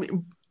early, I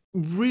mean,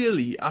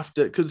 really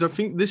after, because I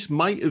think this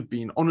might have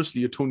been,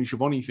 honestly, a Tony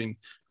Schiavone thing,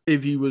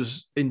 if he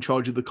was in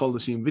charge of the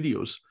Coliseum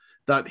videos,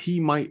 that he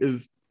might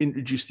have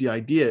introduced the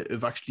idea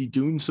of actually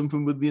doing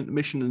something with the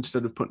intermission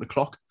instead of putting a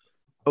clock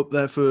up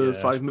there for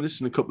 5 minutes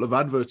and a couple of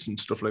adverts and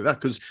stuff like that.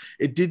 Because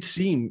it did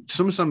seem,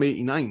 SummerSlam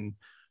 89,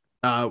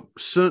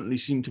 certainly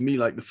seemed to me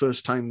like the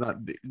first time that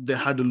they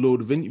had a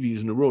load of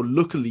interviews in a row.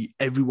 Luckily,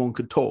 everyone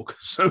could talk,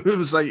 so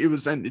it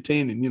was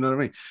entertaining. You know what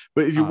I mean?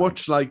 But if you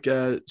watch like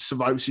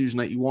Survivor Series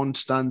 91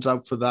 stands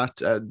out for that.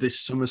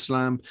 This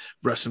SummerSlam,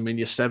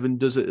 WrestleMania 7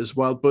 does it as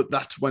well. But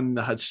that's when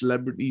they had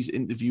celebrities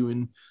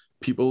interviewing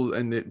people,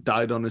 and it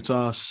died on its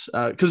ass.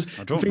 Because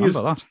I don't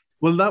remember that.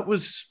 Well, that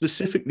was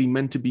specifically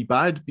meant to be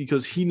bad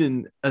because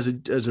Heenan, as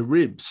a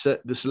rib, set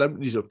the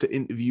celebrities up to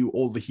interview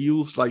all the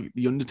heels, like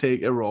The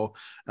Undertaker or...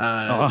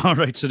 all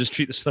right, so just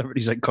treat the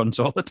celebrities like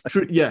cunts all the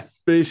time. Yeah,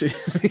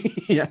 basically.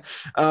 Yeah.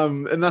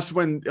 And that's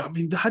when, I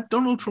mean, they had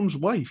Donald Trump's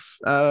wife.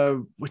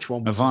 Which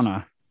one was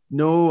Ivana.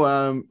 No,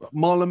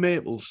 Marla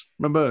Maples.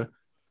 Remember?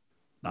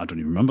 I don't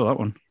even remember that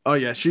one. Oh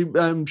yeah, she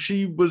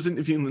was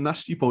interviewing the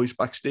Nasty Boys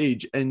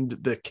backstage, and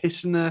they're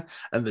kissing her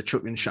and they're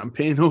chucking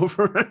champagne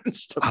over her and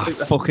stuff like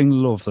that. I fucking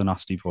love the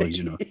Nasty Boys,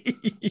 you know.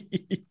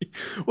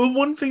 Well,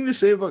 one thing to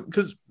say about,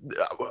 because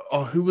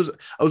I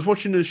was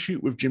watching a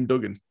shoot with Jim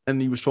Duggan,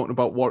 and he was talking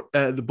about what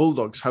the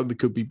Bulldogs, how they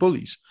could be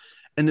bullies.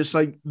 And it's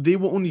like they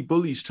were only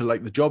bullies to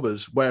like the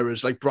jobbers,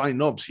 whereas like Brian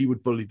Knobbs, he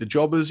would bully the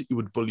jobbers, he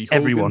would bully Hogan,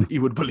 everyone, he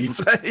would bully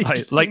Flair,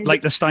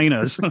 like the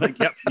Steiners. Like,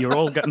 yep, you're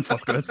all getting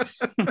fucked with.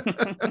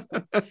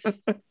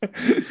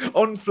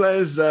 On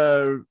Flair's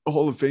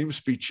Hall of Fame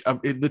speech,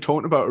 they're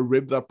talking about a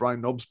rib that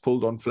Brian Knobbs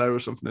pulled on Flair or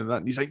something like that,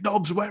 and he's like,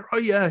 "Knobbs, where are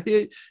you?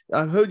 Here,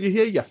 I heard you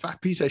here, you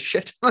fat piece of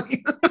shit."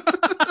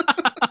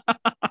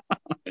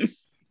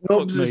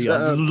 Knobbs is,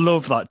 I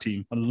love that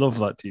team. I love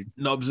that team.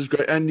 Knobbs is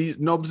great, and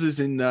Knobbs is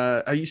in.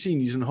 Have you seen?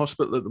 He's in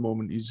hospital at the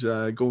moment. He's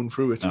going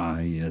through it. Ah,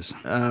 he is.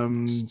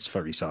 It's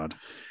very sad.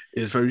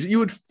 It's very. You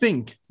would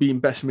think, being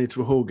best mates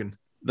with Hogan,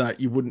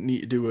 that you wouldn't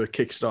need to do a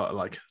Kickstarter.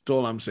 Like, that's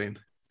all I'm saying.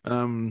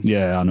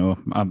 Yeah, I know.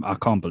 I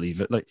can't believe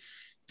it. Like,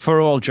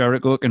 for all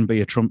Jericho can be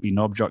a Trumpy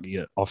knob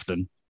jockey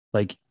often.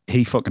 Like,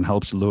 he fucking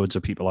helps loads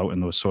of people out in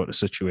those sort of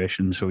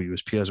situations who he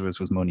was peers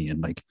with money,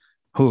 and like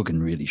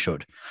Hogan really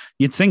should.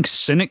 You'd think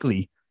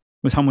cynically,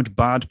 with how much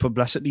bad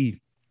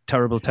publicity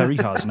Terrible Terry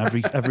has,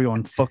 and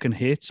everyone fucking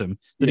hates him,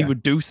 that he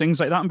would do things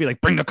like that and be like,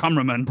 bring the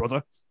cameraman,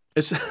 brother.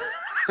 It's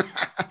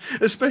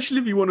especially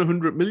if you won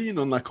 100 million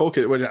on that court,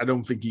 which I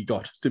don't think he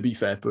got, to be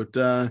fair. But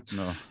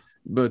no.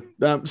 But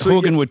so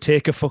Hogan would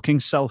take a fucking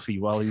selfie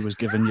while he was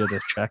giving you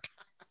the check.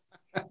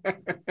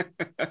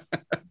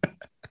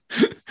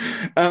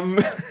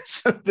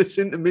 So this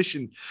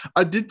intermission,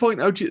 I did point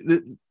out to you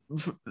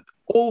that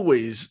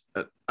always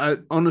on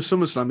a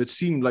SummerSlam, it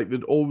seemed like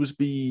there'd always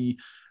be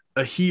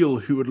a heel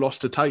who had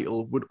lost a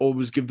title would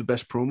always give the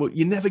best promo.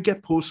 You never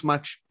get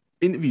post-match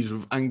interviews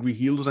with angry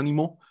heels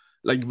anymore,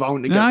 like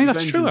vowing to get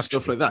revenge and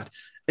stuff like that.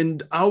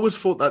 And I always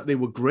thought that they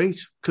were great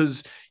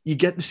because you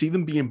get to see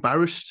them be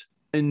embarrassed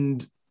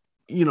and,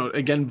 you know,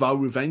 again, vow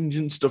revenge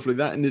and stuff like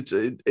that. And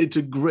it's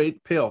a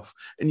great payoff.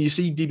 And you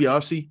see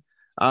DiBiase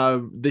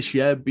this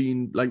year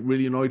being like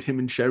really annoyed, him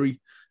and Sherry.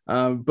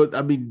 But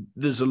I mean,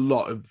 there's a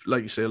lot of,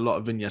 like you say, a lot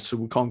of vignettes, so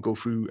we can't go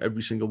through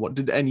every single one.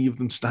 Did any of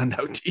them stand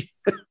out to you?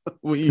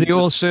 They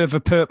all serve a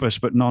purpose,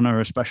 but none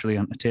are especially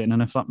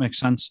entertaining, if that makes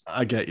sense.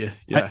 I get you.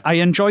 Yeah, I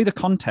enjoy the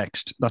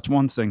context. That's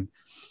one thing.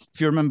 If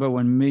you remember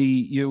when me,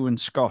 you, and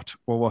Scott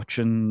were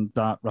watching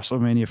that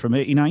WrestleMania from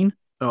 '89.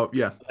 Oh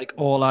yeah. Like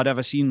all I'd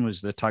ever seen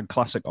was the tag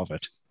classic of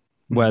it,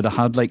 where they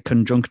had like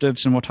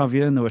conjunctives and what have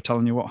you, and they were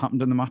telling you what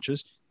happened in the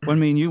matches. When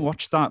me and you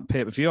watched that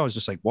pay-per-view, I was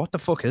just like, what the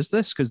fuck is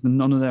this? Because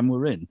none of them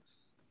were in.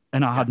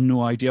 And I had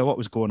no idea what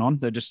was going on.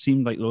 They just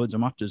seemed like loads of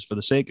matches for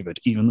the sake of it,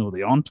 even though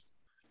they aren't.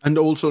 And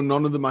also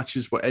none of the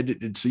matches were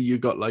edited. So you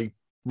got like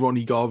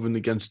Ronnie Garvin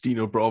against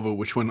Dino Bravo,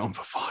 which went on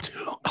for far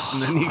too long.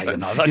 And then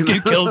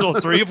you killed all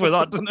three of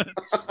that, didn't it?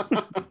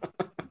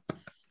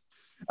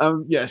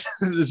 Yes,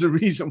 there's a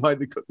reason why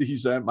they cut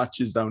these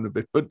matches down a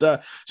bit. But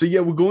so yeah,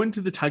 we'll go into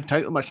the tag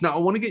title match. Now, I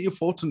want to get your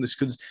thoughts on this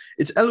because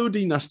it's LOD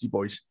Nasty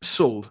Boys,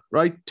 sold,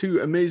 right?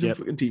 Two amazing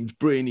fucking teams,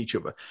 braying each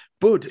other.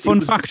 But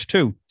Fun fact.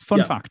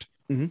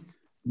 Mm-hmm.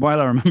 While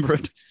I remember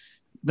it,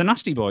 the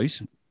Nasty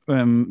Boys,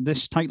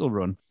 this title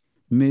run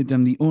made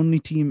them the only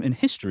team in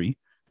history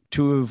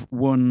to have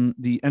won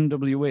the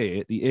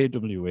NWA, the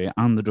AWA,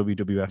 and the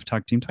WWF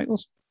tag team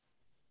titles.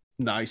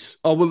 Nice.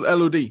 Oh, well,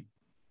 LOD.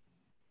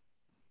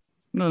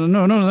 No,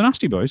 the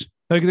Nasty Boys.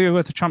 Like they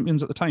were the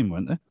champions at the time,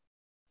 weren't they?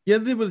 Yeah,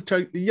 they were.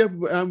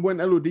 When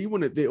LOD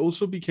won it, they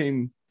also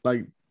became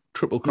like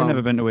Triple Crown. They've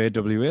never been to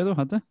AWA though,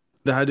 had they?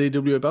 They had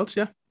AWA belts,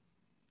 yeah.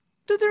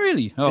 Did they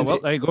really? Oh, well,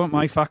 there you go.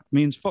 My fact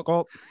means fuck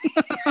all.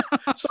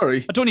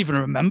 Sorry. I don't even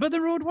remember the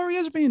Road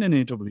Warriors being in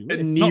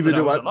AWA. Neither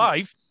do I.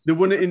 Alive. They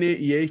won it in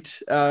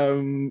 '88.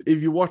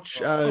 If you watch...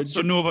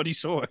 so nobody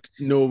saw it.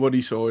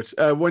 Nobody saw it.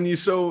 When you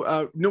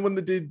saw... when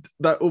they did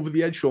that Over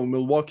the Edge show in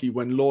Milwaukee,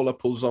 when Lawler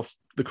pulls off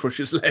the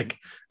Crusher's leg,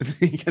 and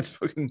he gets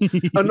fucking...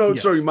 Oh, no,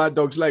 Yes. Sorry, Mad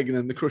Dog's leg, and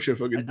then the Crusher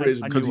fucking brays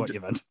him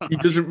because he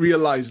doesn't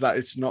realise that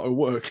it's not a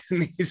work.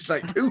 And he's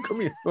like, who come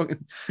here?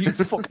 Fucking... You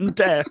fucking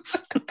dare.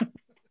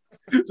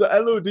 So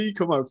LOD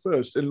come out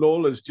first, and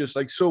Lawler's just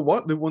like, so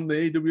what? They won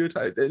the AWA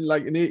title.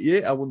 Like in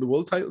 '88, I won the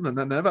world title, and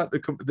I never had to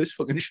come to this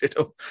fucking shit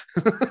up.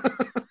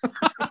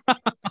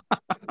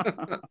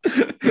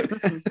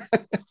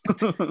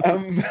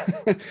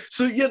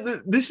 So yeah,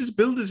 this is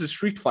billed as a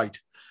street fight.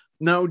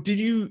 Now, did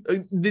you?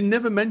 They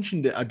never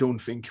mentioned it, I don't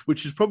think,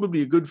 which is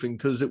probably a good thing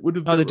because it would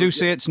have. No, they do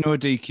say it's no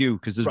DQ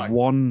because there's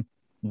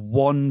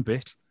one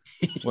bit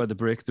where they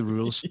break the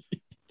rules.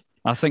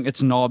 I think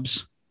it's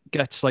Knobs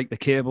gets like the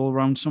cable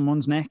around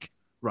someone's neck,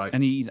 right,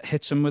 and he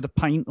hits him with a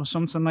pint or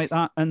something like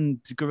that,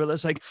 and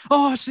Gorilla's like,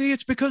 "Oh, see,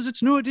 it's because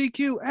it's no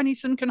DQ.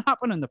 Anything can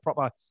happen," and they're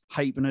proper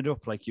hyping it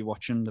up like you're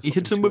watching the. He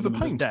hits him with a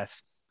pint.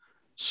 Death.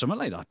 Something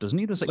like that, doesn't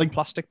he? There's like a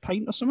plastic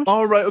pint or something.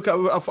 Oh, right. Okay.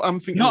 I'm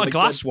thinking not like a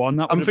glass one.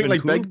 That I'm thinking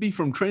like cool. Begbie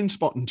from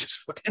Trainspotting, just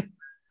fucking.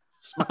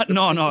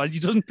 No, he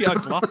doesn't be a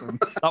glass one.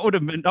 That would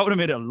have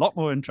made it a lot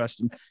more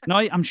interesting. No,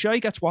 I'm sure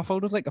he gets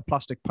waffled with like a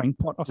plastic pint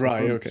pot off the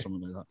front or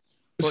something like that.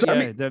 But So, yeah,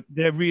 I mean-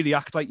 they really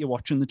act like you're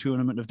watching the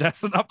Tournament of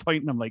Death at that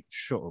point, and I'm like,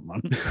 shut up,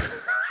 man.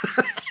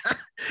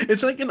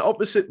 It's like an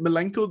opposite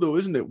Malenko, though,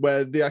 isn't it?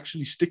 Where they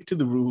actually stick to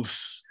the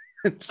rules.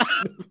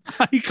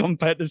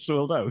 Compared to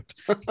Sold Out.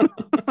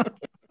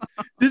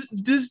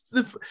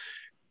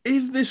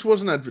 If this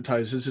wasn't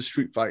advertised as a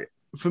street fight,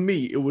 for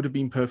me, it would have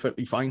been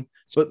perfectly fine.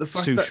 But the fact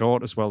It's too that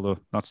short as well, though.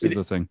 That's the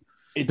other thing.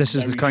 it's This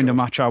is the very kind of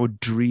short. match I would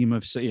dream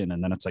of seeing,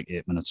 and then it's like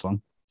 8 minutes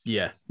long.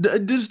 Yeah.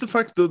 Does the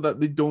fact, though, that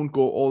they don't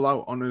go all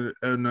out on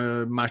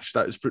a match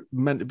that is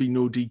meant to be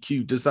no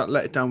DQ, does that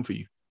let it down for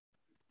you?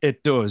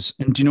 It does.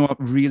 And do you know what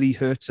really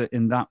hurts it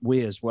in that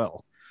way as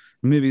well?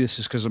 Maybe this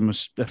is because I'm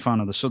a fan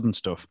of the Southern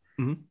stuff.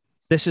 Mm-hmm.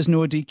 This is no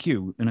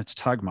DQ, and it's a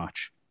tag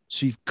match.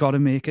 So you've got to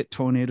make it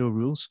tornado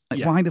rules.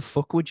 Like, why the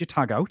fuck would you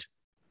tag out?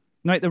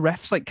 Like, the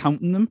ref's like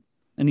counting them,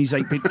 and he's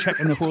like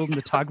checking the holding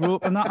the tag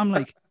rope and that. I'm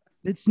like,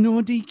 it's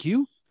no DQ.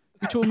 You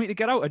told me to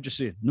get out. I'd just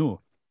say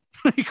no.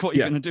 Like, what are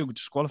you going to do?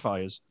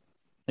 Disqualify us?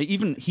 Like,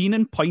 even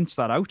Heenan points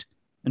that out,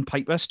 and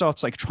Piper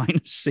starts like trying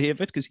to save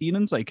it because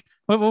Heenan's like,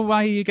 well,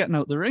 why are you getting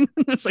out the ring?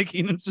 It's like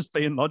Heenan's just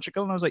being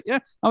logical. And I was like, yeah,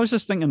 I was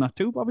just thinking that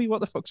too, Bobby. What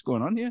the fuck's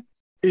going on here?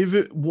 If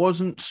it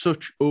wasn't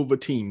such over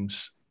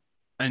teams,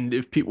 And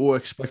if people were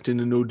expecting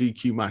a no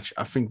DQ match,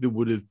 I think they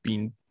would have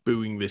been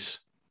booing this.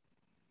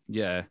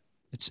 Yeah,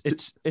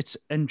 it's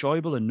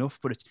enjoyable enough,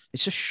 but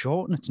it's just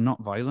short and it's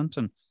not violent.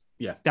 And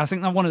yeah, I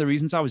think that one of the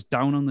reasons I was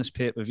down on this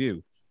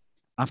pay-per-view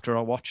after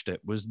I watched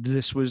it was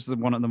this was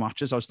one of the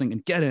matches I was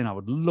thinking, get in, I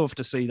would love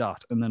to see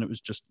that. And then it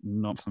was just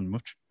not fun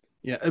much.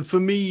 Yeah, and for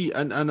me,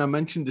 and I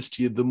mentioned this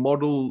to you, the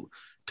model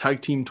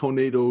tag team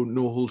tornado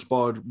no holds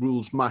barred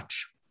rules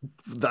match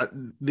that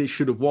they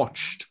should have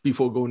watched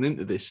before going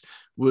into this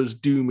was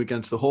Doom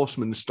against the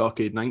Horsemen in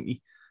Starrcade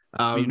 90.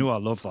 You know I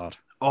love that.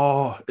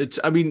 Oh,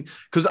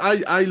 because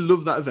I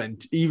love that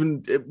event,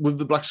 even with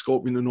the Black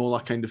Scorpion and all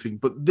that kind of thing.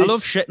 But this... I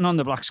love shitting on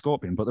the Black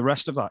Scorpion, but the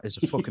rest of that is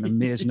a fucking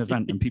amazing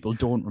event, and people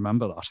don't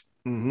remember that.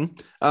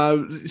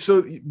 Mm-hmm.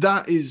 So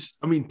that is,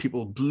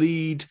 people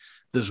bleed.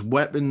 There's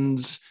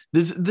weapons.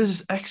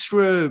 There's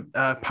extra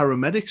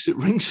paramedics at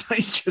ringside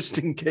just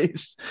in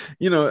case.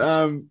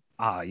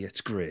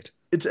 It's great.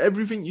 It's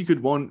everything you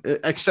could want,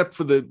 except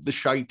for the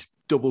shite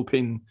double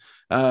pin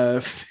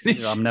finish.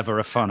 Yeah, I'm never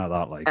a fan of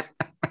that. Like.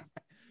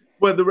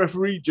 Where the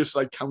referee just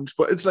like counts,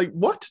 but it's like,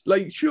 what?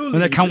 Like, surely.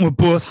 And they count with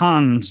both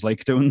hands,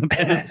 like doing the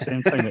pin at the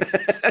same time. Like,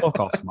 fuck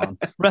off, man.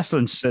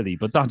 Wrestling's silly,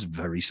 but that's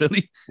very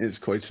silly. It's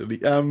quite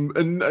silly.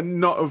 And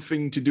not a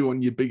thing to do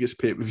on your biggest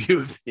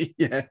pay-per-view.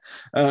 Yeah.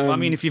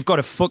 If you've got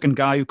a fucking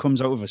guy who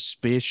comes out of a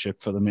spaceship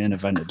for the main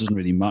event, it doesn't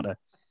really matter.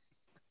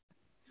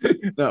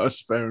 That's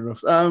fair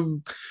enough.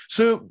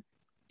 So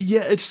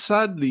yeah, it's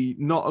sadly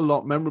not a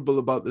lot memorable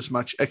about this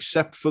match,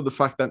 except for the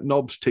fact that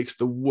Knobbs takes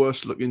the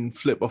worst looking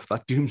flip off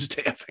that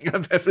Doomsday I think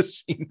I've ever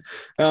seen.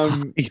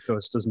 He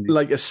does, doesn't he?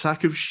 Like a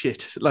sack of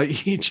shit. Like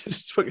he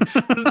just fucking...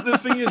 The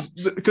thing is,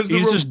 because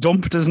he's just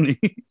dumped, isn't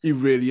he? He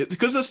really is.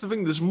 Because that's the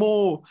thing. There's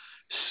more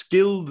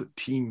skilled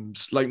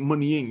teams like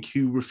Money Inc.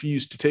 who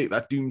refuse to take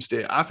that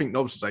Doomsday. I think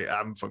Knobbs was like,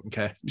 I don't fucking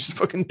care. Just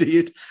fucking do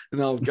it, and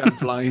I'll go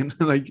flying.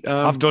 Like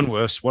I've done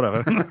worse.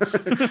 Whatever.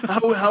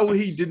 how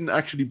he didn't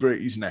actually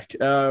break his neck.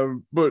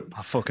 But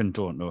I fucking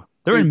don't know.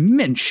 They're in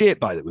mint shape,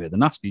 by the way, the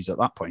Nasties at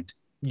that point.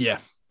 Yeah,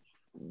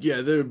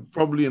 they're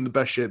probably in the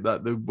best shape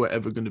that they were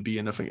ever going to be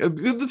in, I think.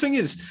 The thing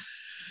is,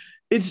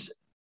 it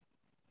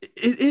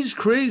is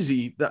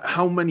crazy that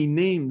how many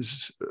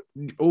names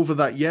over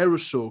that year or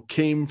so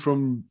came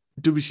from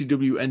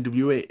WCW,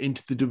 NWA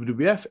into the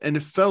WWF, and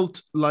it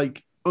felt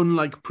like,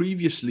 unlike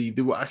previously,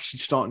 they were actually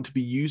starting to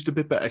be used a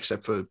bit better,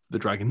 except for the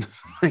Dragon.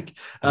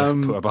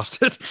 Poor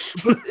bastard.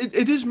 But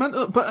it is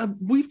mental. But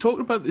we've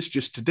talked about this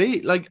just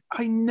today. Like,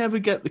 I never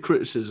get the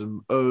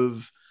criticism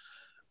of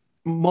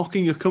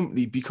mocking a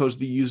company because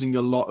they're using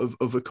a lot of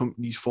other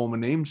companies' former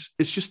names.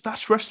 It's just,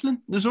 that's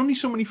wrestling. There's only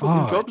so many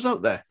fucking jobs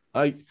out there.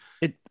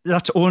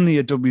 That's only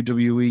a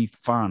WWE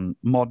fan,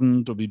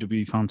 modern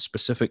WWE fan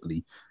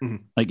specifically.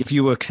 Mm-hmm. Like, if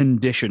you were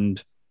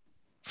conditioned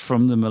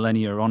from the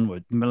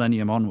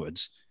millennium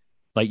onwards,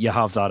 like, you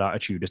have that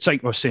attitude. It's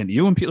like I was saying to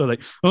you, and people are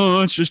like,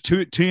 oh, it's just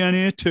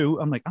TNA 2.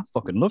 I'm like, I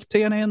fucking love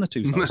TNA in the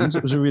 2000s.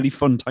 It was a really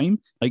fun time,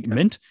 like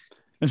mint.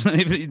 And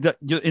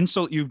the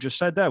insult you've just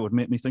said there would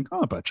make me think,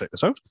 oh, I better check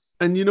this out.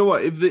 And you know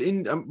what? If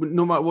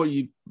no matter what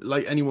you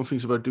like, anyone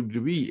thinks about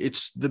WWE,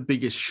 it's the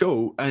biggest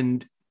show,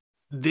 and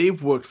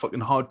they've worked fucking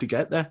hard to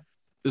get there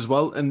as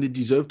well, and they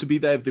deserve to be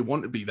there if they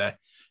want to be there.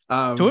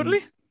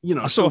 Totally.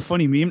 I saw a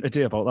funny meme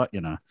today about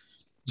that.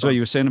 So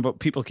you were saying about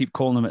people keep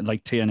calling them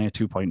like TNA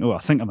 2.0. I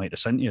think I might have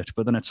sent you it,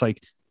 but then it's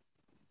like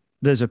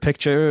there's a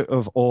picture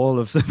of all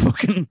of the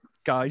fucking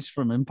guys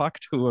from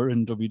Impact who are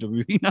in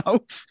WWE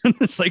now, and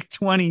there's like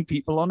 20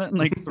 people on it, and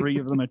like 3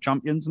 of them are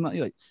champions, and that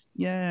you're like,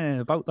 yeah,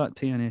 about that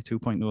TNA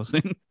 2.0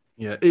 thing.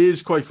 Yeah, it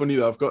is quite funny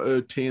though. I've got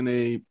a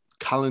TNA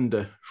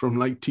calendar from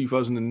like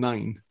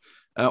 2009.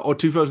 Or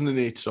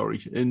 2008, sorry,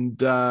 and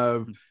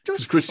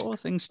just before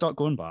things start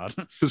going bad,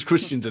 because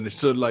Christian's in it,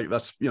 so like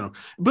that's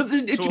but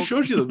it just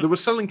shows you that they were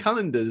selling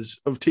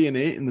calendars of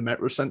TNA in the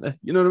Metro Center.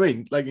 You know what I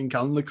mean? Like in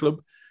Calendar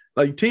Club,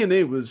 like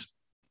TNA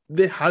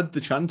they had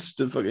the chance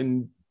to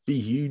fucking be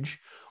huge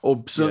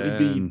or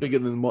certainly be bigger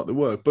than what they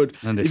were,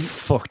 but and they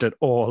fucked it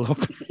all up.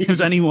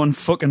 Has anyone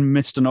fucking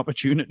missed an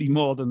opportunity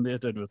more than they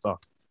did with that?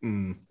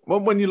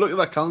 Well, when you look at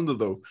that calendar,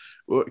 though,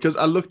 because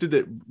I looked at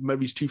it,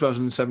 maybe it's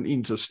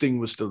 2017, so Sting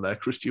was still there,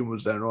 Christian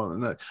was there,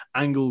 and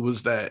Angle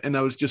was there, and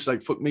I was just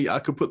like, fuck me, I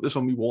could put this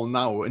on my wall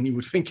now, and you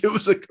would think it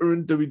was a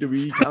current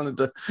WWE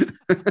calendar.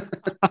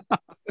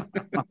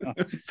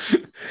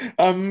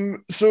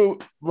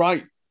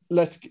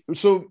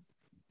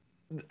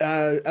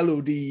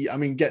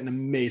 LOD, getting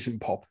amazing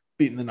pop,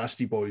 beating the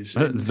Nasty Boys.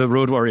 The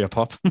Road Warrior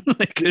pop.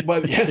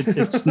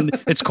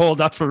 It's called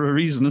that for a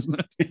reason, isn't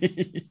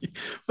it?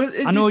 But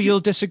I know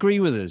you'll disagree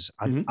with us.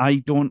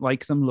 I don't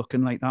like them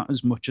looking like that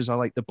as much as I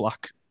like the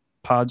black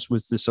pads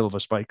with the silver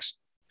spikes.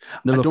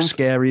 They look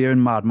scarier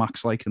and Mad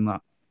Max like in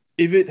that.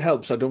 If it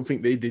helps, I don't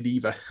think they did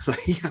either. I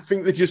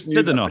think they just knew.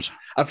 Did they not?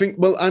 I think,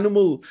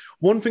 Animal,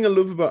 one thing I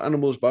love about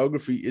Animal's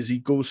biography is he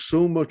goes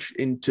so much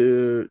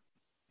into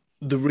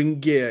the ring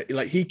gear.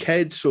 Like, he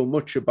cared so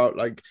much about,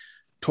 like,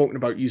 talking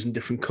about using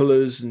different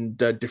colors and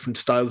different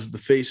styles of the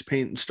face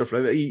paint and stuff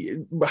like that. He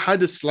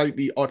had a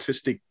slightly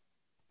artistic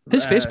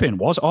His face paint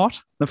was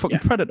art. The fucking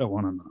Predator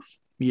one on that.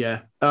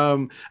 Yeah.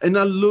 And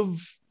I love,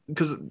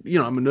 because, you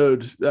know, I'm a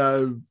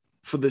nerd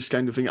for this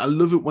kind of thing. I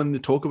love it when they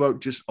talk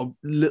about just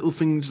little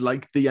things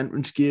like the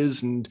entrance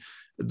gears and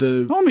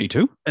me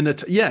too. And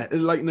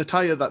like an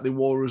attire that they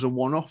wore as a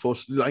one-off, or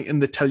like,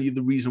 and they tell you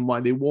the reason why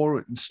they wore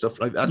it and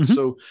stuff like that. Mm-hmm.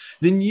 So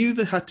they knew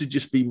they had to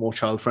just be more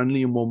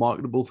child-friendly and more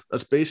marketable.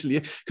 That's basically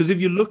it. Because if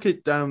you look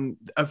at,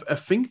 I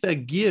think their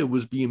gear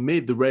was being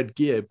made, the red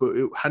gear, but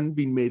it hadn't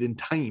been made in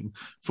time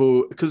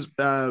for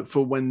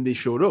when they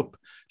showed up.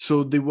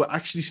 So they were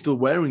actually still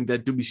wearing their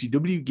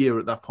WCW gear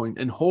at that point,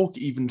 and Hawk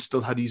even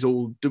still had his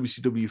old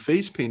WCW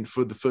face paint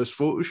for the first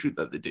photo shoot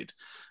that they did.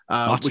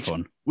 That's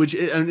fun.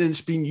 And it's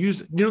been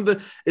used. You know,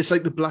 it's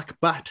like the black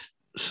bat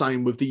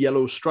sign with the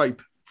yellow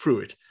stripe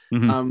through it.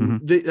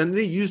 Mm-hmm,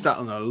 They use that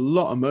on a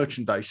lot of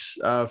merchandise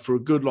for a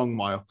good long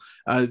while.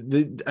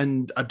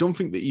 And I don't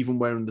think they're even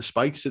wearing the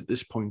spikes at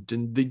this point,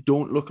 and they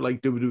don't look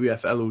like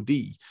WWF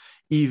LOD.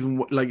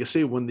 Even like I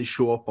say, when they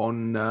show up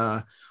on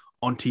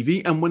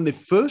TV, and when they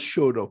first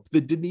showed up, they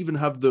didn't even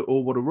have the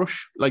 "Oh What a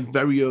Rush." Like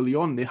very early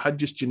on, they had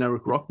just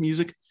generic rock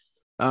music.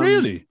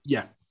 Really?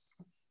 Yeah.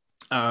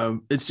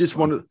 It's just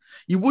one of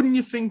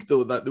you think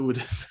though that they would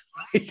have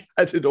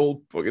had it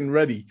all fucking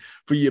ready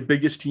for your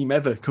biggest team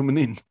ever coming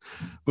in,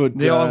 but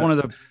they are one of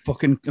the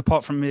fucking,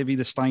 apart from maybe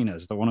the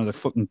Steiners, they're one of the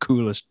fucking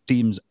coolest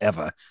teams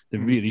ever. They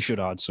really should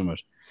add something.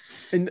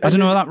 I don't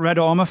know, that red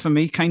armor for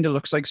me kind of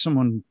looks like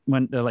someone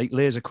went to like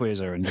Laser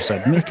Quasar and just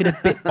said, make it a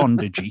bit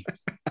bondagey,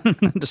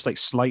 just like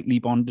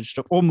slightly bondaged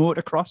up, or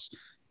motocross.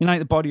 You know, like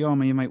the body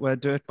armor you might wear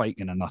dirt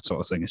biking and that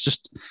sort of thing. It's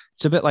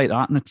a bit like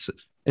that, and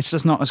it's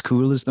just not as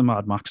cool as the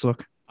Mad Max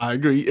look. I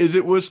agree. Is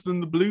it worse than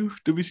the blue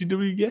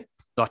WCW gear?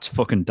 That's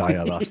fucking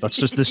dire. That's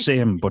just the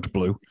same but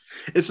blue.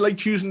 It's like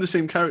choosing the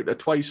same character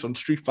twice on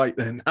Street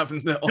Fighter and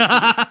having the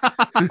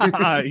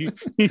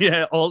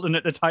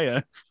alternate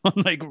attire on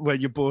like where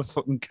you both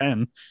fucking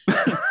can.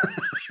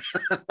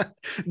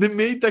 They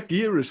made that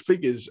gear as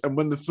figures, and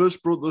when they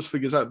first brought those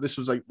figures out, this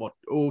was like what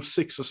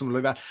 06 or something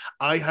like that.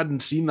 I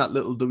hadn't seen that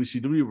little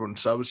WCW run,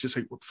 so I was just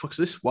like, "What the fuck's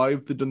this? Why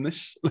have they done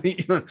this?"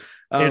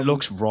 It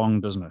looks wrong,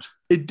 doesn't it?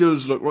 It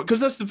does look wrong, because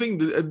that's the thing.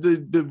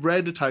 The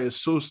red attire is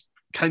so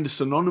kind of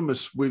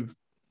synonymous with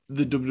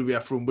the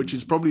WWF run, which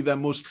is probably their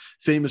most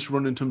famous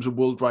run in terms of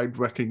worldwide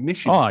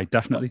recognition. Oh,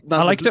 definitely.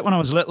 I liked it when I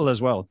was little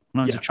as well.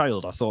 When I was a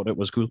child, I thought it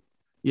was cool.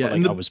 Yeah,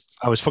 like,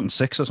 I was fucking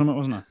 6 or something,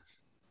 wasn't I?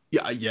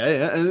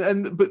 Yeah.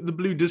 But the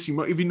blue does seem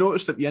right. If you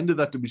noticed at the end of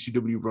that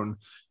WCW run,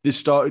 they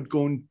started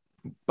going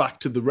back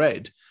to the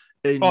red.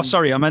 Oh,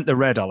 sorry, I meant the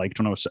red I liked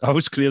when I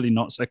was clearly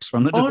not 6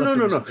 from the no. I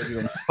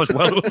was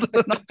well older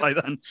than that by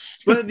then.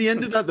 But at the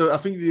end of that, though, I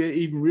think they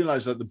even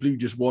realized that the blue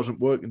just wasn't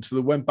working. So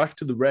they went back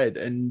to the red,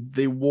 and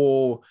they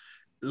wore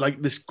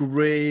like this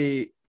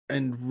gray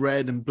and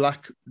red and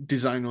black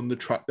design on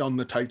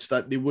the tights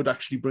that they would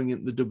actually bring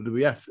into the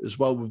WWF as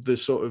well, with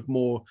this sort of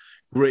more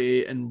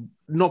gray and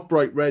not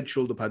bright red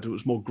shoulder pads. It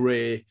was more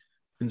gray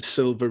and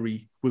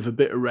silvery with a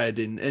bit of red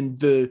in.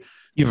 And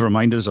you've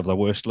reminded us of the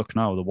worst look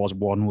now. There was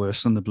one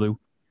worse than the blue.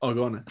 Oh,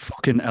 go on.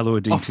 Fucking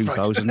LOD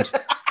 2000.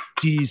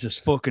 Jesus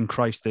fucking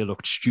Christ, they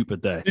looked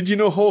stupid there. Did you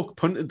know Hawk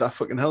punted that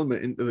fucking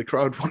helmet into the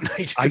crowd one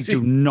night? I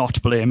do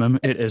not blame him.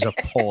 It is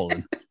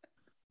appalling.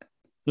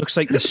 Looks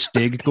like the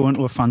Stig going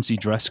to a fancy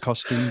dress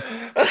costume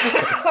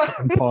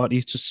party.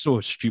 It's just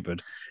so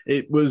stupid.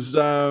 It was,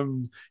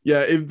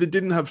 if they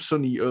didn't have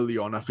Sonny early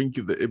on, I think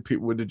that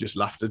people would have just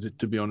laughed at it,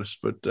 to be honest.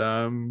 But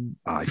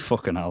aye,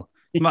 fucking hell.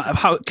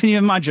 How can you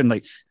imagine?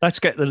 Like, let's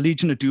get the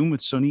Legion of Doom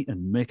with Sonny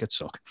and make it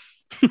suck.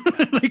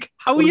 Like,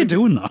 how are you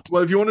doing that?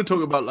 Well, if you want to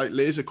talk about like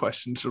laser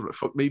questions, so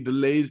fuck me, the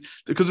laser,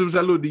 because it was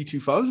LOD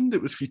 2000,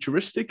 it was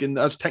futuristic, and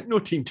as Techno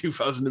Team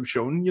 2000 have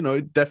shown, you know,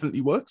 it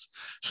definitely works.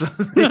 So,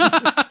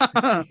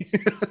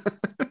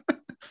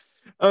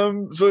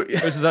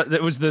 That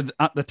was the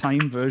at the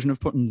time version of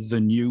putting the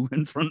new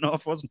in front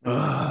of, wasn't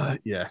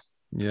it?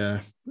 Yeah.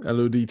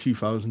 LOD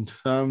 2000.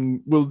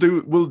 We'll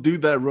do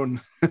their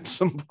run at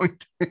some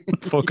point.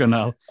 Fucking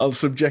hell. I'll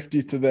subject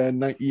you to their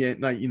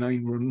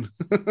 98-99 run.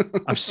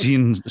 I've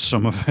seen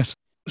some of it.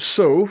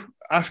 So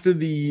after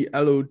the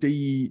LOD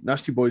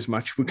Nasty Boys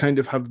match, we kind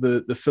of have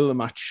the filler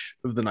match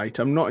of the night.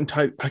 I'm not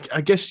entirely.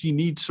 I guess you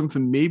need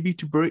something maybe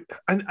to break.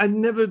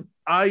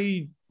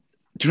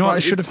 Do you know what I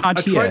should have had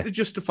here? I tried to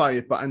justify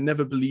it, but I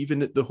never believe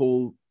in it. The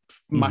whole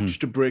match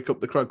to break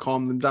up the crowd,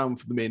 calm them down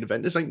for the main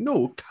event. It's like,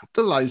 no,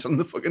 capitalize on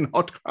the fucking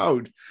hot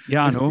crowd.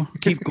 Yeah, I know.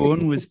 Keep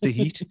going with the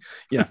heat.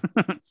 Yeah.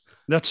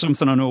 That's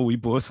something I know we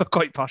both are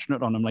quite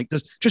passionate on. I'm like,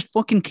 just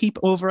fucking keep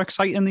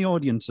overexciting the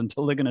audience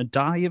until they're going to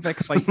die of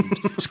excitement.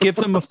 Just give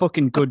them a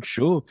fucking good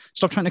show.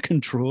 Stop trying to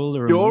control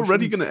their You're emotions.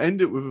 already going to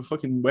end it with a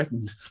fucking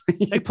wedding.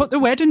 Like, put the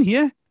wedding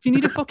here. If you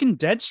need a fucking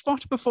dead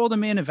spot before the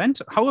main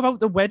event, how about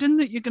the wedding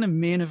that you're going to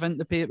main event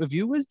the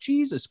pay-per-view with?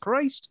 Jesus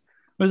Christ.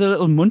 With the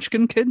little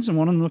munchkin kids, and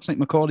one of them looks like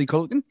Macaulay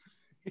Culkin.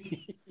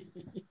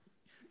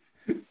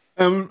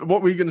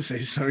 What were you going to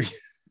say? Sorry.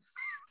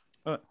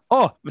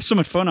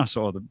 Something fun I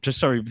saw.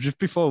 Just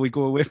before we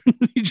go away from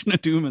Legion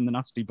of Doom and the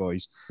Nasty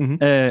Boys.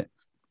 Mm-hmm.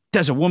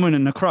 There's a woman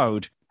in the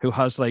crowd who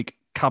has like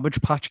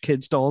Cabbage Patch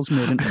Kids dolls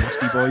made into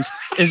Nasty Boys.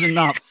 Isn't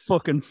that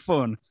fucking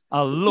fun?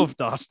 I love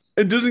that.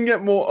 It doesn't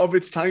get more of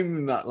its time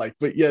than that, like,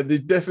 but yeah, they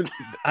definitely.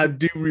 I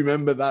do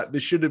remember that they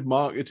should have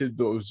marketed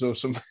those or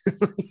something.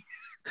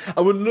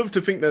 I would love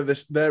to think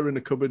that they're in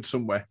a cupboard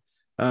somewhere.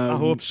 I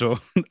hope so.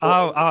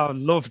 I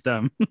love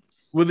them.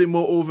 Were they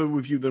more over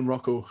with you than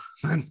Rocco?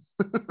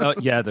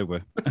 Yeah, they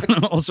were.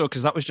 Also,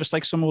 because that was just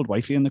like some old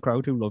wifey in the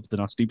crowd who loved the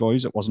Nasty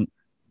Boys. It wasn't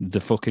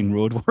the fucking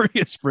Road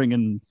Warriors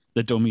bringing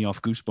the dummy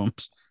off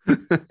Goosebumps.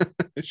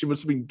 She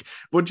must have been.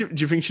 What do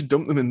you think she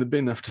dumped them in the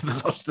bin after they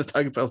lost the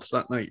tag belts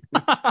that night?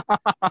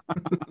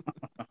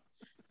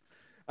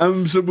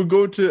 So we'll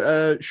go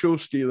to show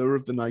stealer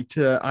of the night,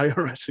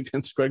 IRS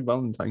against Greg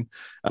Valentine.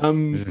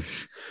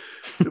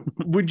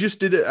 We just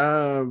did it.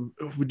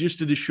 We just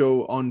did a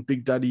show on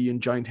Big Daddy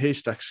and Giant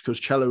Haystacks because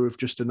Cello have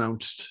just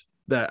announced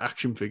their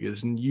action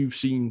figures, and you've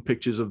seen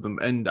pictures of them,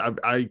 and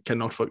I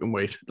cannot fucking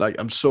wait. Like,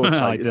 I'm so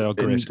excited. They're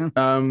great.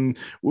 And,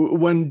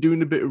 when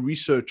doing a bit of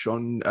research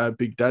on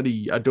Big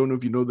Daddy, I don't know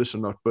if you know this or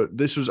not, but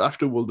this was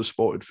after World of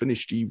Sport had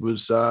finished. He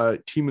was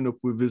teaming up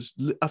with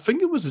I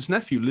think it was his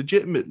nephew,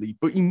 legitimately,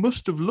 but he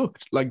must have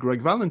looked like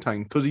Greg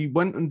Valentine because he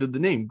went under the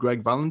name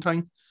Greg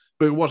Valentine,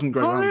 but it wasn't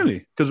Greg Valentine.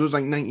 Really? Because it was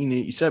like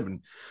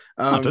 1987.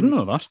 I didn't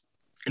know that.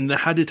 And they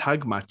had a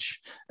tag match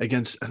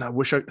against, and I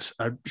wish I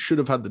should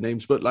have had the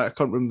names, but like I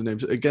can't remember the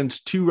names,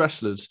 against two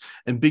wrestlers.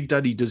 And Big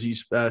Daddy does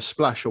his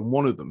splash on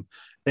one of them.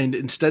 And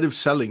instead of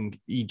selling,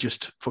 he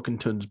just fucking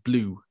turns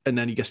blue. And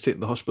then he gets taken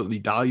to the hospital, he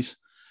dies.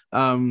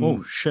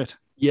 Oh, shit.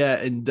 Yeah,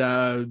 and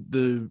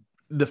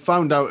they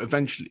found out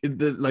eventually,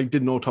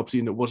 did an autopsy,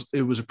 and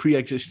it was a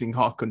pre-existing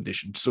heart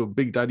condition. So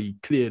Big Daddy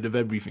cleared of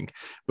everything.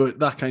 But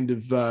that kind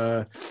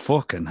of...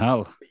 fucking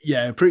hell.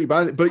 Yeah, pretty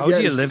bad. But how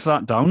do you live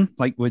that down,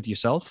 like with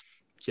yourself?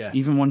 Yeah.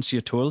 Even once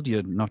you're told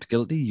you're not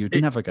guilty,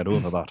 you'd never get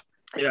over that.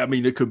 Yeah, I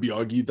mean, it could be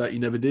argued that he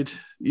never did,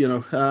 you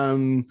know.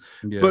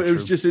 Yeah, but it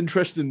was just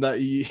interesting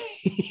that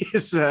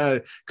his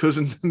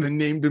cousin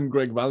named him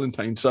Greg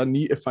Valentine. So I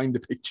need to find a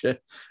picture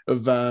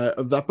of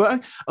that.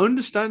 But I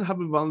understand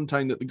having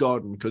Valentine at the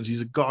Garden because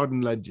he's a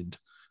Garden legend.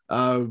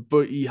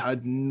 But he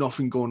had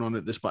nothing going on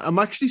at this point. I'm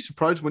actually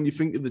surprised when you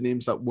think of the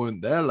names that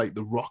weren't there, like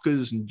the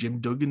Rockers and Jim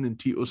Duggan and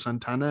Tito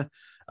Santana.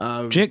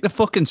 Jake the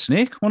fucking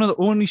Snake. One of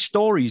the only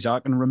stories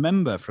I can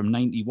remember from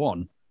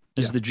 91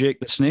 is the Jake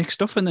the Snake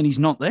stuff, and then he's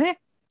not there.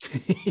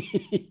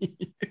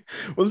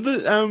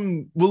 Well,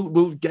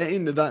 we'll get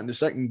into that in a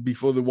second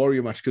before the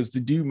Warrior match because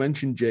they do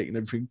mention Jake and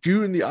everything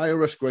during the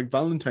IRS Greg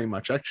Valentine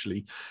match.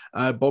 Actually,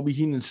 Bobby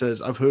Heenan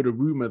says, "I've heard a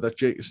rumor that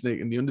Jake the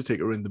Snake and the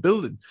Undertaker are in the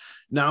building."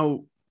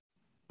 Now,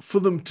 for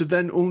them to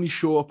then only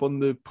show up on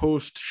the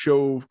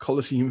post-show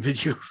Coliseum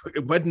video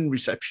wedding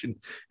reception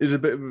is a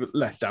bit of a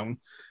letdown.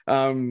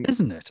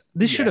 Isn't it?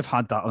 They should have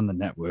had that on the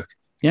network.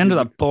 You end up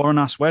that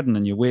boring-ass wedding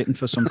and you're waiting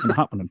for something to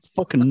happen and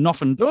fucking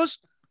nothing does.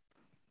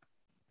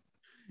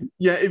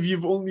 Yeah, if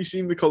you've only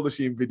seen the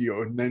Coliseum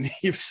video and then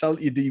you've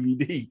sold your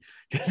DVD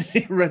because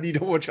you're ready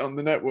to watch it on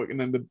the network, and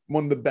then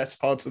one of the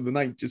best parts of the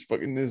night just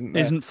fucking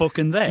isn't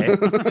fucking there.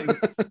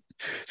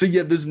 So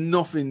yeah, there's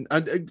nothing.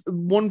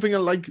 One thing I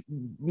like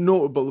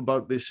notable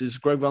about this is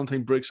Greg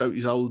Valentine breaks out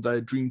his old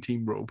Dream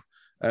Team robe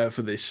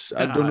for this.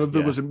 I don't know if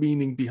there was a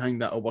meaning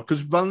behind that or what,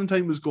 because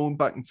Valentine was going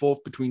back and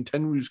forth between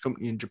Tenryu's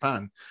company in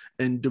Japan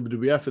and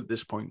WWF at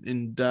this point,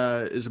 and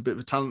is a bit of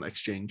a talent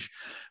exchange.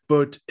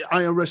 But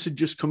IRS had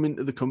just come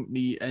into the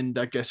company, and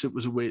I guess it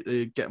was a way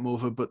to get him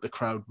over, but the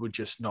crowd were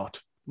just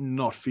not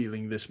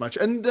feeling this match.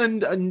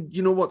 And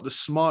you know what? The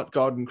smart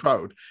Garden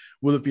crowd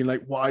will have been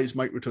like, why is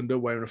Mike Rotunda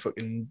wearing a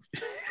fucking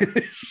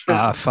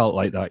I felt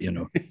like that, you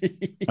know.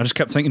 I just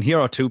kept thinking, here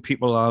are two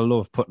people I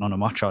love putting on a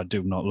match I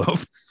do not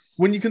love.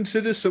 When you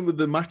consider some of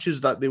the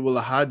matches that they will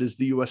have had as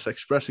the US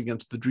Express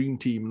against the Dream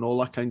Team and all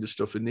that kind of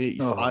stuff in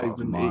 85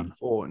 and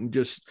 84, and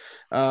just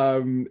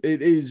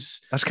it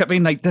is. I just kept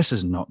being like, this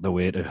is not the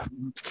way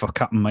for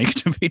Captain Mike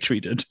to be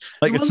treated.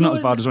 Like, it's not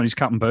as bad as when he's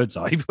Captain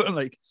Birdseye, but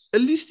like,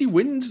 at least he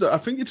wins. I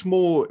think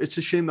it's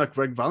a shame that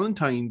Greg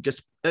Valentine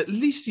gets. At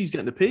least he's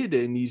getting a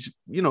payday, and he's,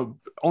 you know,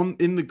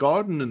 in the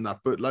Garden and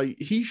that. But like,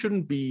 he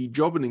shouldn't be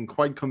jobbing in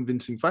quite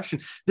convincing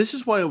fashion. This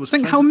is why I was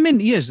think how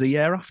mint he is the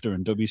year after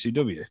in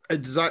WCW.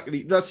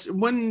 Exactly. That's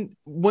when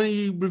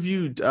he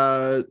reviewed.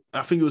 I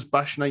think it was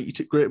Bash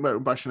 92, Great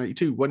American Bash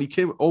 92. When he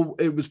came,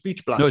 it was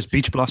Beach Blast. No, it's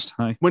Beach Blast.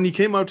 Hi. When he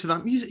came out to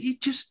that music,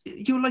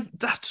 you're like,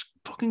 that's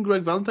fucking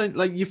Greg Valentine.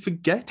 Like, you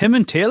forget him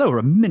and Taylor were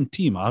a mint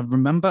team. I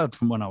remember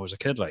from when I was a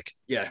kid. Like,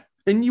 yeah.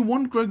 And you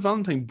want Greg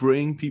Valentine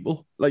braying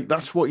people. Like,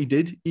 that's what he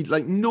did. He'd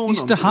like, no,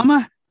 he's the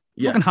hammer.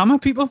 Yeah. Fucking hammer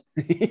people.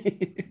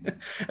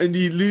 And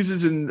he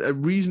loses in a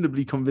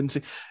reasonably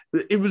convincing.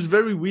 It was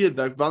very weird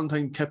that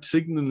Valentine kept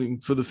signaling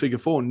for the figure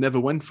four and never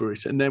went for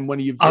it. And then when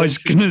he... I was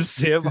going to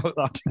say about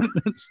that.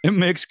 It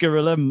makes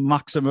Gorilla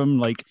maximum,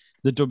 like,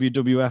 the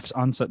WWF's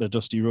answer to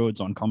Dusty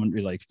Rhodes on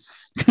commentary. Like,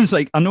 because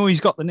like I know he's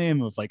got the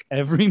name of like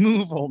every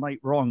move all night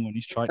wrong when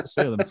he's trying to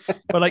say them,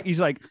 but like he's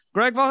like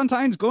Greg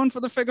Valentine's going for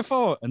the figure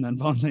four, and then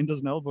Valentine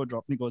does an elbow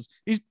drop, and he goes,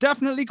 he's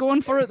definitely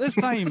going for it this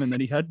time, and then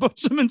he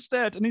headbutts him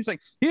instead, and he's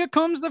like, here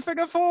comes the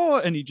figure four,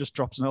 and he just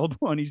drops an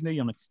elbow on his knee.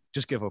 I'm like,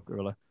 just give up,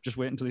 Gorilla. Just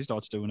wait until he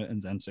starts doing it,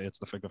 and then say it's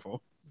the figure four.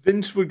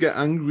 Vince would get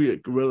angry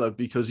at Gorilla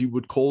because he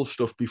would call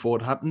stuff before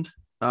it happened.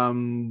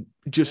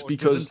 Just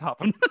because it didn't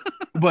happen.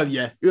 Well,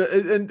 yeah,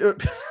 and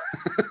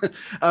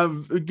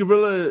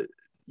Gorilla,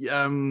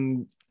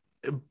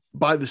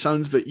 by the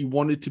sounds of it, he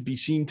wanted to be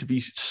seen to be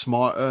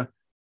smarter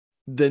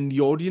than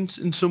the audience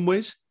in some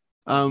ways.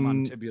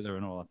 Mandibular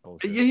and all that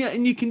bullshit. Yeah,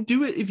 and you can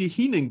do it if you're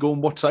Heenan,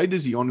 going, what side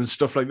is he on and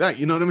stuff like that.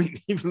 You know what I mean?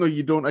 Even though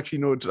you don't actually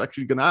know it's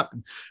actually going to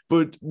happen.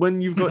 But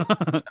when you've got,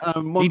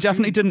 he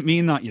definitely didn't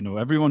mean that. You know,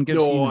 everyone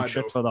gives Heenan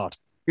shit for that.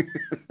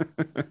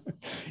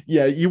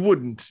 Yeah, you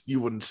wouldn't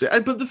say.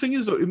 But the thing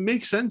is, though, it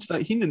makes sense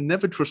that Heenan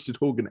never trusted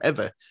Hogan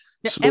ever.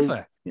 Yeah,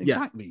 ever.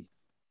 Exactly.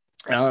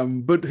 Yeah.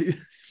 But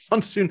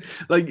soon,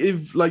 like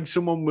if like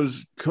someone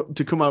was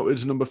to come out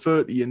as number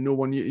 30 and no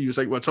one, he was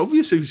like, well, it's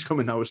obvious who's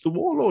coming now. It's the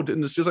Warlord,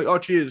 and it's just like, oh,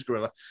 cheers,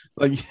 Gorilla.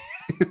 Like,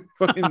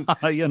 fucking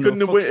couldn't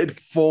have waited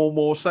 4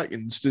 more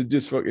seconds to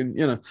just fucking,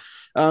 you know.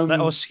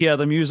 Let us hear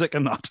the music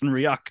and that and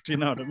react. You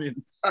know what I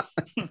mean?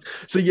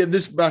 So yeah,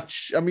 this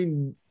match, I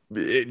mean,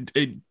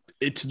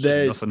 it's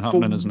there nothing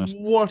happening, isn't it?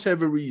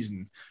 Whatever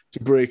reason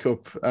to break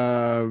up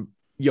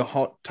your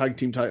hot tag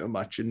team title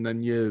match and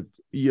then your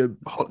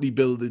hotly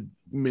builded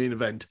main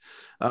event.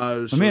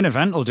 The main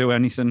event will do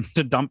anything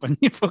to dampen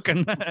your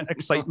fucking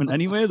excitement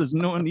anyway. There's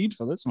no need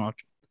for this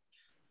match.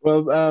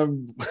 Well,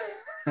 the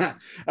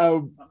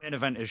main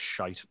event is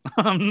shite.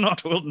 I'm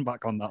not holding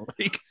back on that.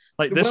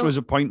 Like this was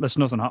a pointless,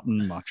 nothing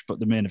happening match, but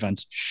the main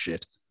event's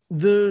shit.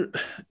 There's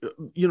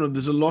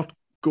a lot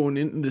going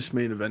into this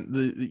main event.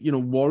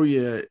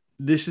 Warrior,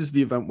 this is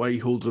the event where he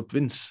holds up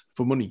Vince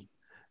for money.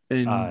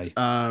 And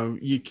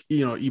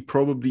you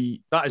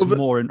probably that is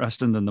more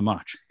interesting than the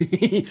match.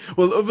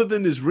 Well, other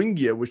than his ring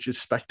gear, which is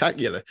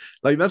spectacular,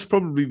 like that's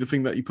probably the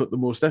thing that he put the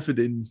most effort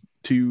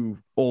into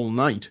all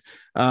night.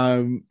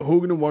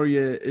 Hogan and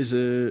Warrior is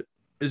a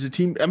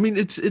team. I mean,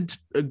 it's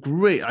a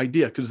great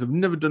idea because they've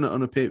never done it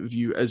on a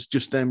pay-per-view as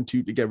just them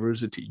two together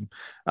as a team.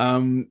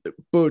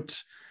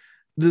 But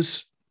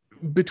there's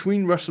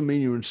between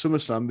WrestleMania and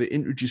SummerSlam, they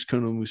introduced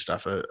Colonel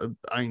Mustafa,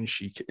 Iron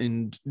Sheik,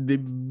 and they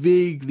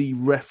vaguely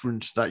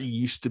referenced that he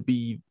used to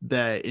be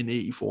there in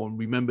 '84 and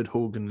remembered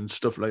Hogan and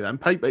stuff like that. And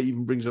Piper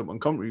even brings it up on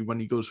commentary when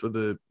he goes for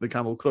the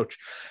camel clutch.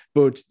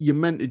 But you're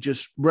meant to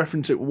just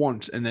reference it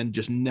once and then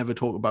just never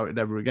talk about it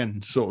ever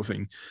again, sort of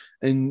thing.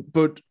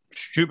 But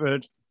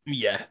stupid.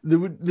 Yeah, there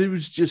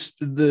was just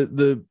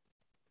the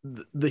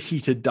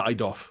heat had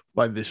died off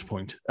by this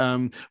point.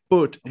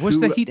 But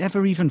was the heat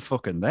ever even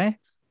fucking there?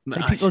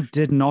 Like people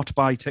did not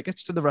buy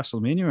tickets to the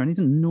WrestleMania or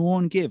anything. No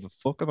one gave a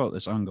fuck about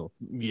this angle.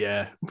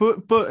 Yeah,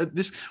 but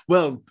this,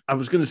 well, I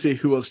was going to say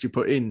who else do you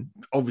put in?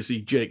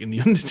 Obviously, Jake and the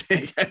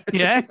Undertaker.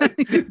 Yeah,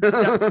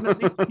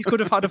 definitely. You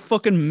could have had a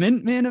fucking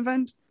mint main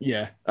event.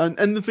 Yeah,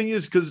 and the thing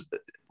is, because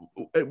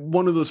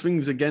one of those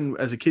things, again,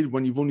 as a kid,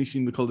 when you've only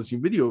seen the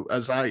Coliseum video,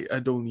 as I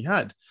had only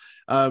had,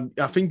 I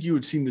think you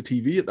had seen the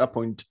TV at that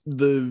point.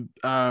 The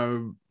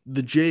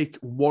Jake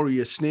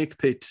Warrior Snake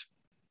Pit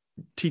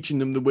teaching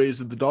them the ways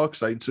of the dark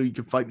side so you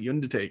can fight the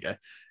Undertaker.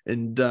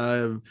 And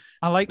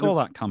I like all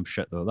that camp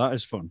shit though. That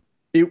is fun.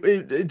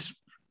 It's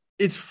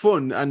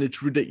fun and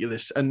it's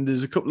ridiculous. And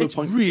there's a couple of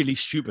points. It's really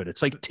stupid.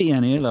 It's like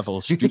TNA level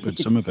stupid,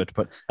 some of it,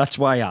 but that's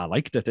why I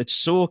liked it. It's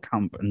so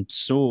camp and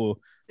so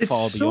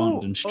far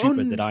beyond and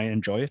stupid that I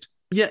enjoy it.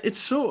 Yeah, it's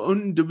so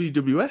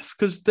un-WWF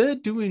because they're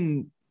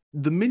doing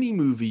the mini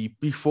movie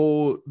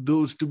before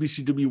those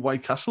WCW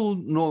White Castle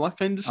and all that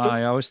kind of stuff.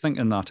 I was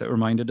thinking that. It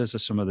reminded us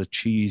of some of the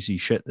cheesy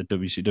shit that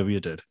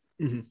WCW did.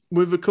 Mm-hmm.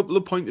 With a couple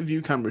of point of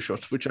view camera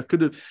shots, which I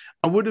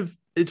would have,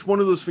 it's one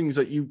of those things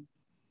that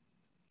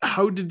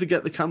how did they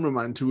get the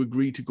cameraman to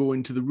agree to go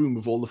into the room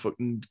with all the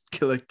fucking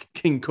killer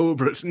king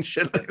cobras and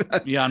shit like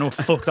that? Yeah, no,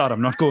 fuck that.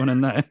 I'm not going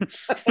in there.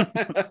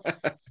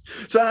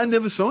 So I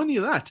never saw any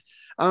of that.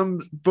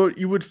 But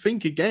you would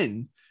think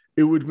again,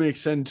 it would make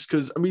sense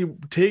because, I mean,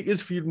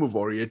 Taker's feuding with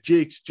Warrior.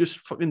 Jake's just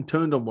fucking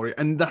turned on Warrior,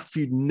 and that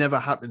feud never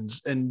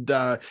happens. And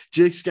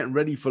Jake's getting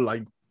ready for,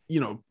 like,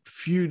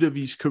 feud of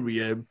his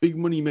career, big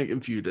money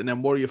making feud, and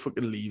then Warrior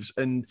fucking leaves.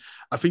 And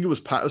I think it was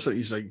Patterson.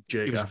 He's like,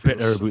 Jake, he was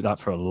bitter about that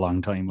for a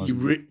long time,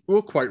 wasn't he?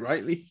 Well, quite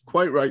rightly.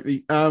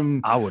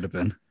 I would have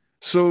been.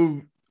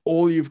 So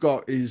all you've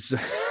got is.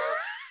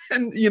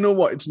 And you know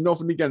what? It's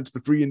nothing against the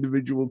 3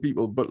 individual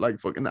people, but like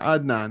fucking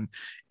Adnan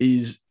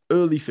is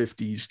early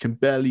 50s, can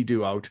barely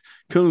do out.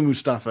 Colonel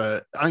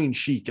Mustafa, Iron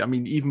Sheik, I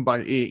mean, even by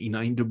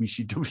 89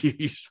 WCW,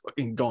 he's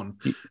fucking gone.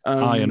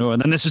 I know.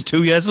 And then this is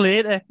 2 years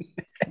later.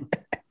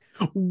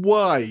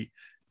 Why?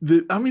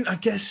 I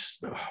guess...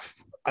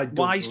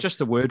 Why is just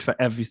the word for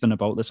everything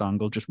about this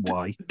angle. Just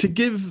why? To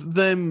give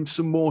them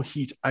some more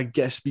heat, I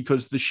guess,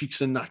 because the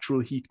Sheik's a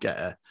natural heat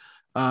getter.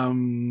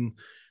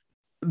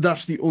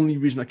 that's the only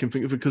reason I can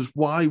think of it. Because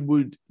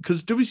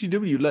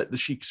WCW let the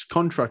Sheik's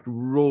contract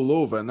roll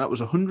over, and that was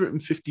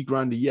 150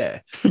 grand a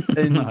year,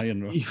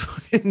 and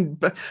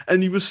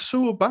he was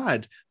so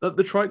bad that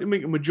they tried to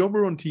make him a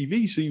jobber on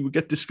TV, so he would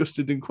get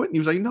disgusted and quit. And he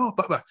was like, "No,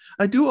 Baba,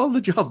 I do all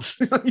the jobs."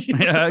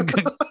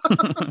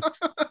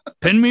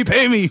 Pin me,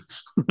 pay me.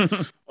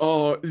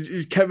 Oh,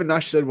 Kevin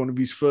Nash said one of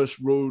his first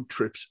road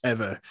trips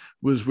ever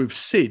was with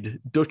Sid,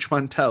 Dutch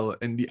Mantel,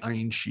 and the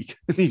Iron Sheik.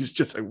 And he was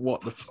just like,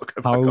 what the fuck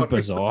have I How got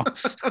bizarre.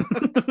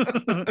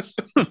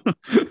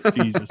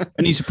 Jesus.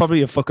 And he's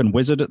probably a fucking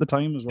wizard at the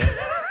time as well.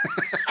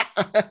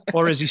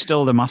 Or is he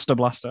still the Master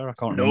Blaster? I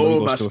can't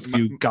remember. He goes to a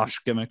few gosh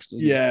gimmicks.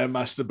 Yeah,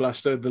 Master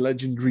Blaster, the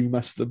legendary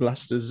Master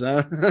Blasters.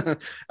 So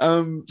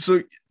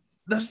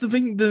that's the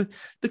thing. The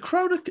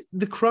crowd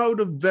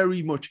are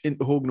very much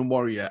into Hogan and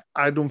Warrior.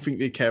 I don't think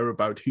they care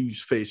about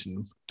who's facing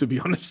them, to be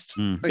honest.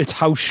 It's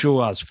house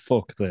show as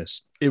fuck,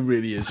 this. It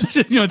really is.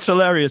 It's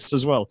hilarious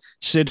as well.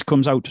 Sid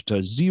comes out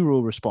to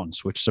zero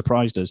response, which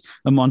surprised us.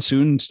 And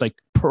Monsoon's like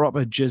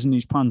proper jizzing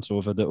his pants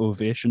over the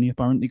ovation he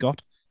apparently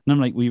got. And I'm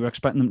like, we were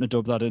expecting them to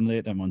dub that in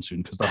later,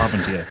 Monsoon, because they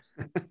haven't yet.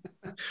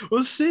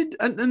 Well, Sid,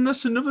 and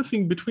that's another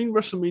thing, between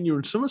WrestleMania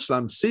and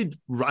SummerSlam, Sid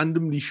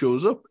randomly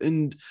shows up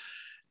and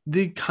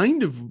they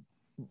kind of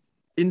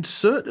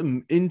insert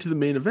him into the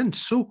main event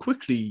so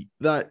quickly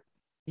that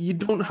you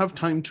don't have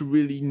time to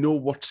really know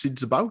what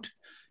Sid's about.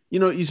 You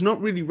know, he's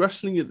not really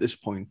wrestling at this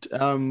point,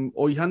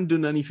 or he hadn't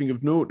done anything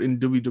of note in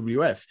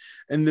WWF,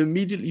 and they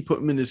immediately put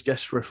him in as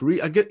guest referee.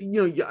 I get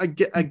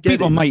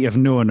People it. might have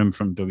known him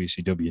from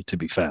WCW, to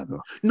be fair,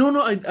 though. No,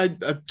 I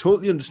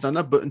totally understand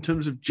that, but in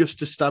terms of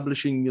just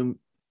establishing him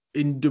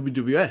in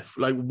WWF,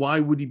 like,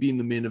 why would he be in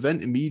the main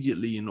event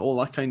immediately and all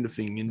that kind of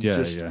thing? And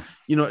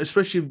you know,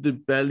 especially if they're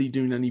barely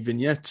doing any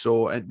vignettes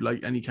or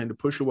like any kind of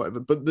push or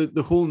whatever. But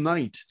the whole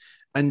night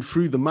and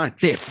through the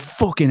match, they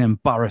fucking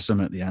embarrass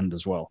him at the end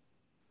as well.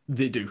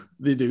 They do,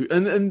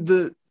 and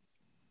the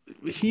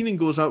Heenan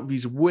goes out of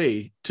his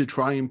way to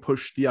try and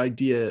push the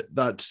idea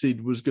that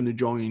Sid was going to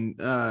join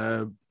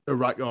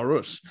Iraq or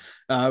Us,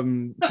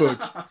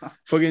 but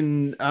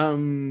fucking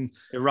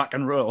Iraq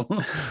and roll.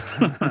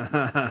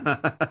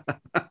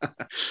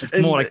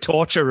 It's more like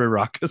torture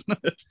Iraq, isn't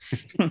it?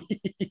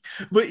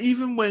 But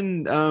even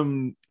when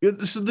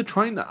so they're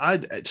trying to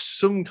add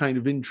some kind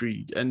of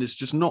intrigue, and it's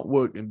just not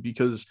working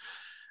because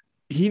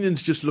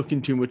Heenan's just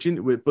looking too much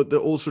into it, but they're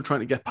also trying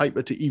to get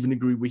Piper to even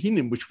agree with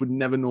Heenan, which would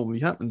never normally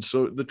happen.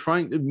 So they're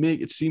trying to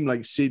make it seem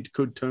like Sid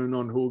could turn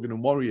on Hogan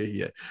and Warrior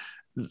here.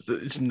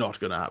 It's not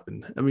going to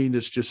happen. I mean,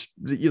 it's just,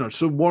 you know,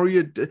 so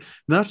Warrior,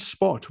 that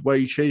spot where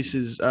he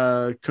chases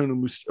Colonel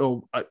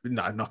Mustafa,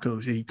 not Colonel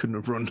Mustafa, he couldn't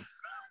have run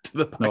to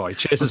the back. No, he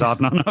chases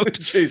Adnan out.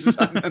 Chases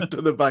Adnan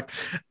to the back.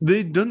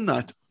 They'd done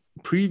that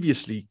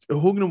previously.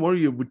 Hogan and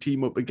Warrior would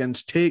team up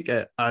against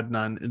Taker,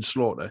 Adnan, and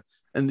Slaughter.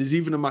 And there's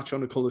even a match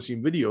on a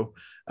Coliseum video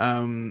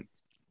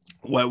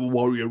where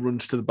Warrior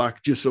runs to the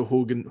back just so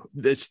Hogan,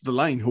 it's the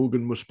line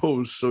Hogan must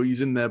pose, so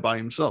he's in there by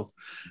himself.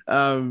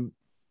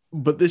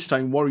 But this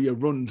time Warrior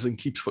runs and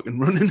keeps fucking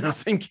running. I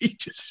think he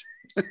just,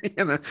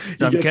 you know,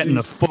 I'm getting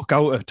the fuck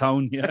out of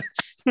town here.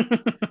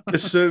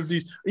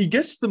 He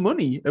gets the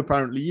money,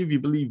 apparently, if you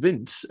believe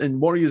Vince, and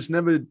Warrior's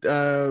never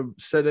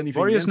said anything.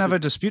 Warrior's never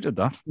disputed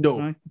that. No,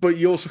 right? But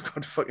he also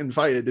got fucking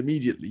fired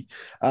immediately.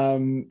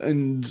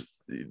 And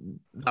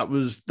that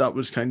was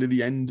kind of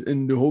the end.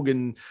 And the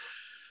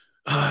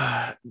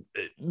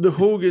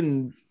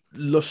Hogan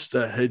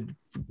luster had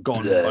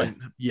gone. Right?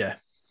 Yeah.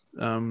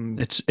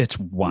 It's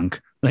wank.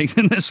 Like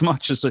in this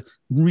match, it's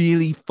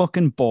really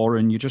fucking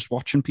boring. You're just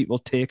watching people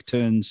take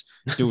turns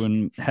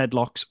doing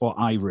headlocks or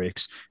eye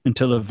rakes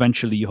until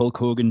eventually Hulk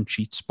Hogan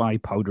cheats by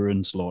Powder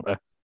and Slaughter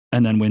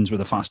and then wins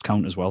with a fast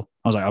count as well.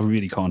 I was like, I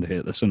really can't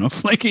hate this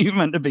enough. Like, he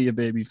meant to be a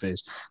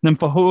babyface. And then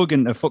for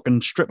Hogan to fucking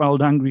strip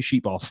old Angry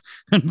Sheep off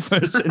and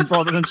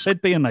rather than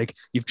Sid being like,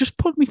 you've just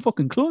pulled me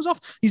fucking clothes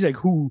off. He's like,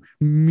 who,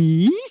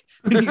 me?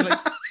 And he like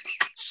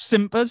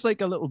simpers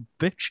like a little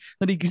bitch.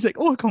 And he's like,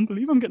 oh, I can't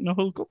believe I'm getting a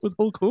Hulk up with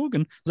Hulk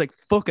Hogan. It's like,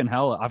 fucking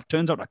hell,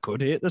 turns out I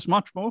could hate this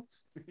much more.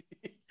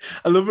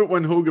 I love it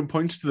when Hogan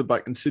points to the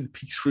back and Sid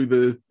peeks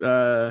through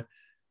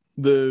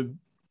the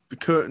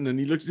curtain and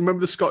he looks.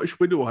 Remember the Scottish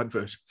Widow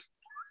advert?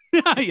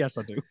 Yes,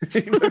 I do.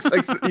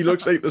 he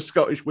looks like the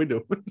Scottish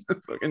Widow.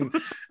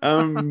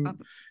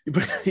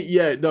 But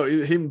yeah, no,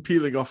 him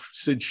peeling off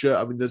Sid's shirt.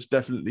 I mean, there's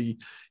definitely,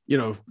 you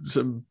know,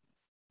 some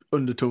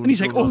undertones. And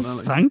he's like, "Oh,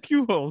 thank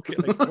you, Hulk."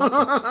 Like, what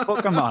the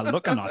fuck am I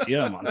looking at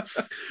here, man?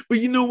 But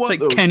you know what?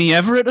 It's like Kenny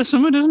Everett or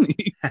something, isn't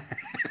he?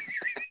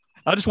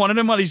 I just wanted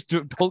him while he's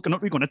hulking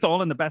up. We're going, it's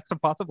all in the best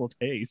possible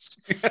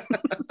taste.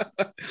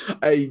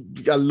 I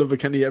love a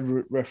Kenny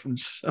Everett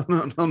reference on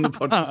the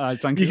podcast.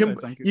 Thank you.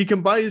 You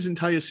can buy his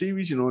entire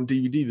series, you know, on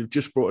DVD. They've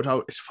just brought it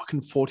out. It's fucking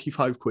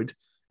 45 quid.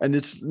 And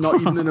it's not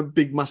even in a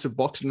big, massive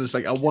box. And it's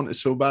like, I want it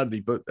so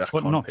badly, but I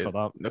can't not pay for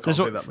that. I can't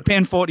pay that much.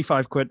 Paying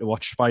 45 quid to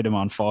watch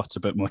Spider-Man farts a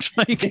bit much.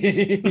 Like,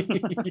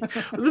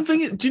 the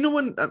thing is, do you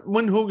know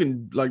when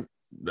Hogan, like,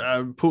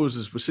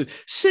 poses with Sid.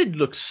 Sid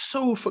looks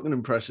so fucking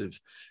impressive.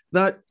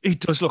 That he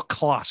does look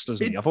class,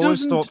 doesn't he? It I've always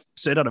doesn't- thought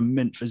Sid had a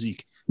mint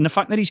physique, and the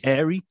fact that he's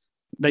hairy,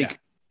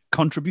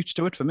 contributes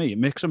to it for me. It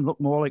makes him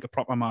look more like a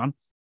proper man.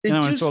 You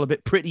know, it's all a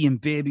bit pretty and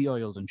baby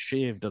oiled and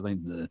shaved. I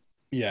think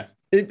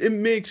it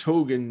makes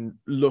Hogan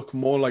look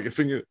more like a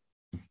thing of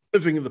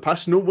the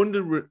past. No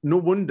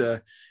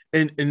wonder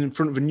in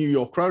front of a New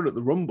York crowd at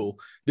the Rumble,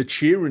 the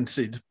cheering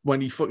Sid when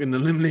he fucking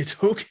eliminates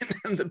Hogan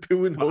and the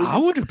booing Hogan. I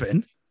would have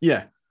been.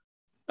 Yeah.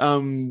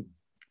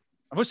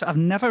 I've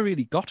never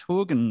really got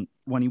Hogan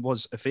when he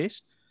was a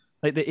face.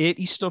 Like the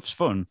 80s stuff's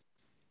fun.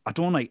 I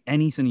don't like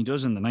anything he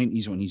does in the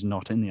 90s when he's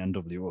not in the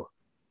NWO.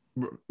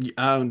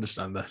 I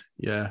understand that.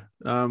 Yeah.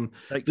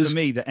 Like for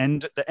me, the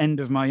end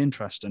of my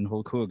interest in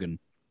Hulk Hogan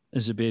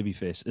as a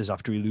babyface is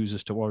after he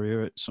loses to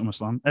Warrior at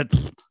SummerSlam at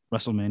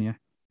WrestleMania.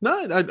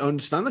 No, I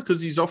understand that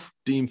because he's off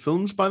doing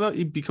films by that.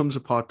 He becomes a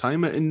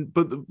part-timer.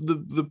 But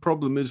the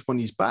problem is when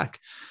he's back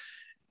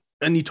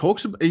and he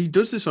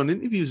does this on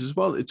interviews as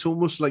well. It's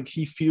almost like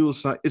he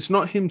feels like it's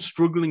not him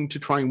struggling to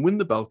try and win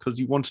the belt because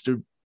he wants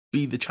to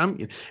be the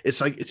champion.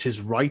 It's like it's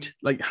his right.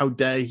 Like, how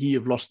dare he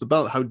have lost the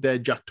belt? How dare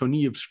Jack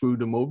Tunney have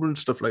screwed him over and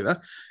stuff like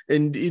that?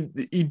 And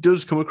he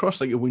does come across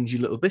like a whingy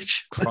little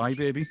bitch.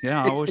 Crybaby.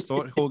 Yeah, I always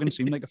thought Hogan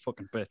seemed like a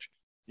fucking bitch.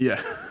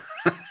 Yeah.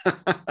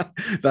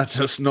 That's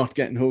us not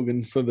getting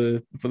Hogan for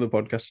the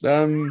podcast.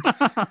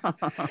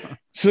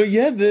 So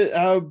yeah,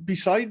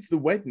 besides the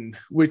wedding,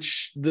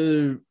 which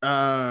there's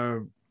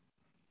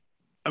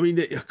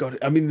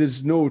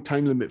no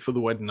time limit for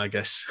the wedding, I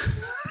guess.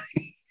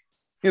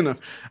 You know,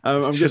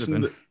 I'm guessing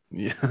that,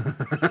 yeah.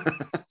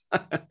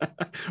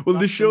 Well,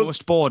 That's the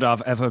most bored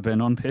I've ever been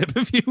on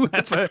pay-per-view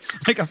ever.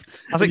 Like I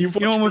think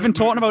we've been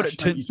talking about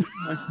it.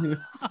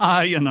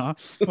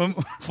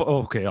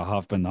 Okay, I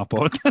have been that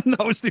bored.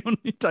 That was the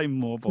only time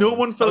more bored. No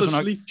one fell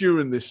asleep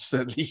during this,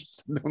 at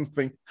least. I don't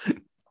think.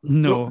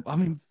 No, I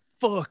mean,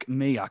 fuck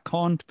me, I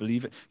can't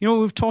believe it. You know,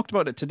 we've talked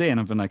about it today, and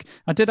I've been like,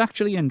 I did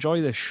actually enjoy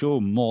this show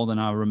more than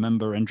I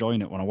remember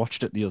enjoying it when I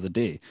watched it the other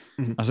day.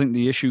 Mm-hmm. I think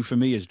the issue for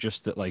me is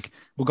just that, like,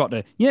 we got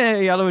to,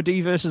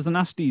 LOD versus the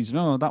Nasties.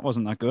 No, that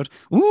wasn't that good.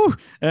 Ooh,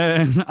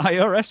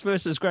 IRS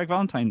versus Greg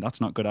Valentine. That's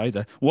not good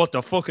either. What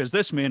the fuck is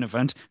this main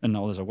event? And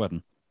now there's a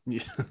wedding.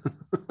 Yeah.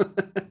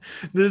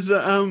 There's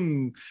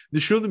they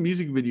show the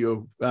music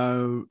video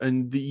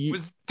and the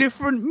with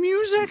different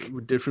music.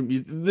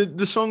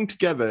 The song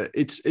Together,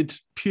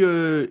 it's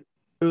pure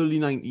early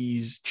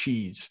 90s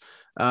cheese.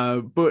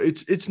 But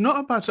it's not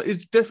a bad song.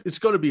 It's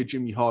got to be a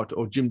Jimmy Hart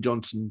or Jim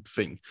Johnson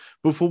thing.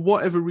 But for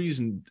whatever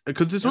reason,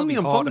 because it's only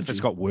Anthology. If it's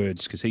got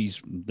words, because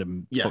he's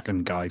the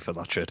fucking guy for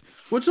that shit.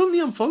 Well, it's on the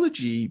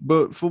Anthology,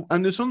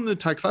 and it's on the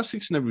Thai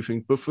Classics and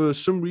everything. But for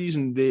some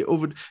reason, they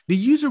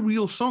use a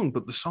real song,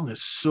 but the song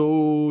is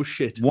so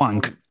shit.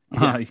 Wank.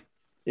 Yeah.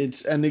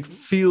 It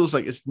feels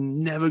like it's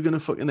never gonna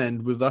fucking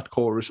end with that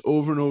chorus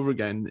over and over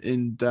again.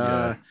 And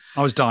I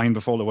was dying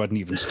before the wedding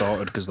even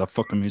started because that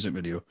fucking music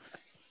video.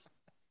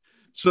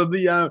 So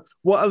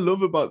what I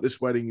love about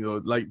this wedding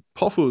though, like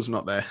Poffo's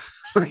not there,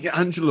 like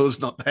Angelo's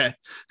not there.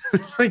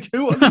 Like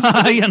who are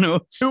these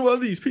who are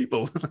these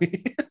people?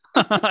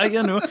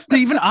 You know, they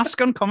even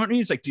ask on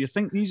commentaries, like, do you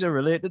think these are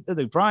related to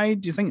the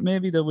bride? Do you think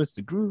maybe they're with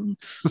the groom?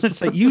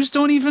 It's like, you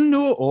don't even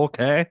know.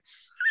 Okay.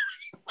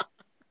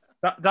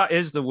 That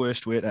is the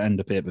worst way to end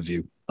a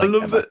pay-per-view. Like, I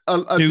love that.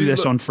 I do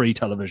this on free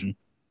television.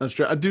 That's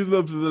true. I do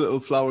love the little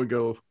flower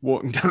girl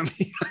walking down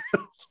the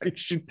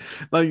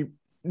aisle.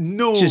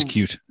 No, she's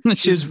cute.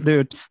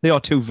 They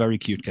are two very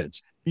cute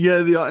kids. Yeah,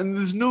 they are, and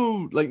there's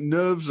no like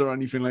nerves or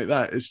anything like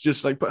that. It's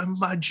just like, but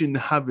imagine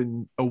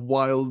having a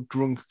wild,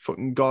 drunk,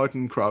 fucking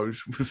garden crowd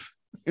with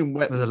a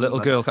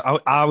little girl.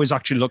 I was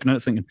actually looking at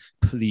it thinking,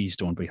 please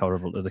don't be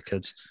horrible to the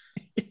kids.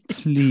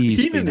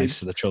 Please be nice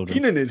to the children.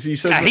 Keenan is. He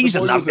says he's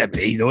allowed to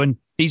be though, and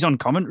he's on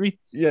commentary.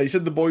 Yeah, he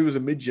said the boy was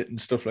a midget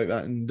and stuff like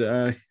that,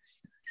 and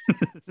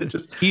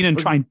Keenan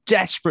trying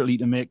desperately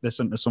to make this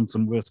into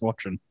something worth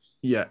watching.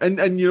 Yeah,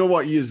 and you know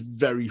what? He is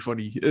very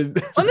funny.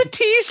 On the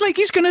tease, like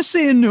he's going to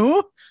say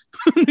no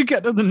to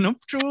get to the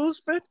nuptials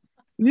bit.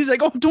 And he's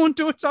like, oh, don't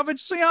do it, Savage.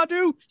 Say I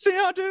do. Say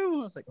I do.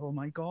 I was like, oh,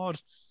 my God.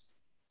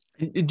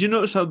 Do you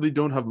notice how they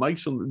don't have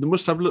mics on? They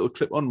must have little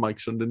clip-on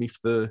mics underneath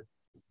the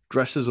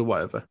dresses or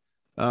whatever.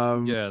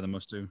 Yeah, they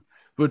must do.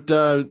 But,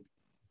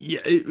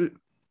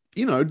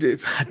 you know, I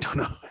don't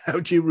know. How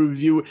do you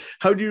review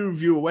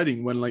a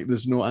wedding when like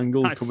there's no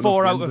angle coming?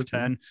 4 out of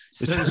 10.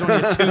 It was only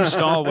a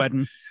 2-star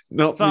wedding.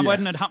 If that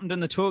wedding had happened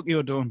in the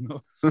Tokyo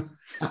Dome.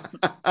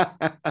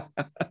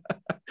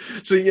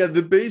 So yeah,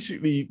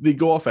 they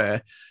go off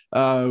air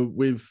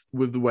with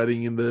the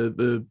wedding and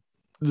the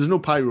there's no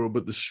pyro,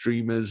 but the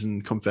streamers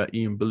and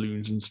confetti and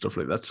balloons and stuff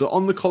like that. So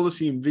on the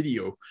Coliseum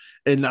video,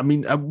 and I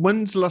mean,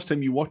 when's the last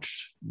time you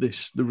watched the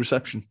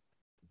reception?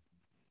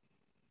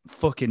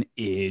 Fucking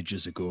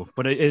ages ago,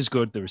 but it is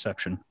good, the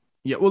reception.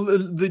 Yeah, well,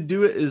 they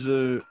do it as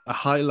a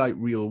highlight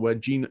reel where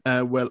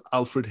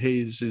Alfred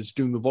Hayes is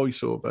doing the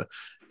voiceover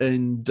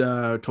and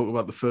talk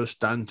about the first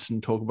dance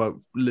and talk about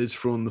Liz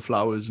throwing the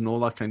flowers and all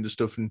that kind of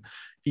stuff and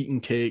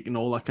eating cake and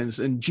all that kind of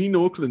stuff. And Gene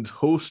Oakland's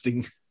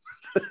hosting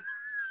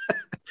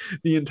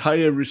the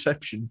entire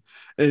reception.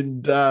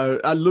 And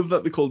I love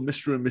that they're called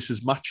Mr. and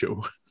Mrs.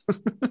 Macho.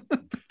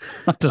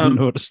 I didn't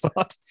notice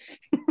that.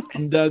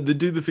 And they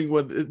do the thing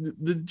where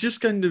they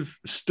just kind of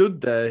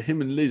stood there,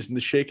 him and Liz, and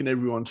they're shaking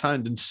everyone's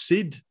hand. And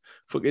Sid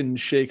fucking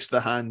shakes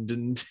the hand.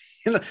 And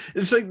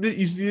it's like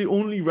he's the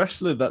only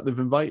wrestler that they've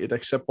invited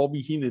except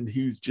Bobby Heenan,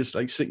 who's just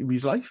like sick of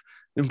his life.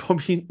 And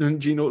Bobby Heenan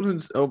and Gene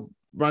Oakland's,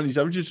 Randy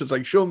Savage is just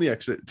like, show him the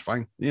exit. It's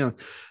fine.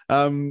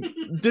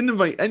 Didn't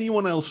invite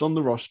anyone else on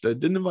the roster.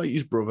 Didn't invite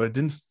his brother.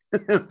 Didn't.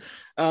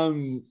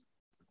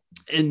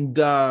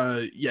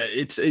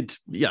 It's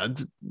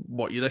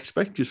what you'd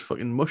expect, just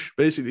fucking mush,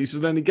 basically. So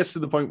then it gets to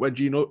the point where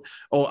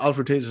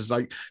Alfred Hayes is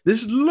like,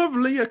 this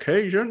lovely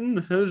occasion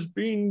has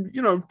been,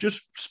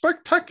 just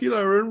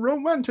spectacular and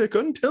romantic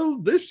until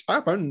this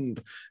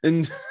happened.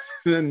 And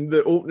then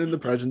the opening the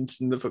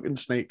presents and the fucking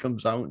snake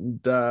comes out,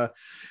 and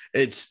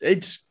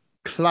it's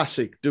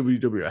classic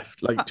WWF.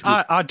 Like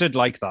I did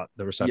like that,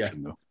 the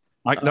reception though.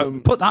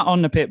 Put that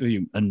on the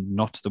pay-per-view and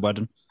not the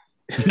wedding.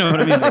 You know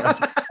what I mean?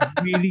 I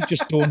really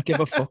just don't give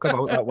a fuck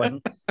about that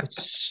wedding.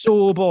 It's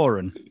so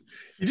boring.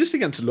 You're just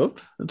against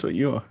love. That's what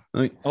you are.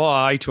 Like,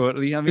 I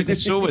totally. I mean,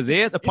 so were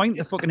they at the point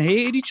they fucking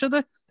hated each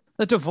other.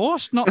 They're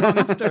divorced not long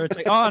after. It's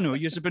like, oh no,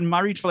 you've been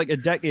married for like a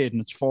decade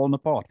and it's fallen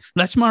apart.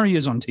 Let's marry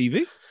us on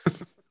TV.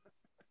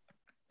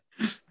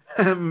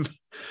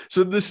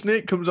 So the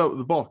snake comes out of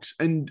the box,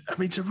 and I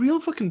mean, it's a real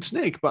fucking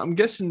snake, but I'm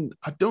guessing,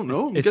 I don't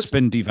know. It's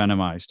been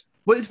devenomized.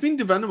 Well, it's been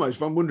devenomized,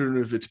 but I'm wondering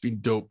if it's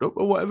been doped up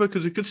or whatever,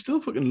 because it could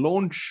still fucking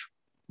launch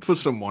for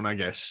someone, I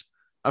guess,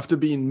 after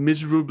being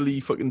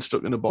miserably fucking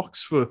stuck in a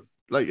box for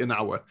like an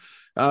hour.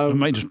 It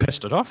might just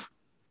pissed it off.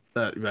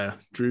 Yeah,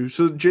 true.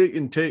 So Jake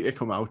and Taker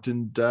come out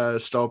and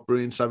start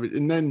Brain Savage,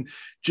 and then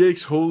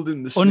Jake's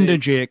holding the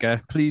snake.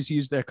 Underjaker, please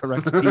use their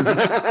correct team.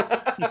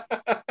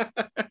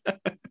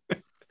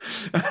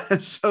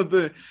 So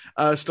they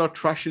start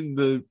trashing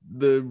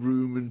the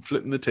room and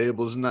flipping the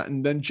tables and that,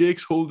 and then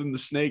Jake's holding the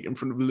snake in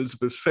front of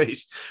Elizabeth's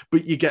face,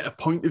 but you get a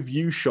point of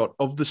view shot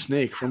of the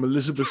snake from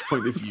Elizabeth's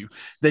point of view.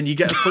 Then you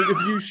get a point of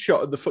view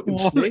shot of the fucking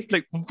snake.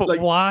 Like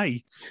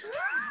why?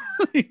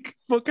 Like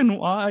fucking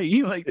why?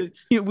 Like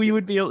we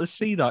would be able to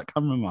see that,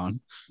 cameraman.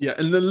 Yeah,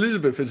 and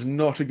Elizabeth is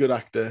not a good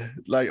actor,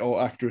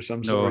 or actress.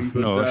 I'm sorry,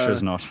 but,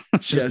 she's not.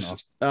 She's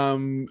not.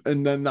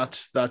 And then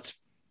that's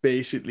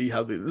basically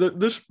how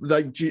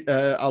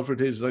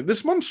Alfred Hayes is like,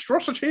 this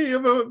monstrosity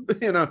of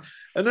an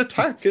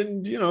attack,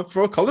 and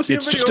for a Coliseum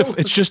video.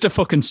 It's just a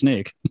fucking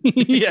snake.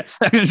 Yeah,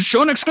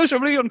 shown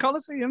exclusively on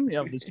Coliseum.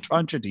 Yeah, this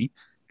tragedy.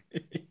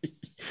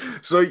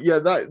 So yeah,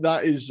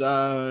 that is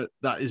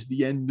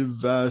the end of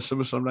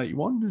SummerSlam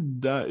 '91,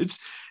 and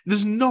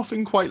there's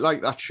nothing quite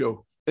like that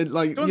show.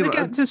 Don't they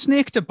get the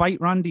snake to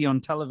bite Randy on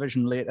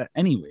television later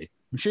anyway?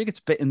 I'm sure he gets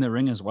bit in the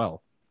ring as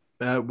well.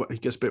 He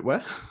gets bit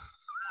where?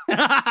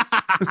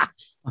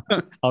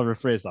 I'll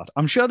rephrase that.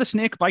 I'm sure the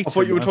snake bites. I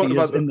thought you were talking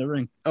about in the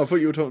ring. I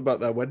thought you were talking about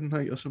their wedding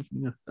night or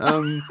something.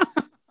 Yeah.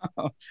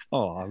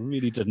 I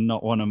really did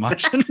not want to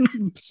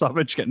imagine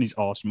Savage getting his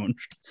arse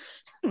munched.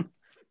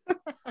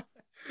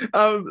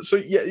 So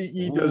yeah,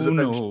 he does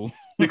eventually. No.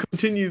 They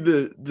continue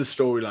the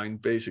storyline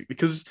basically,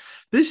 because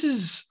this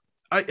is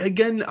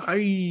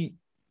they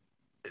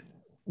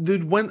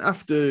went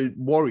after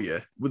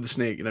Warrior with the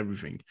snake and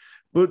everything,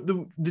 but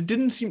there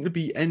didn't seem to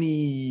be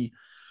any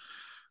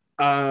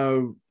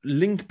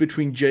link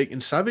between Jake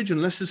and Savage,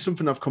 unless there's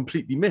something I've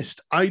completely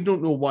missed. I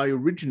don't know why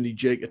originally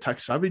Jake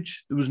attacked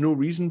Savage. There was no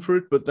reason for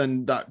it, but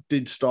then that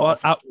did start.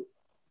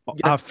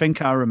 I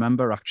think I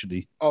remember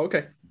actually. Oh,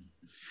 okay.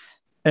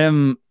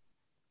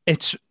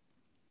 It's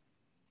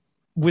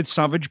with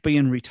Savage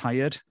being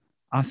retired.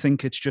 I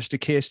think it's just a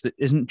case that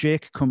isn't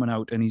Jake coming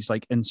out and he's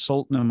like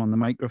insulting him on the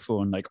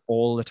microphone like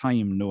all the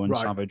time, knowing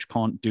Savage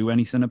can't do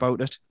anything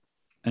about it.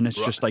 And it's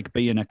just like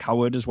being a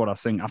coward is what I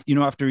think.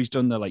 After he's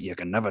done the like, you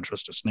can never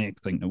trust a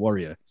snake thing to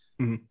Warrior.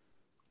 Mm-hmm.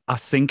 I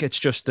think it's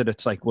just that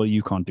it's like, well,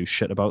 you can't do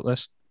shit about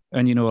this.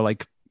 And,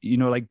 like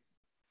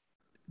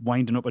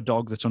winding up a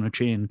dog that's on a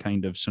chain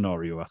kind of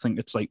scenario. I think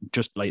it's like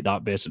just like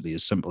that, basically,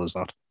 as simple as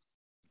that.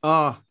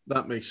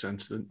 That makes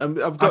sense then.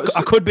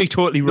 I could be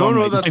totally wrong.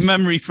 No, my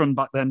memory from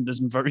back then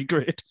isn't very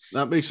great.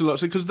 That makes a lot of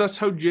sense, because that's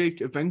how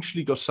Jake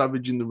eventually got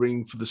Savage in the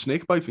ring for the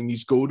snake bite thing.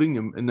 He's goading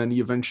him, and then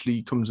he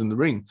eventually comes in the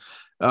ring.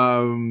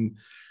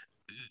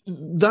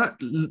 That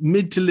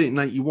mid to late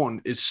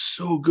 91 is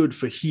so good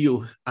for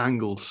heel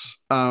angles.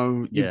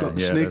 You've got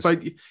the snake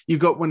bite.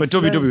 You've got when, but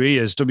Flair, WWE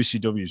is,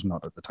 WCW is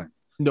not at the time.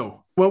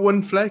 No, well,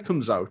 when Flair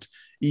comes out,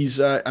 he's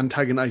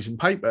antagonizing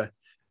Piper.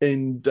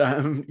 And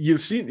you'll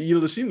have seen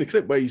the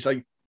clip where he's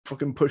like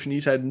fucking pushing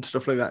his head and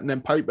stuff like that. And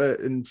then Piper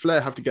and Flair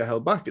have to get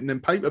held back. And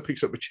then Piper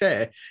picks up a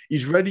chair.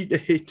 He's ready to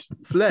hit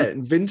Flair.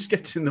 And Vince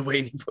gets in the way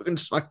and he fucking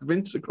smacks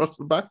Vince across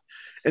the back.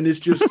 And it's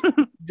just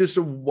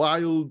a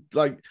wild,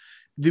 like,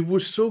 they were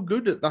so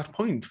good at that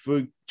point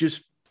for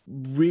just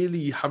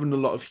really having a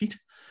lot of heat.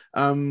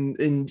 And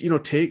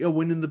Taker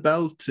winning the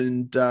belt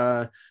and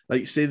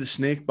like say the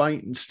snake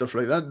bite and stuff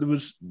like that.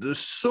 There's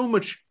so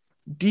much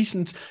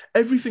decent.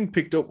 Everything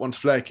picked up once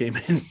Flair came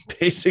in,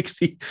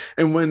 basically,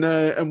 and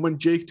when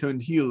Jake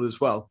turned heel as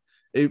well.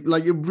 It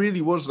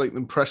really was like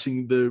them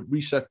pressing the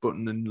reset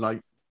button and like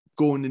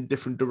going in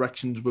different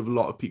directions with a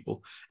lot of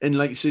people. And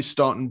like say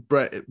starting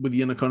Brett with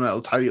the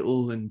Intercontinental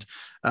title and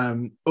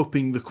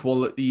upping the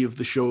quality of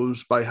the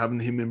shows by having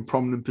him in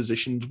prominent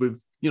positions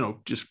with,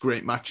 just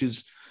great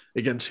matches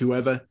against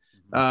whoever.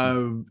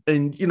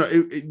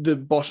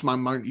 The Boss Man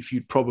Mountie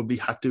feud probably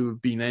had to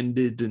have been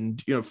ended,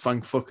 and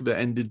thank fuck that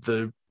ended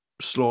the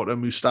Slaughter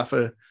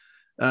Mustafa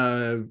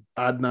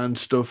Adnan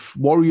stuff.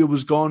 Warrior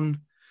was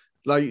gone.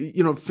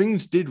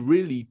 Things did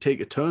really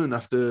take a turn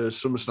after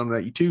SummerSlam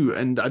 92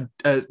 and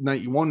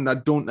 91. I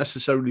don't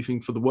necessarily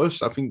think for the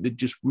worst. I think they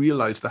just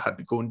realized they had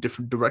to go in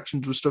different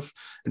directions with stuff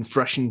and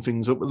freshen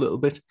things up a little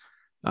bit.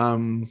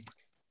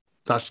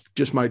 That's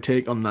just my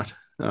take on that.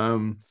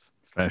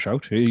 Fair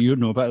shout. You'd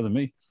know better than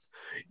me.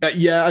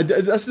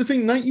 That's the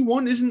thing.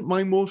 91 isn't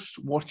my most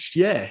watched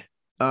year.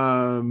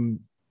 No,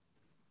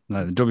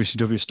 the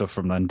WCW stuff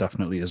from then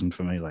definitely isn't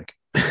for me.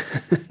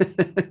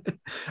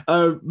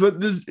 But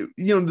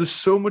there's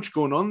so much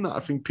going on that I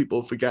think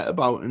people forget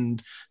about,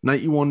 and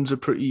 91's a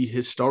pretty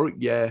historic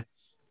year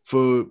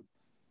for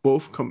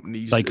both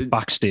companies.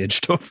 Backstage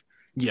stuff.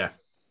 Yeah.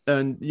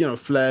 And,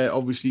 Flair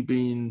obviously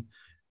being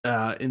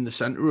in the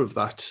center of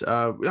that.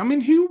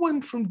 Who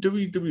went from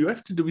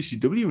WWF to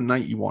WCW in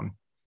 91?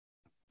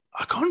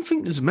 I can't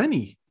think there's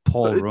many.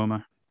 Paul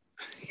Roma.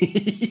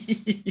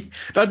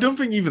 I don't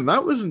think even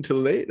that was until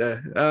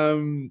later.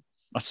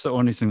 That's the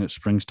only thing that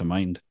springs to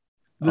mind.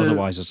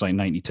 Otherwise, it's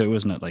 92,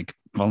 isn't it? Like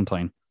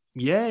Valentine.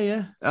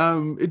 Yeah.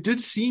 It did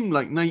seem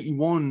like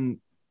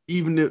 91,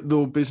 even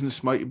though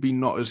business might have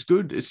been not as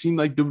good, it seemed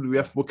like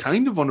WWF were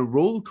kind of on a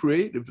roll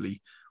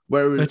creatively.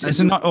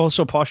 Isn't that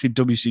also partially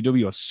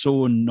WCW are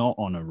so not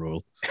on a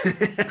roll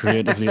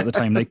creatively at the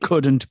time? They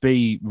couldn't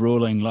be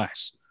rolling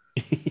less.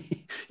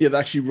 Yeah,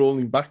 they're actually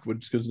rolling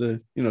backwards because they,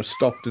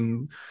 stopped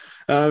and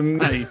they're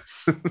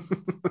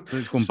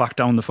going back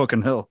down the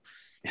fucking hill.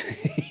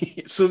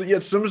 So yeah,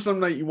 SummerSlam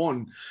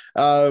 91.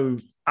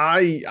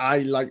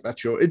 I like that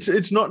show.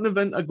 It's not an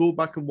event I go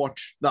back and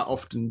watch that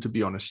often, to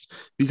be honest,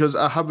 because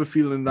I have a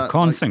feeling that I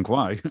can't think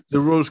why. The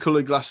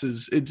rose-colored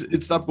glasses.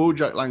 It's that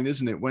BoJack line,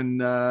 isn't it?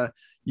 When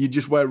you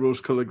just wear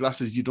rose-colored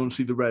glasses, you don't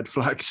see the red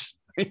flags.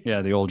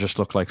 Yeah, they all just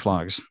look like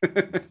flags.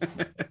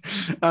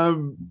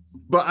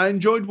 But I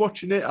enjoyed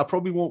watching it. I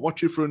probably won't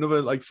watch it for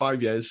another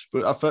 5 years.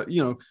 But I thought,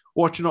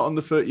 watching it on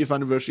the 30th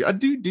anniversary, I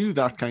do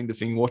that kind of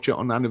thing. Watch it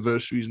on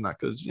anniversaries and that,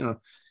 because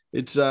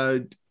it's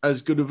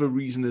as good of a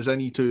reason as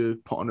any to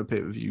put on a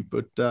pay-per-view.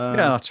 But yeah,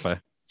 that's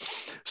fair.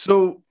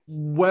 So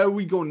where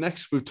we go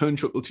next with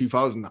Turnbuckle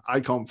 2000,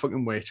 I can't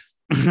fucking wait.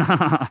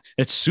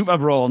 It's Super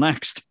Brawl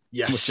next.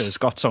 Yes. Which has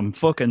got some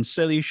fucking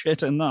silly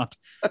shit in that.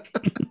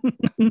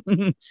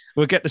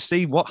 We'll get to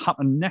see what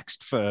happened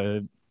next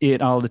for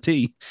 8 All the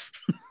T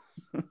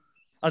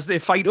as they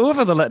fight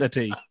over the letter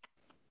T.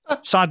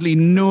 Sadly,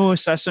 no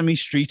Sesame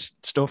Street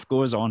stuff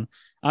goes on.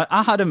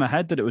 I had in my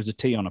head that it was a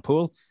T on a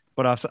pole,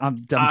 but I'm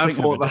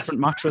thinking of a different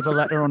match with a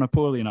letter on a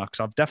pole, because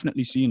I've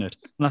definitely seen it.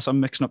 Unless I'm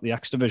mixing up the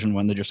X Division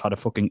when they just had a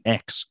fucking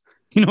X.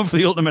 For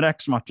the Ultimate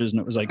X matches, and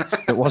it was like,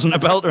 it wasn't a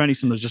belt or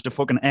anything, there's just a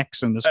fucking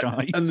X in the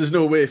sky. And there's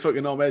no way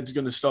fucking Ahmed's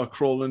going to start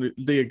crawling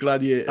the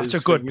gladiators. That's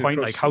a good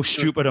point, how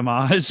stupid am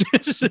I?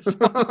 It's just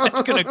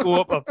going to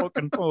go up a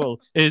fucking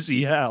pole. Is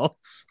he hell?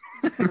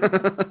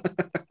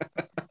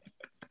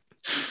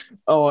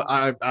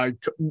 I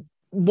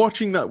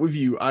watching that with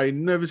you, I'd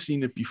never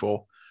seen it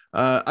before.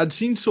 I'd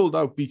seen Sold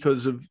Out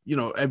because of,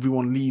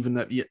 everyone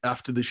leaving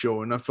after the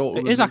show, and I thought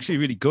it is actually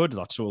really good,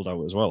 that Sold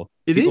Out as well.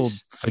 People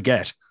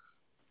forget.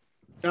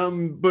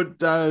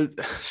 But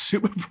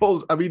Super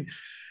Brawl,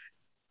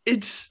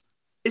 it's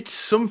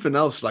something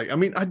else. I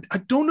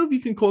don't know if you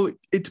can call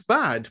it's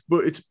bad,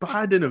 but it's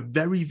bad in a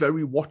very,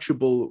 very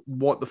watchable.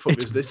 What the fuck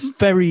is this?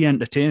 Very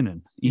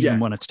entertaining, even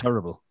when it's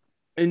terrible.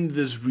 And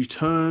there's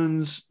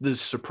returns,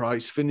 there's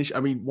surprise finish.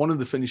 One of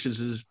the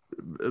finishes is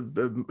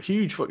a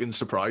huge fucking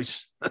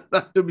surprise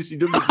that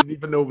WCW didn't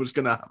even know was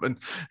going to happen.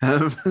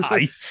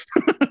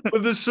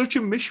 But there's such a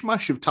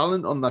mishmash of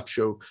talent on that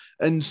show,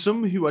 and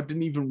some who I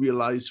didn't even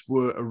realize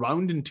were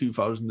around in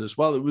 2000 as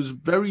well. It was a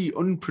very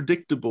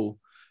unpredictable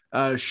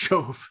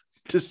show,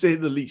 to say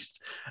the least.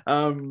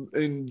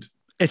 And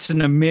it's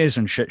an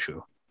amazing shit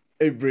show.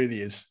 It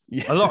really is.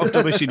 Yeah. A lot of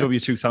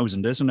WCW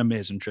 2000 is an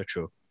amazing shit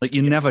show.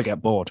 You never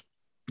get bored.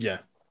 Yeah.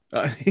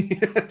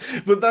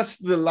 But that's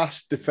the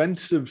last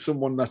defense of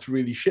someone that's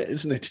really shit,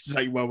 isn't it? It's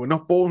like, well, we're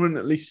not boring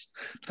at least.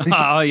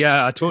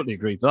 Yeah, I totally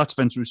agree. But that's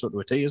Vince Russo to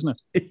a T, isn't it?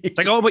 It's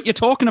like, oh, but you're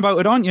talking about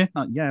it, aren't you?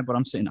 Yeah, but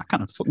I'm saying, I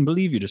can't fucking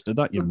believe you just did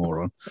that, you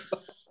moron.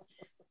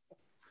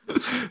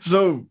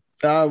 So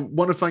I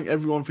want to thank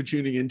everyone for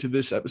tuning into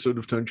this episode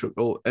of Turn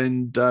Chuckle,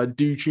 and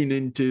do tune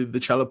into the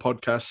Chella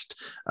podcast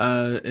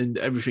and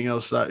everything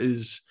else that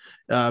is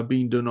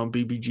being done on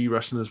BBG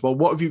Wrestling as well.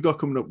 What have you got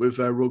coming up with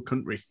Rogue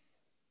Country?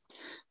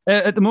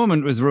 At the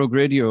moment with Rogue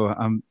Radio,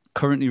 I'm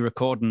currently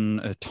recording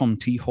a Tom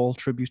T. Hall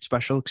tribute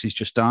special because he's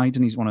just died,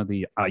 and he's one of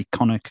the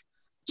iconic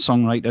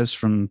songwriters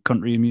from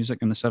country music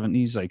in the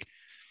 70s. Like,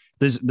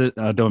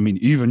 I don't mean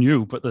even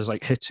you, but there's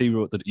like hits he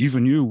wrote that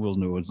even you will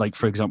know. Like,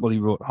 for example, he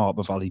wrote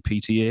Harper Valley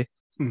PTA.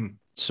 Mm-hmm.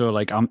 So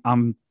like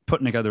I'm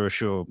putting together a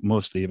show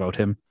mostly about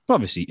him,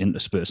 obviously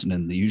interspersing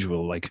in the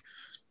usual like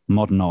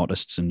modern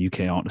artists and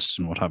UK artists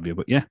and what have you.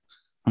 But yeah,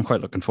 I'm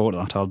quite looking forward to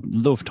that. I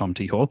love Tom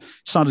T. Hall.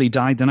 Sadly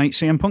died the night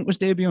CM Punk was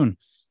debuting.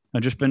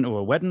 I'd just been to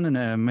a wedding,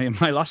 and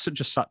my lass had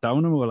just sat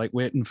down and we were like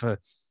waiting for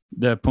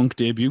the Punk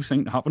debut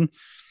thing to happen.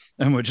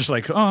 And we're just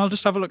like, oh, I'll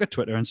just have a look at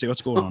Twitter and see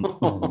what's going on.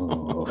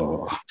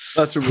 Oh.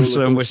 That's a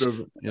roller coaster.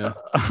 Yeah.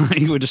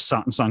 We just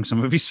sat and sang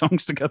some of his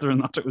songs together,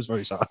 and it was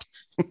very sad.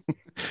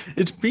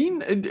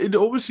 It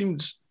always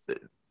seems,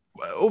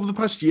 over the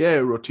past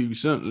year or two,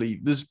 certainly,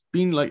 there's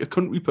been like a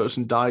country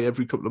person die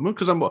every couple of months,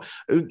 because I'm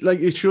like,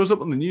 it shows up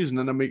on the news and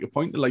then I make a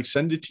point to like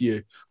send it to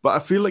you. But I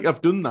feel like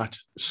I've done that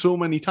so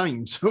many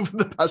times over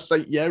the past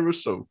like year or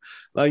so.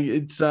 Like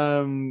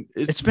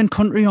it's been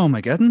country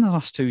Armageddon the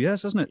last 2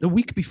 years, hasn't it? The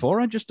week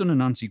before, I just done a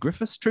Nancy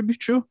Griffiths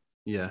tribute show.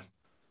 Yeah.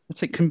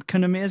 It's like,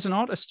 can amazing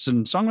artists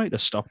and songwriters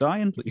stop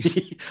dying,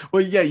 please?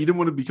 Well, yeah, you didn't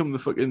want to become the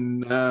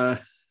fucking...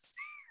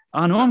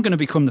 I know I'm going to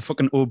become the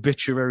fucking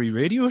obituary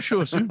radio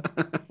show soon.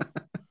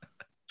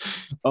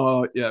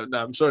 Oh, yeah, no,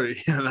 I'm sorry.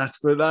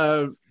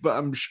 but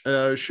I'm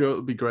sure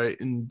it'll be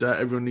great, and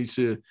everyone needs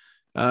to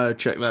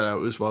check that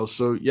out as well.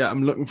 So, yeah,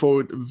 I'm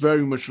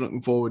very much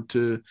looking forward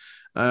to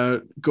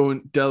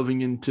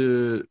delving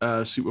into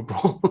Super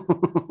Bowl.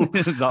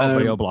 That'll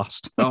be a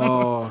blast.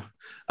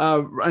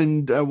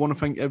 And I want to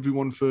thank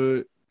everyone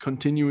for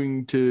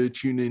continuing to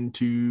tune in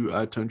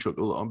to Turn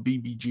Chuckle on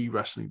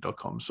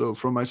bbgwrestling.com. So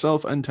from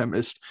myself and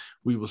Tempest,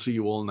 we will see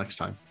you all next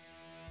time.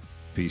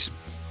 Peace.